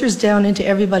 it filters down into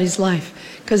everybody's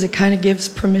life because it kind of gives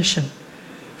permission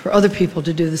for other people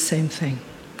to do the same thing.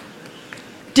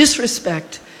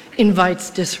 Disrespect invites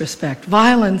disrespect.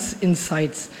 Violence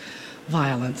incites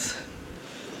violence.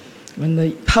 When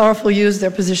the powerful use their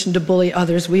position to bully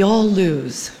others, we all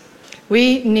lose.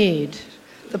 We need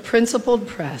the principled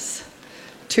press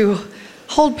to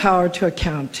hold power to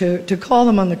account, to call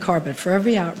them on the carpet for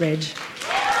every outrage.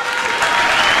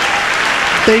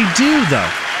 They do, though.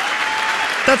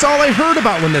 That's all I heard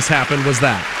about when this happened was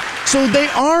that. So they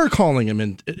are calling him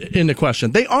into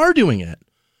question. They are doing it.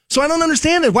 So I don't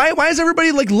understand it. Why is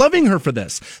everybody like loving her for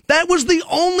this? That was the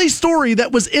only story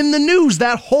that was in the news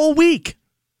that whole week.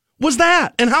 Was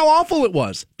that, and how awful it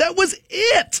was. That was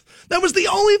it. That was the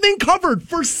only thing covered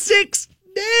for 6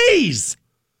 days.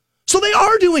 So they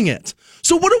are doing it.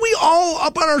 So what are we all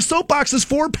up on our soapboxes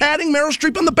for, patting Meryl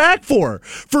Streep on the back for?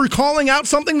 For calling out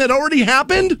something that already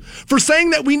happened? For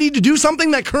saying that we need to do something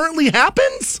that currently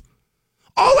happens?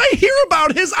 All I hear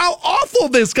about is how awful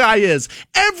this guy is.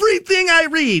 Everything I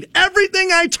read, everything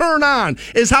I turn on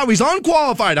is how he's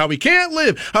unqualified, how he can't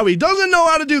live, how he doesn't know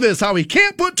how to do this, how he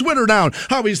can't put Twitter down,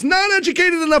 how he's not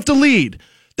educated enough to lead.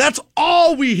 That's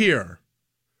all we hear.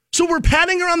 So we're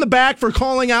patting her on the back for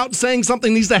calling out, saying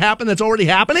something needs to happen that's already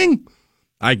happening?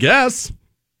 I guess.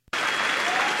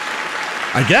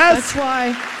 That's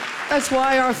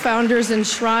why our founders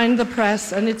enshrined the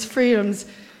press and its freedoms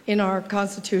in our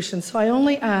Constitution. So I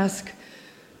only ask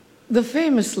the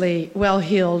famously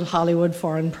well-heeled Hollywood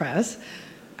foreign press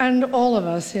and all of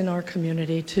us in our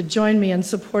community to join me in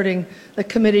supporting the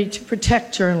Committee to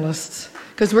Protect Journalists,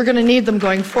 because we're going to need them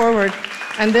going forward,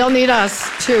 and they'll need us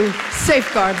to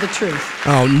safeguard the truth.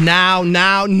 Oh, now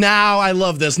I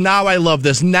love this.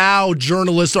 Now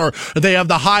journalists they have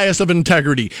the highest of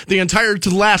integrity. The entire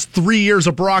last 3 years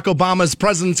of Barack Obama's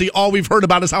presidency, all we've heard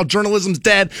about is how journalism's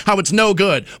dead, how it's no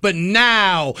good. But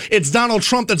now it's Donald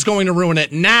Trump that's going to ruin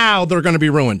it. Now they're going to be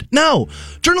ruined. No,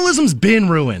 journalism's been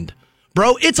ruined.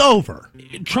 Bro, it's over.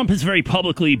 Trump has very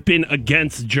publicly been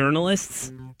against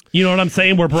journalists. You know what I'm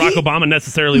saying? Where Barack Obama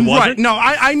necessarily wasn't. Right. No,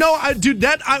 I know, dude.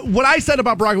 What I said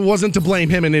about Barack wasn't to blame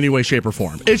him in any way, shape, or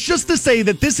form. It's just to say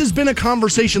that this has been a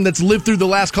conversation that's lived through the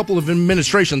last couple of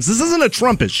administrations. This isn't a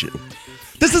Trump issue.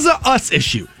 This is a us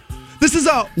issue. This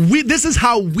is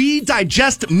how we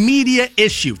digest media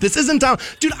issue. This isn't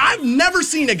dude. I've never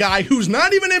seen a guy who's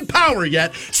not even in power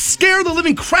yet scare the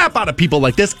living crap out of people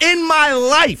like this in my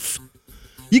life.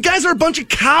 You guys are a bunch of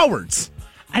cowards.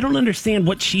 I don't understand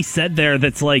what she said there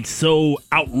that's like so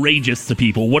outrageous to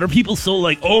people. What are people so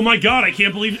like, oh my God, I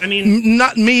can't believe, I mean.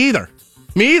 Not me either.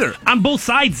 Me either. On both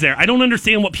sides there. I don't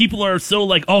understand what people are so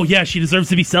like, oh, yeah, she deserves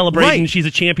to be celebrated and she's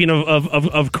a champion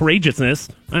of courageousness.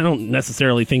 I don't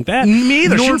necessarily think that. Me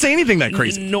either. She didn't say anything that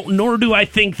crazy. Nor do I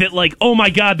think that, like, oh, my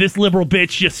God, this liberal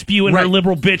bitch just spewing her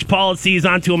liberal bitch policies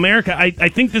onto America. I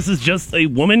think this is just a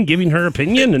woman giving her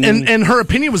opinion. And her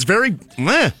opinion was very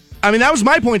meh. I mean, that was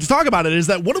my point to talk about it, is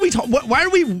that why are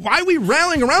we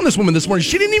rallying around this woman this morning?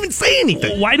 She didn't even say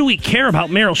anything. Why do we care about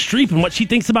Meryl Streep and what she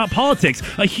thinks about politics?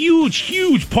 A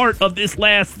huge part of this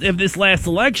last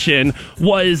election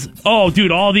was, oh,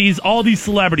 dude, all these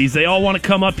celebrities, they all want to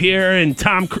come up here, and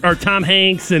Tom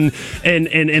Hanks and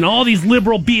all these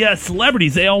liberal BS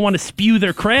celebrities, they all want to spew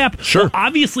their crap. Sure. Well,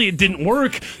 obviously it didn't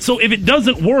work. So if it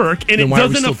doesn't work and then it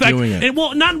doesn't affect it?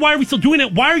 Well, not why are we still doing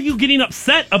it? Why are you getting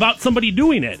upset about somebody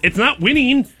doing it? It's not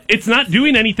winning. It's not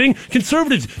doing anything.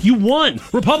 Conservatives, you won.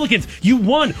 Republicans, you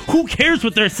won. Who cares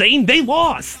what they're saying? They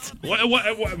lost.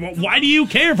 Why do you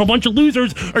care if a bunch of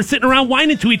losers are sitting around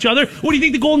whining to each other? What do you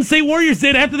think the Golden State Warriors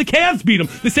did after the Cavs beat them?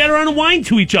 They sat around and whined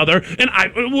to each other. And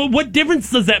what difference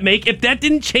does that make? If that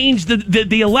didn't change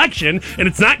the election, and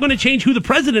it's not going to change who the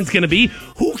president's going to be,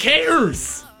 who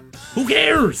cares? Who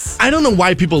cares? I don't know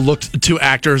why people looked to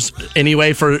actors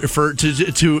anyway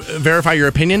to verify your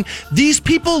opinion. These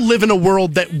people live in a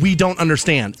world that we don't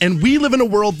understand, and we live in a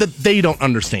world that they don't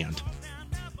understand.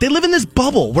 They live in this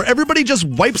bubble where everybody just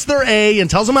wipes their A and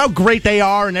tells them how great they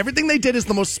are, and everything they did is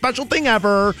the most special thing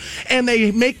ever, and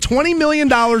they make $20 million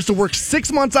to work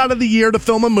 6 months out of the year to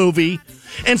film a movie.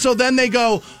 And so then they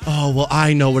go, oh, well,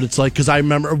 I know what it's like, because I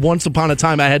remember once upon a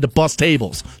time I had to bust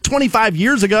tables. 25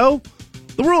 years ago.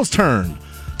 The world's turned.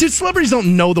 Dude, celebrities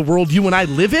don't know the world you and I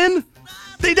live in.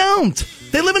 They don't.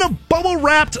 They live in a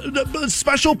bubble-wrapped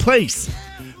special place.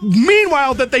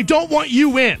 Meanwhile, that they don't want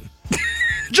you in.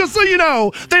 Just so you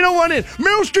know, they don't want in.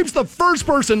 Meryl Streep's the first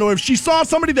person, or if she saw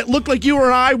somebody that looked like you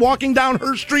or I walking down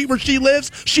her street where she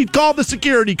lives, she'd call the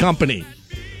security company.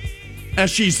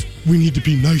 As we need to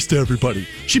be nice to everybody.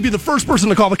 She'd be the first person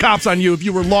to call the cops on you if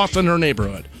you were lost in her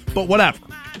neighborhood. But whatever.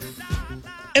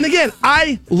 And again,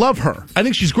 I love her. I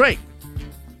think she's great.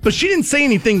 But she didn't say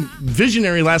anything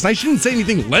visionary last night. She didn't say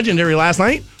anything legendary last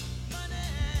night.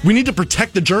 We need to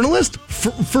protect the journalist?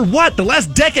 For what? The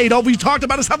last decade, all we talked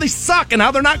about is how they suck and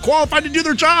how they're not qualified to do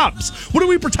their jobs. What are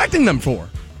we protecting them for?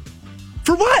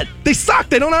 For what? They suck.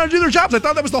 They don't know how to do their jobs. I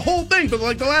thought that was the whole thing for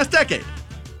like the last decade.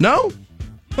 No?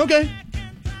 Okay.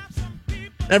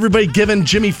 Everybody giving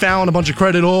Jimmy Fallon a bunch of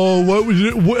credit. Oh,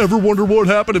 ever wonder what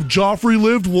happened if Joffrey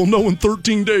lived? We'll know in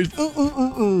 13 days.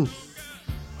 I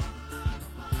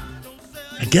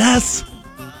guess.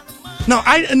 No,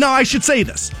 I should say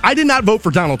this. I did not vote for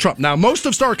Donald Trump. Now, most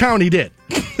of Stark County did.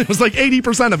 It was like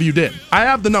 80% of you did. I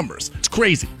have the numbers. It's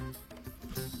crazy.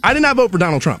 I did not vote for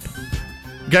Donald Trump.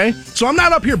 Okay? So I'm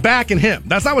not up here backing him.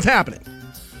 That's not what's happening.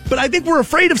 But I think we're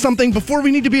afraid of something before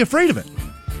we need to be afraid of it.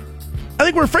 I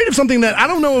think we're afraid of something that I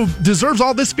don't know deserves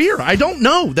all this fear. I don't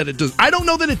know that it does. I don't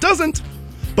know that it doesn't,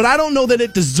 but I don't know that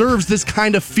it deserves this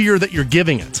kind of fear that you're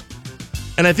giving it.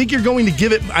 And I think you're going to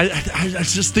give it. I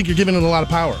just think you're giving it a lot of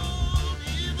power.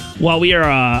 While we are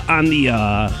on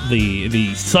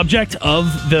the subject of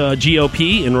the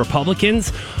GOP and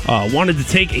Republicans, wanted to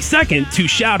take a second to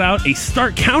shout out a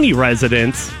Stark County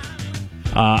resident.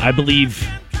 I believe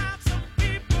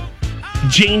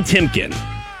Jane Timken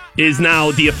is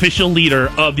now the official leader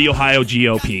of the Ohio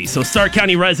GOP. So Stark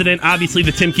County resident, obviously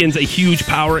the Timkins, a huge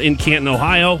power in Canton,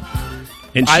 Ohio,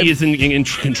 and she is in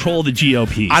control of the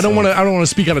GOP. I don't want to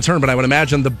speak out of turn, but I would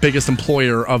imagine the biggest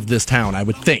employer of this town, I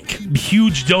would think.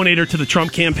 Huge donator to the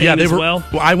Trump campaign as well.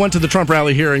 I went to the Trump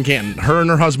rally here in Canton. Her and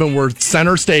her husband were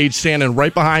center stage, standing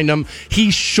right behind him.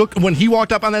 When he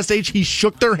walked up on that stage, he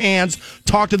shook their hands,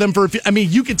 talked to them for a few. I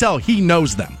mean, you could tell he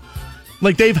knows them.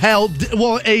 Like they held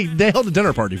a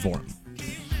dinner party for him.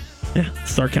 Yeah,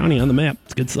 Stark County on the map.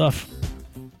 It's good stuff.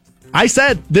 I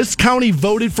said this county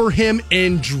voted for him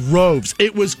in droves.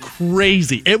 It was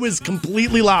crazy. It was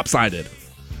completely lopsided.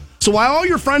 So while all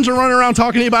your friends are running around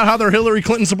talking about how they're Hillary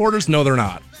Clinton supporters, no, they're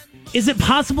not. Is it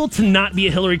possible to not be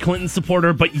a Hillary Clinton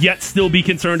supporter but yet still be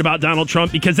concerned about Donald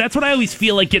Trump? Because that's what I always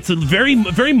feel like gets very,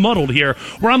 very muddled here,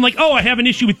 where I'm like, oh, I have an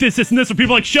issue with this, and this, or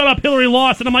people are like, shut up, Hillary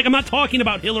lost. And I'm like, I'm not talking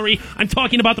about Hillary. I'm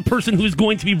talking about the person who is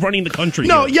going to be running the country.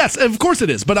 No, here. Yes, of course it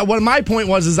is. But what my point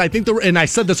was I think and I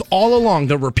said this all along,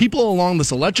 there were people along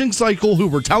this election cycle who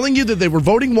were telling you that they were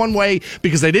voting one way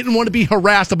because they didn't want to be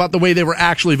harassed about the way they were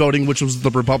actually voting, which was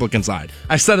the Republican side.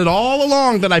 I said it all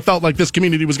along that I felt like this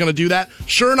community was going to do that.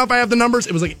 Sure enough, I have the numbers.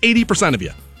 It was like 80% of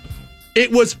you.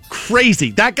 It was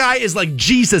crazy. That guy is like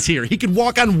Jesus here. He could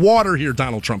walk on water here,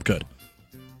 Donald Trump could.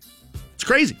 It's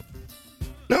crazy.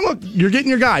 Now, look, you're getting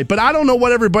your guy, but I don't know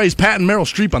what everybody's patting Meryl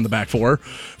Streep on the back for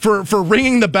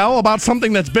ringing the bell about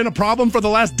something that's been a problem for the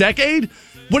last decade.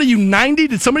 What are you, 90?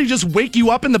 Did somebody just wake you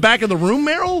up in the back of the room,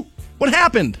 Meryl? What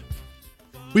happened?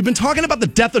 We've been talking about the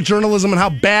death of journalism and how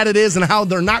bad it is and how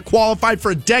they're not qualified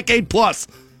for a decade plus.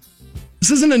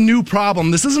 This isn't a new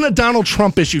problem. This isn't a Donald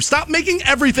Trump issue. Stop making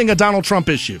everything a Donald Trump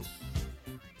issue.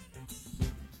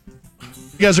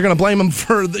 You guys are going to blame him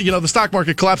for the stock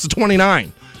market collapse of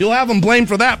 29. You'll have them blamed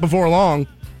for that before long.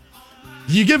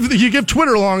 You give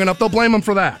Twitter long enough, they'll blame them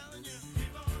for that.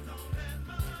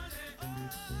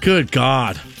 Good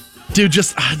God. Dude,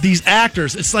 just these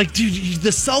actors, it's like, dude,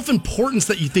 the self-importance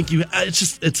that you think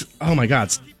it's oh my God,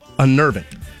 it's unnerving.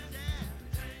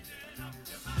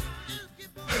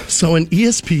 So an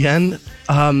ESPN,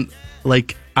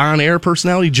 on-air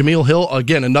personality, Jameel Hill,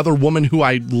 again, another woman who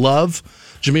I love.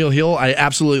 Jameel Hill, I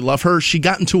absolutely love her. She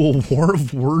got into a war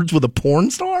of words with a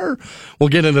porn star. We'll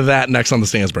get into that next on the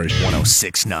Stansbury Show.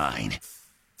 1069.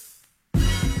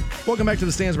 Welcome back to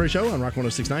the Stansbury Show on Rock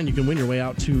 1069. You can win your way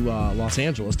out to Los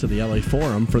Angeles to the LA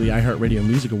Forum for the iHeartRadio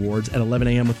Music Awards at 11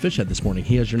 a.m. with Fishhead this morning.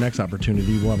 He has your next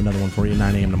opportunity. We'll have another one for you at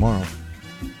 9 a.m. tomorrow.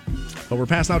 But we're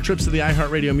passing out trips to the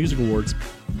iHeartRadio Music Awards,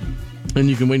 and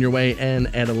you can win your way in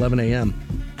at 11 a.m.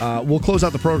 We'll close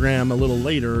out the program a little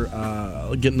later,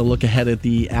 getting a look ahead at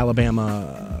the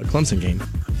Alabama-Clemson game.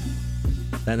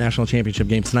 That national championship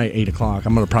game tonight, 8 o'clock.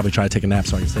 I'm going to probably try to take a nap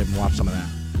so I can stay up and watch some of that.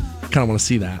 Kind of want to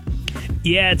see that.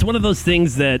 Yeah, it's one of those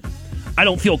things that I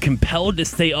don't feel compelled to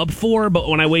stay up for, but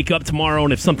when I wake up tomorrow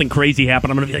and if something crazy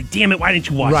happened, I'm going to be like, damn it, why didn't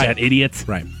you watch that, idiot?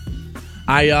 Right.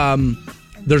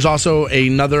 There's also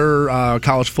another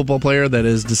college football player that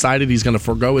has decided he's going to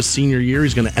forego his senior year.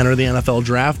 He's going to enter the NFL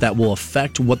draft. That will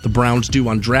affect what the Browns do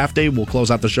on draft day. We'll close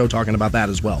out the show talking about that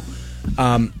as well.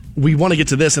 We want to get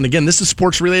to this, and again, this is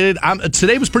sports related.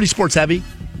 Today was pretty sports heavy.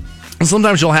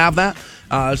 Sometimes you'll have that.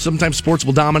 Sometimes sports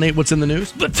will dominate what's in the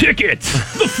news. The ticket,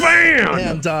 the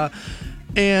fan,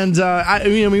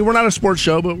 we're not a sports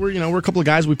show, but we're a couple of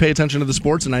guys. We pay attention to the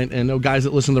sports, and I know guys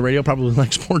that listen to the radio probably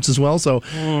like sports as well. So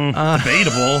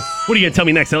debatable. What are you gonna tell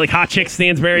me next? I like hot chicks,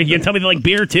 Stansbury. You gonna tell me they like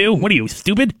beer too? What are you,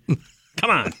 stupid? Come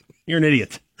on, you're an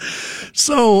idiot.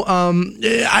 So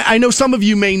I know some of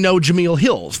you may know Jameel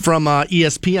Hill from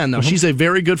ESPN. Now she's a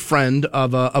very good friend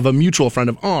of a mutual friend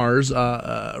of ours,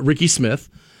 Ricky Smith.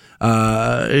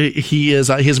 He is,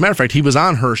 as a matter of fact, he was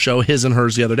on her show, His and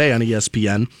Hers, the other day on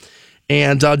ESPN.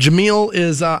 And Jameel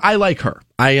is, I like her.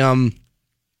 I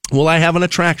have an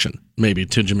attraction, maybe,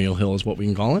 to Jameel Hill is what we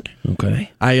can call it.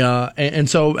 Okay. And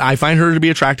so I find her to be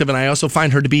attractive, and I also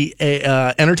find her to be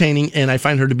entertaining, and I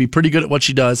find her to be pretty good at what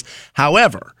she does.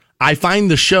 However, I find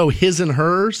the show His and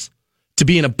Hers to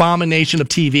be an abomination of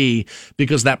TV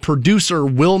because that producer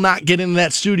will not get into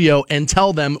that studio and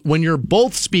tell them when you're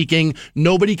both speaking,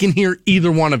 nobody can hear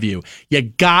either one of you. You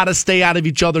gotta stay out of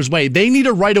each other's way. They need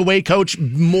a right away coach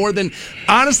more than,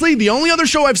 honestly, the only other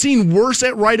show I've seen worse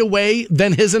at right away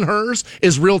than His and Hers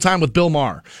is Real Time with Bill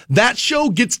Maher. That show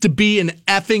gets to be an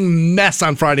effing mess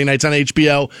on Friday nights on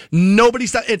HBO.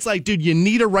 It's like, dude, you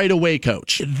need a right away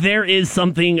coach. There is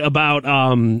something about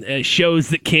shows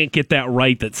that can't get that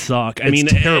right that suck.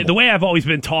 The way I've always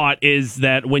been taught is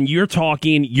that when you're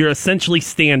talking, you're essentially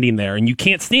standing there, and you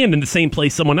can't stand in the same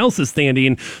place someone else is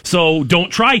standing, so don't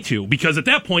try to, because at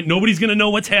that point, nobody's going to know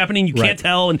what's happening. You can't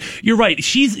tell, and you're right.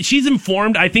 She's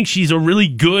informed. I think she's a really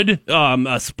good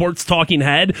sports talking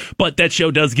head, but that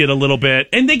show does get a little bit,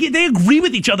 and they agree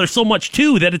with each other so much,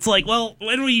 too, that it's like, well,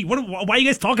 why are you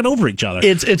guys talking over each other?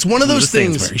 It's one of those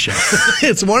things.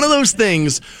 It's one of those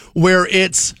things where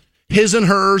it's His and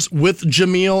Hers with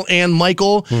Jameel and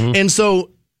Michael. Mm-hmm. And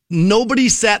so nobody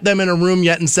sat them in a room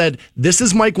yet and said, this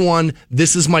is Mike 1,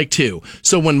 this is Mike 2.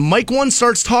 So when Mike 1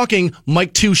 starts talking,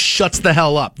 Mike 2 shuts the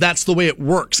hell up. That's the way it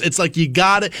works. It's like you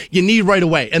need right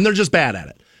away. And they're just bad at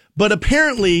it. But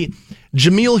apparently,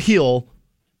 Jameel Hill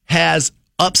has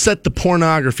upset the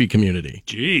pornography community.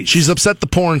 Jeez. She's upset the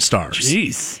porn stars.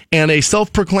 Jeez. And a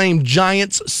self-proclaimed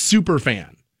Giants superfan.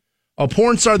 A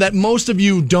porn star that most of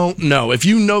you don't know. If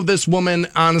you know this woman,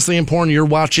 honestly, in porn, you're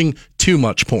watching too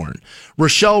much porn.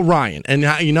 Rochelle Ryan. And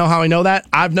you know how I know that?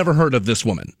 I've never heard of this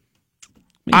woman.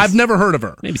 I've never heard of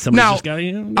her. Maybe somebody's just got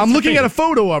to, I'm looking at a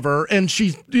photo of her, and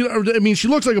she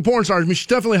looks like a porn star. I mean, she's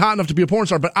definitely hot enough to be a porn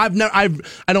star, but I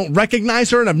don't recognize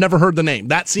her, and I've never heard the name.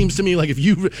 That seems to me like if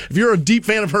you're a deep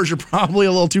fan of hers, you're probably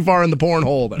a little too far in the porn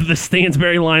hole. There. The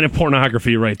Stansbury line of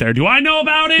pornography right there. Do I know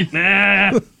about it?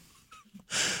 Nah.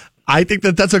 I think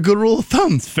that's a good rule of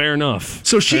thumb. Fair enough.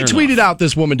 So she tweeted out,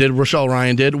 this woman did, Rochelle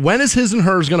Ryan did, when is His and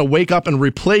Hers going to wake up and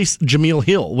replace Jameel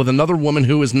Hill with another woman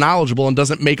who is knowledgeable and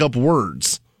doesn't make up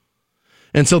words?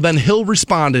 And so then Hill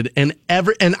responded, and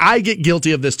I get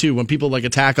guilty of this too. When people like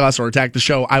attack us or attack the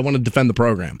show, I want to defend the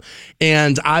program.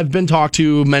 And I've been talked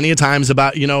to many a times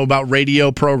about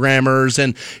radio programmers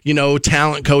and,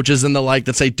 talent coaches and the like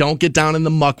that say, don't get down in the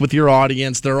muck with your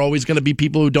audience. There are always going to be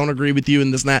people who don't agree with you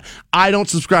and this and that. I don't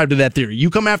subscribe to that theory. You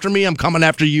come after me, I'm coming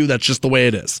after you. That's just the way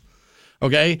it is.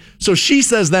 Okay? So she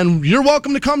says then, you're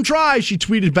welcome to come try. She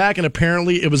tweeted back, and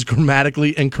apparently it was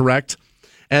grammatically incorrect.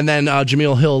 And then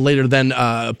Jameel Hill later then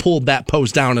pulled that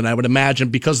post down, and I would imagine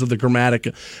because of the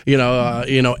grammatic,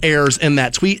 errors in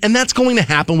that tweet. And that's going to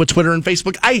happen with Twitter and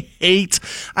Facebook.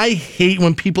 I hate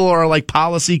when people are like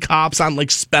policy cops on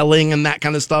like spelling and that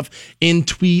kind of stuff in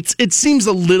tweets. It seems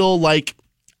a little like,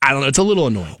 I don't know. It's a little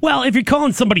annoying. Well, if you're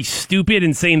calling somebody stupid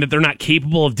and saying that they're not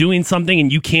capable of doing something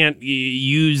and you can't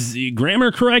use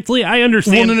grammar correctly, I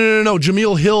understand. Well, no.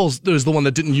 Jameel Hill is the one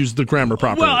that didn't use the grammar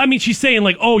properly. Well, I mean, she's saying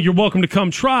like, oh, you're welcome to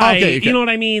come try. Okay. You know what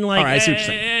I mean? Like, all right, I see what you're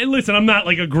saying. Listen, I'm not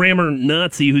like a grammar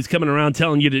Nazi who's coming around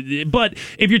telling you to, but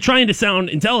if you're trying to sound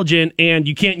intelligent and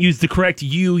you can't use the correct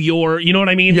you know what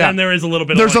I mean? Yeah. Then there is a little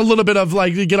bit There's a little bit of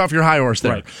like, get off your high horse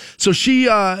there. Right. So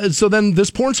so then this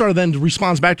porn star then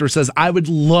responds back to her, says, I would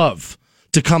love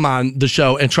to come on the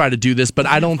show and try to do this, but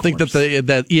I don't think that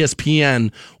that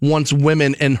ESPN wants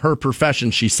women in her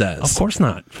profession, she says. Of course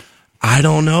not. I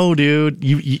don't know, dude.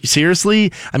 You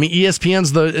seriously? I mean,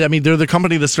 ESPN's they're the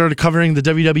company that started covering the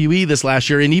WWE this last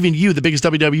year, and even you, the biggest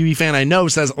WWE fan I know,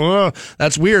 says, "Oh,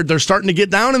 that's weird." They're starting to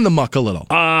get down in the muck a little.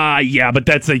 Yeah, but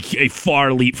that's a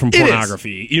far leap from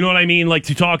pornography. You know what I mean? Like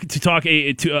to talk to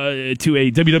a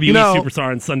WWE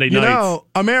superstar on Sunday nights.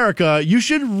 America, you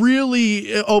should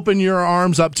really open your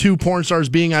arms up to porn stars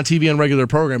being on TV on regular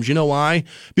programs. You know why?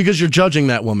 Because you're judging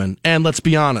that woman. And let's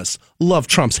be honest, love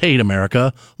trumps hate,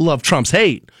 America. Love trumps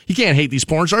hate. You can't hate these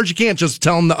porn stars. You can't just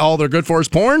tell them that all they're good for is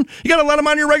porn. You got to let them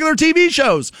on your regular TV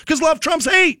shows because love trumps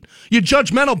hate. You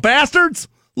judgmental bastards.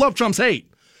 Love trumps hate.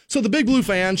 So the Big Blue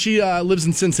fan, she lives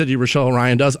in Sin City, Rochelle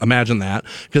Ryan does. Imagine that,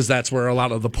 because that's where a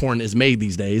lot of the porn is made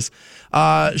these days.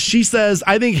 She says,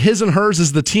 I think his and hers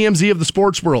is the TMZ of the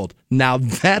sports world. Now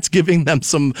that's giving them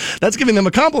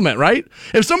a compliment, right?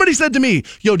 If somebody said to me,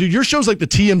 yo, dude, your show's like the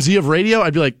TMZ of radio,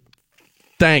 I'd be like,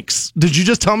 thanks. Did you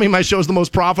just tell me my show is the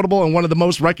most profitable and one of the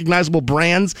most recognizable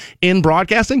brands in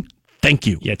broadcasting? Thank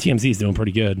you. Yeah, TMZ is doing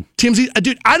pretty good. TMZ,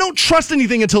 dude, I don't trust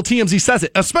anything until TMZ says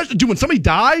it. Especially, dude, when somebody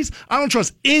dies, I don't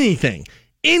trust anything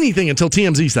until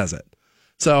TMZ says it.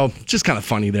 So, just kind of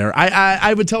funny there.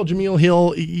 I would tell Jameel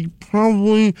Hill, he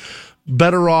probably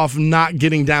better off not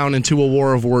getting down into a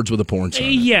war of words with a porn star.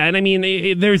 Yeah, and I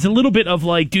mean, there's a little bit of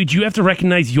like, dude, you have to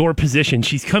recognize your position.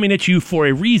 She's coming at you for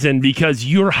a reason because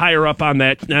you're higher up on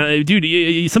that.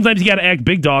 Dude, sometimes you got to act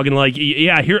big dog and like,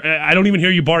 yeah, here, I don't even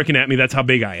hear you barking at me. That's how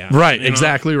big I am. Right,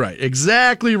 exactly right.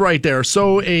 Exactly right there.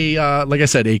 So like I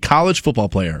said, a college football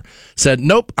player said,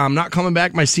 nope, I'm not coming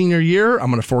back my senior year. I'm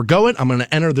going to forego it. I'm going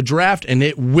to enter the draft, and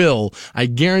it will, I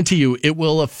guarantee you, it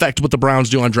will affect what the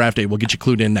Browns do on draft day. We'll get you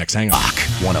clued in next. Hang on. Rock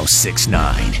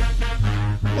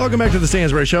 106.9. Welcome back to the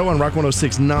Stansbury Show on Rock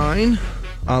 106.9.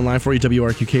 Online for you,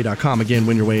 WRQK.com. Again,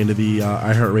 win your way into the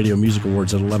iHeartRadio Music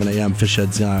Awards at 11 a.m.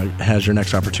 Fishheads has your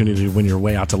next opportunity to win your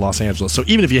way out to Los Angeles. So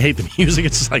even if you hate the music,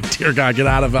 it's just like, dear God, get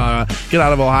out of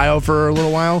Ohio for a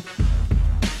little while.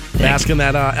 Basking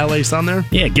that LA sun there.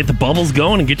 Yeah, get the bubbles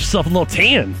going and get yourself a little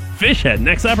tan. Fishhead,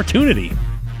 next opportunity.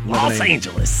 Los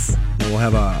Angeles.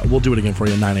 We'll do it again for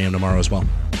you at 9 a.m. tomorrow as well.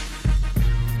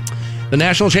 The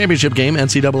national championship game,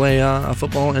 NCAA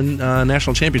football and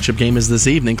national championship game, is this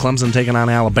evening. Clemson taking on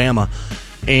Alabama.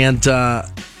 And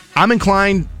I'm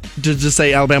inclined to just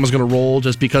say Alabama's going to roll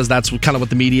just because that's kind of what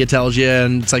the media tells you.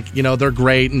 And it's like, they're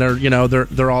great and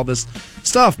they're all this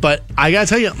stuff. But I got to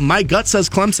tell you, my gut says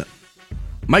Clemson.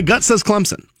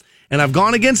 And I've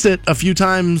gone against it a few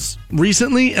times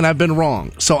recently, and I've been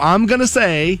wrong. So I'm going to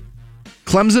say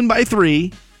Clemson by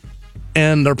 3.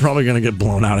 And they're probably going to get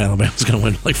blown out. Alabama's going to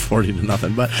win like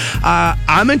 40-0. But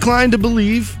I'm inclined to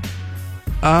believe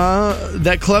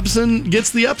that Clemson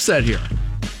gets the upset here.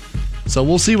 So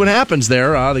we'll see what happens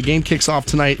there. The game kicks off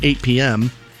tonight, 8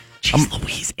 p.m. Jeez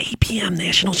Louise, 8 p.m.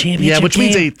 national championship. Yeah, which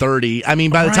means 8:30. I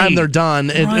mean, by the time they're done,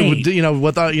 it would,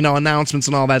 with announcements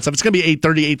and all that stuff, it's going to be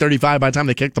 8:30, 8:35 by the time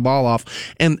they kick the ball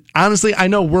off. And honestly, I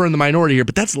know we're in the minority here,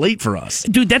 but that's late for us.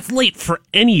 Dude, that's late for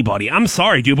anybody. I'm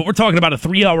sorry, dude, but we're talking about a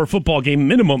 3-hour football game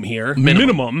minimum here.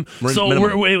 Minimum. So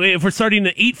if we're starting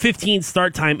at 8:15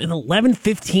 start time and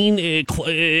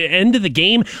 11:15 end of the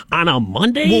game on a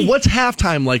Monday? Well, what's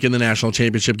halftime like in the national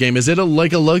championship game? Is it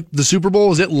like the Super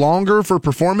Bowl? Is it longer for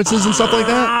performances? performances and stuff like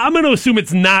that? I'm going to assume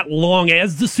it's not long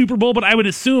as the Super Bowl, but I would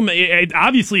assume it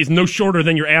obviously is no shorter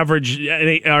than your average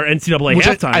NCAA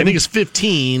halftime. I think it's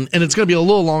 15, and it's going to be a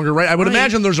little longer, right? I would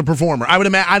imagine there's a performer. I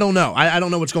don't know. I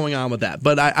don't know what's going on with that,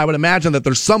 but I would imagine that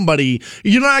there's somebody.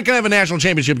 You're not going to have a national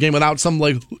championship game without some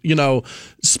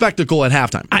spectacle at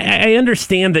halftime. I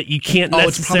understand that you can't necessarily.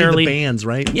 It's probably the bands,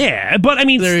 right? Yeah, but I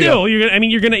mean, still,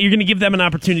 you're gonna give them an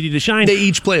opportunity to shine. They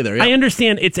each play there. Yeah. I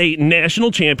understand it's a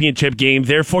national championship game,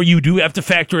 therefore you do have to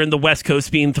factor in the West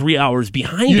Coast being 3 hours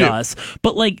behind us.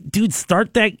 But dude,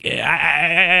 start that.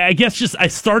 I guess I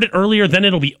start it earlier, then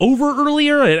it'll be over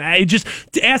earlier. And I just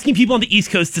asking people on the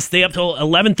East Coast to stay up till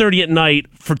 11:30 at night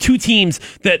for two teams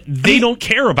that they don't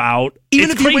care about.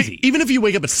 It's crazy. Even if you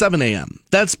wake up at 7 a.m.,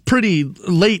 that's pretty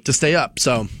late to stay up.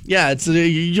 So yeah,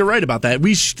 you're right about that.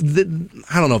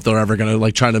 I don't know if they're ever going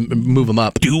to try to move them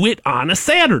up. Do it on a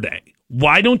Saturday.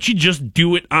 Why don't you just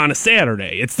do it on a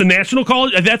Saturday? It's the national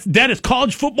college. That is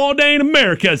college football day in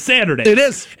America. Saturday. It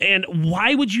is. And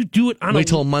why would you do it on Wait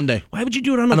till Monday? Why would you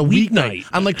do it on a weeknight?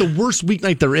 On the worst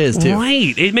weeknight there is, too.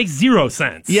 Right. It makes zero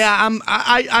sense. Yeah.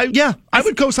 I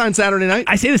would co-sign Saturday night.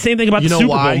 I say the same thing about the Super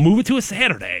Bowl. Move it to a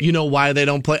Saturday. You know why they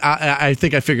don't play? I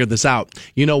think I figured this out.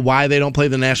 You know why they don't play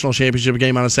the national championship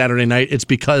game on a Saturday night? It's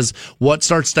because what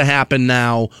starts to happen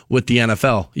now with the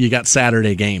NFL? You got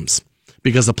Saturday games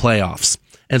because of playoffs.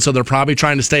 And so they're probably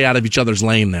trying to stay out of each other's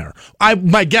lane there.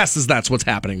 My guess is that's what's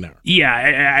happening there. Yeah,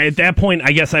 at that point,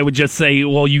 I guess I would just say,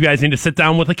 well, you guys need to sit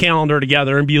down with a calendar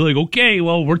together and be like, okay,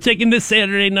 well, we're taking this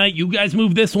Saturday night. You guys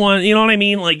move this one. You know what I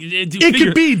mean? It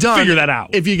could be done. Figure that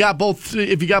out. If you got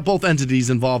both entities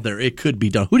involved there, it could be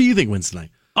done. Who do you think wins tonight?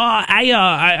 I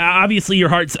obviously your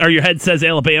head says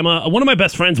Alabama. One of my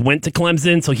best friends went to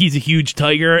Clemson, so he's a huge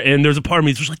Tiger. And there's a part of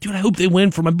me that's just like, dude, I hope they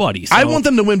win for my buddies. So. I want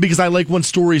them to win because I like when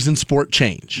stories in sport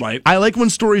change. Right. I like when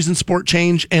stories in sport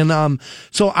change, and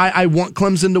so I want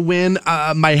Clemson to win.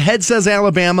 My head says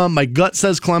Alabama. My gut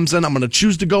says Clemson. I'm going to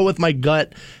choose to go with my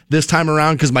gut this time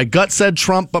around because my gut said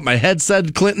Trump, but my head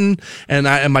said Clinton,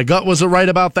 and my gut was right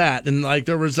about that. And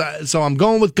so I'm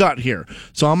going with gut here.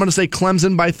 So I'm going to say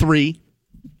Clemson by 3.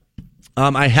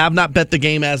 I have not bet the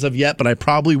game as of yet, but I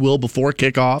probably will before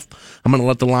kickoff. I'm going to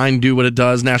let the line do what it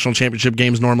does. National championship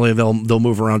games normally they'll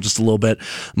move around just a little bit.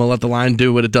 I'm going to let the line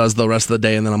do what it does the rest of the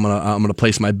day, and then I'm going to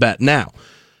place my bet. Now,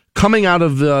 coming out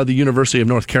of the University of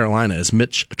North Carolina is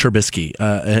Mitch Trubisky,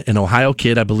 an Ohio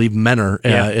kid. I believe Menor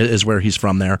is where he's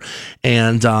from there,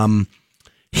 and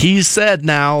he's said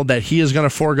now that he is going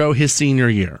to forego his senior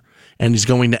year and he's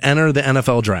going to enter the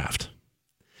NFL draft.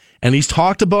 And he's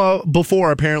talked about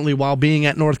before, apparently, while being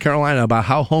at North Carolina, about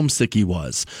how homesick he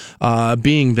was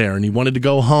being there, and he wanted to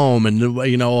go home. And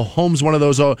home's one of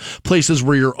those places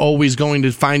where you're always going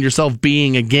to find yourself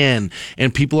being again.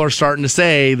 And people are starting to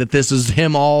say that this is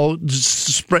him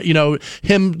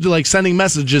him sending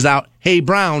messages out. Hey,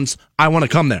 Browns, I want to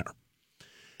come there.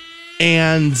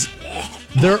 And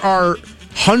there are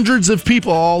hundreds of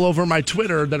people all over my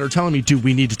Twitter that are telling me, dude,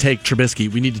 we need to take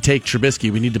Trubisky. We need to take Trubisky.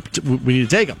 We need to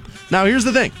take him. Now, here's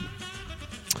the thing.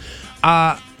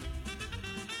 I'm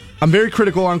very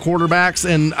critical on quarterbacks,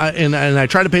 and I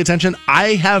try to pay attention.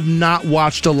 I have not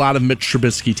watched a lot of Mitch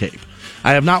Trubisky tape.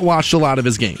 I have not watched a lot of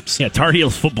his games. Yeah, Tar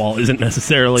Heels football isn't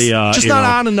necessarily just not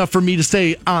on enough for me to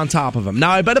stay on top of him.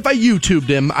 Now, I bet if I YouTubed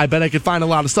him, I bet I could find a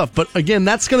lot of stuff. But again,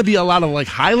 that's going to be a lot of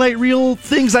highlight reel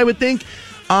things, I would think.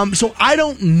 So I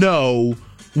don't know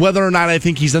whether or not I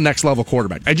think he's the next level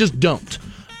quarterback. I just don't.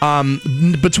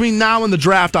 Between now and the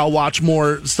draft, I'll watch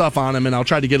more stuff on him, and I'll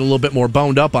try to get a little bit more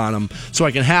boned up on him so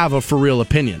I can have a for real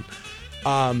opinion.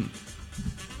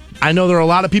 I know there are a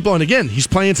lot of people, and again, he's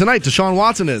playing tonight. Deshaun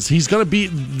Watson is. He's going to be.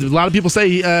 A lot of people say,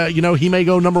 he may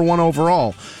go number 1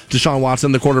 overall. Deshaun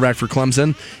Watson, the quarterback for Clemson,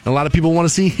 and a lot of people want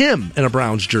to see him in a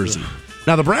Browns jersey.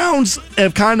 Now, the Browns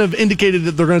have kind of indicated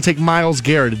that they're going to take Myles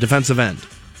Garrett, a defensive end.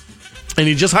 And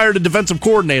he just hired a defensive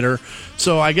coordinator,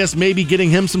 so I guess maybe getting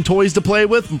him some toys to play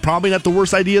with, probably not the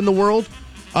worst idea in the world.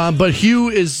 But Hugh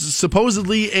is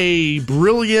supposedly a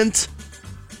brilliant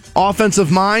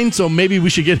offensive mind, so maybe we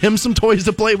should get him some toys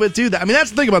to play with, too.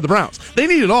 That's the thing about the Browns. They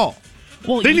need it all.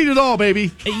 Well, they need it all,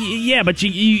 baby. Yeah, but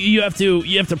you have to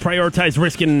prioritize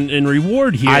risk and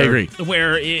reward here. I agree.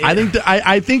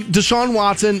 I think Deshaun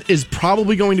Watson is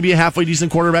probably going to be a halfway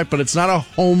decent quarterback, but it's not a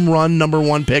home run number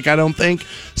 1 pick, I don't think.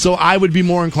 So I would be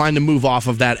more inclined to move off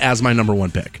of that as my number 1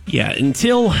 pick. Yeah,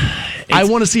 until I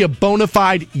want to see a bona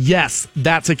fide, yes,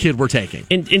 that's a kid we're taking.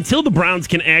 Until the Browns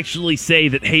can actually say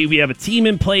that, hey, we have a team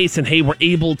in place, and hey, we're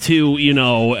able to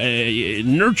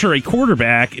nurture a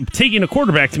quarterback. Taking a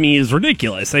quarterback to me is ridiculous.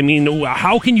 ridiculous. I mean,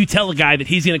 how can you tell a guy that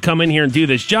he's going to come in here and do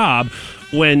this job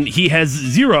when he has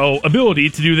zero ability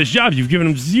to do this job? You've given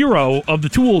him zero of the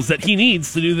tools that he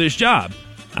needs to do this job.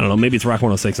 I don't know. Maybe it's Rock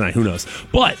 106.9. Who knows?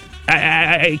 But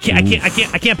I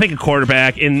can't pick a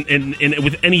quarterback in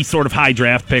with any sort of high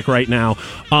draft pick right now.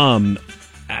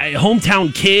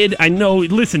 Hometown kid, I know.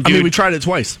 Listen, dude. I mean, we tried it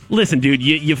twice. Listen, dude.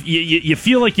 You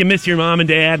feel like you miss your mom and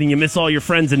dad, and you miss all your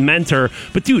friends and mentor.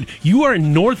 But, dude, you are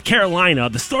in North Carolina,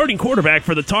 the starting quarterback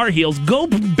for the Tar Heels. Go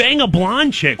bang a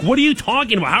blonde chick. What are you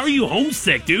talking about? How are you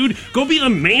homesick, dude? Go be a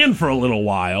man for a little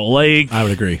while. Like, I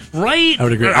would agree. Right? I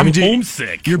would agree. I'm dude,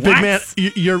 homesick. You're big man.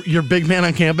 You're big man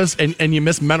on campus, and you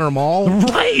miss Menor Mall.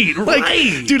 Right. Like,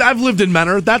 right. Dude, I've lived in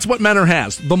Menor. That's what Menor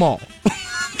has. The mall.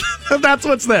 That's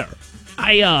what's there.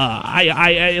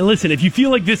 I listen. If you feel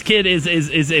like this kid is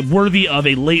worthy of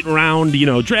a late round,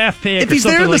 draft pick, if he's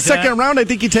there in the second round, I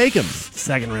think you take him.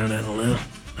 Second round, I don't know.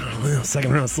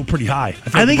 Second round is still pretty high.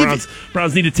 I think the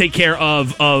Browns need to take care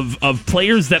of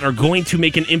players that are going to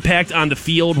make an impact on the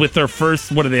field with their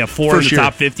first. What do they have? Four in the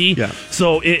top 50. Yeah.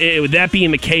 So with that being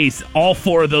the case, all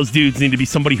four of those dudes need to be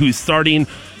somebody who's starting,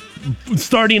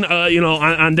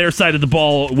 on their side of the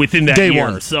ball within that Day year.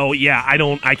 one. So yeah,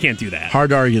 I can't do that.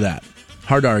 Hard to argue that.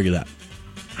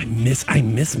 I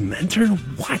miss Mentor?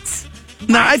 What?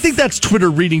 No, I think that's Twitter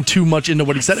reading too much into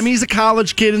what he said. I mean, he's a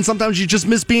college kid, and sometimes you just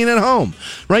miss being at home,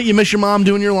 right? You miss your mom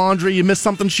doing your laundry. You miss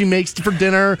something she makes for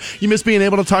dinner. You miss being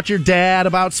able to talk to your dad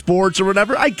about sports or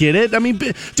whatever. I get it. I mean,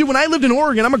 dude, when I lived in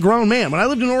Oregon, I'm a grown man. When I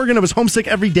lived in Oregon, I was homesick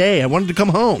every day. I wanted to come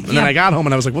home. And then I got home,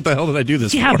 and I was like, what the hell did I do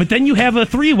this for? Yeah, but then you have a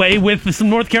three-way with some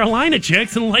North Carolina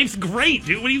chicks, and life's great,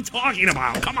 dude. What are you talking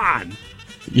about? Come on.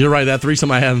 You're right. That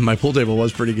threesome I had on my pool table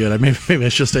was pretty good. Maybe I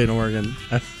should stay in Oregon.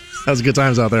 That was good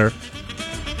times out there.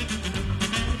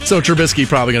 So Trubisky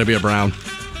probably going to be a Brown.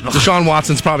 Deshaun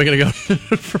Watson's probably going to go.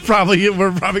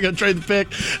 We're probably going to trade the pick.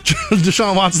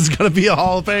 Deshaun Watson's going to be a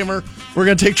Hall of Famer. We're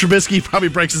going to take Trubisky. He probably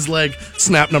breaks his leg.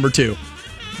 Snap number 2.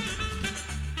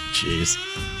 Jeez.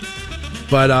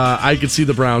 But I could see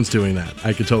the Browns doing that.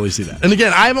 I could totally see that. And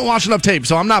again, I haven't watched enough tape,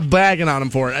 so I'm not bagging on him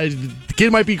for it. The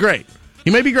kid might be great. He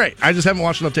may be great. I just haven't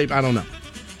watched enough tape. I don't know.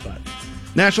 But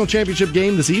national championship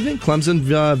game this evening. Clemson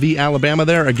v. Alabama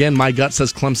there. Again, my gut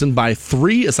says Clemson by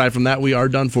 3. Aside from that, we are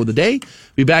done for the day.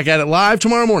 Be back at it live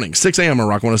tomorrow morning, 6 a.m. on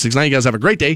Rock 106.9. You guys have a great day.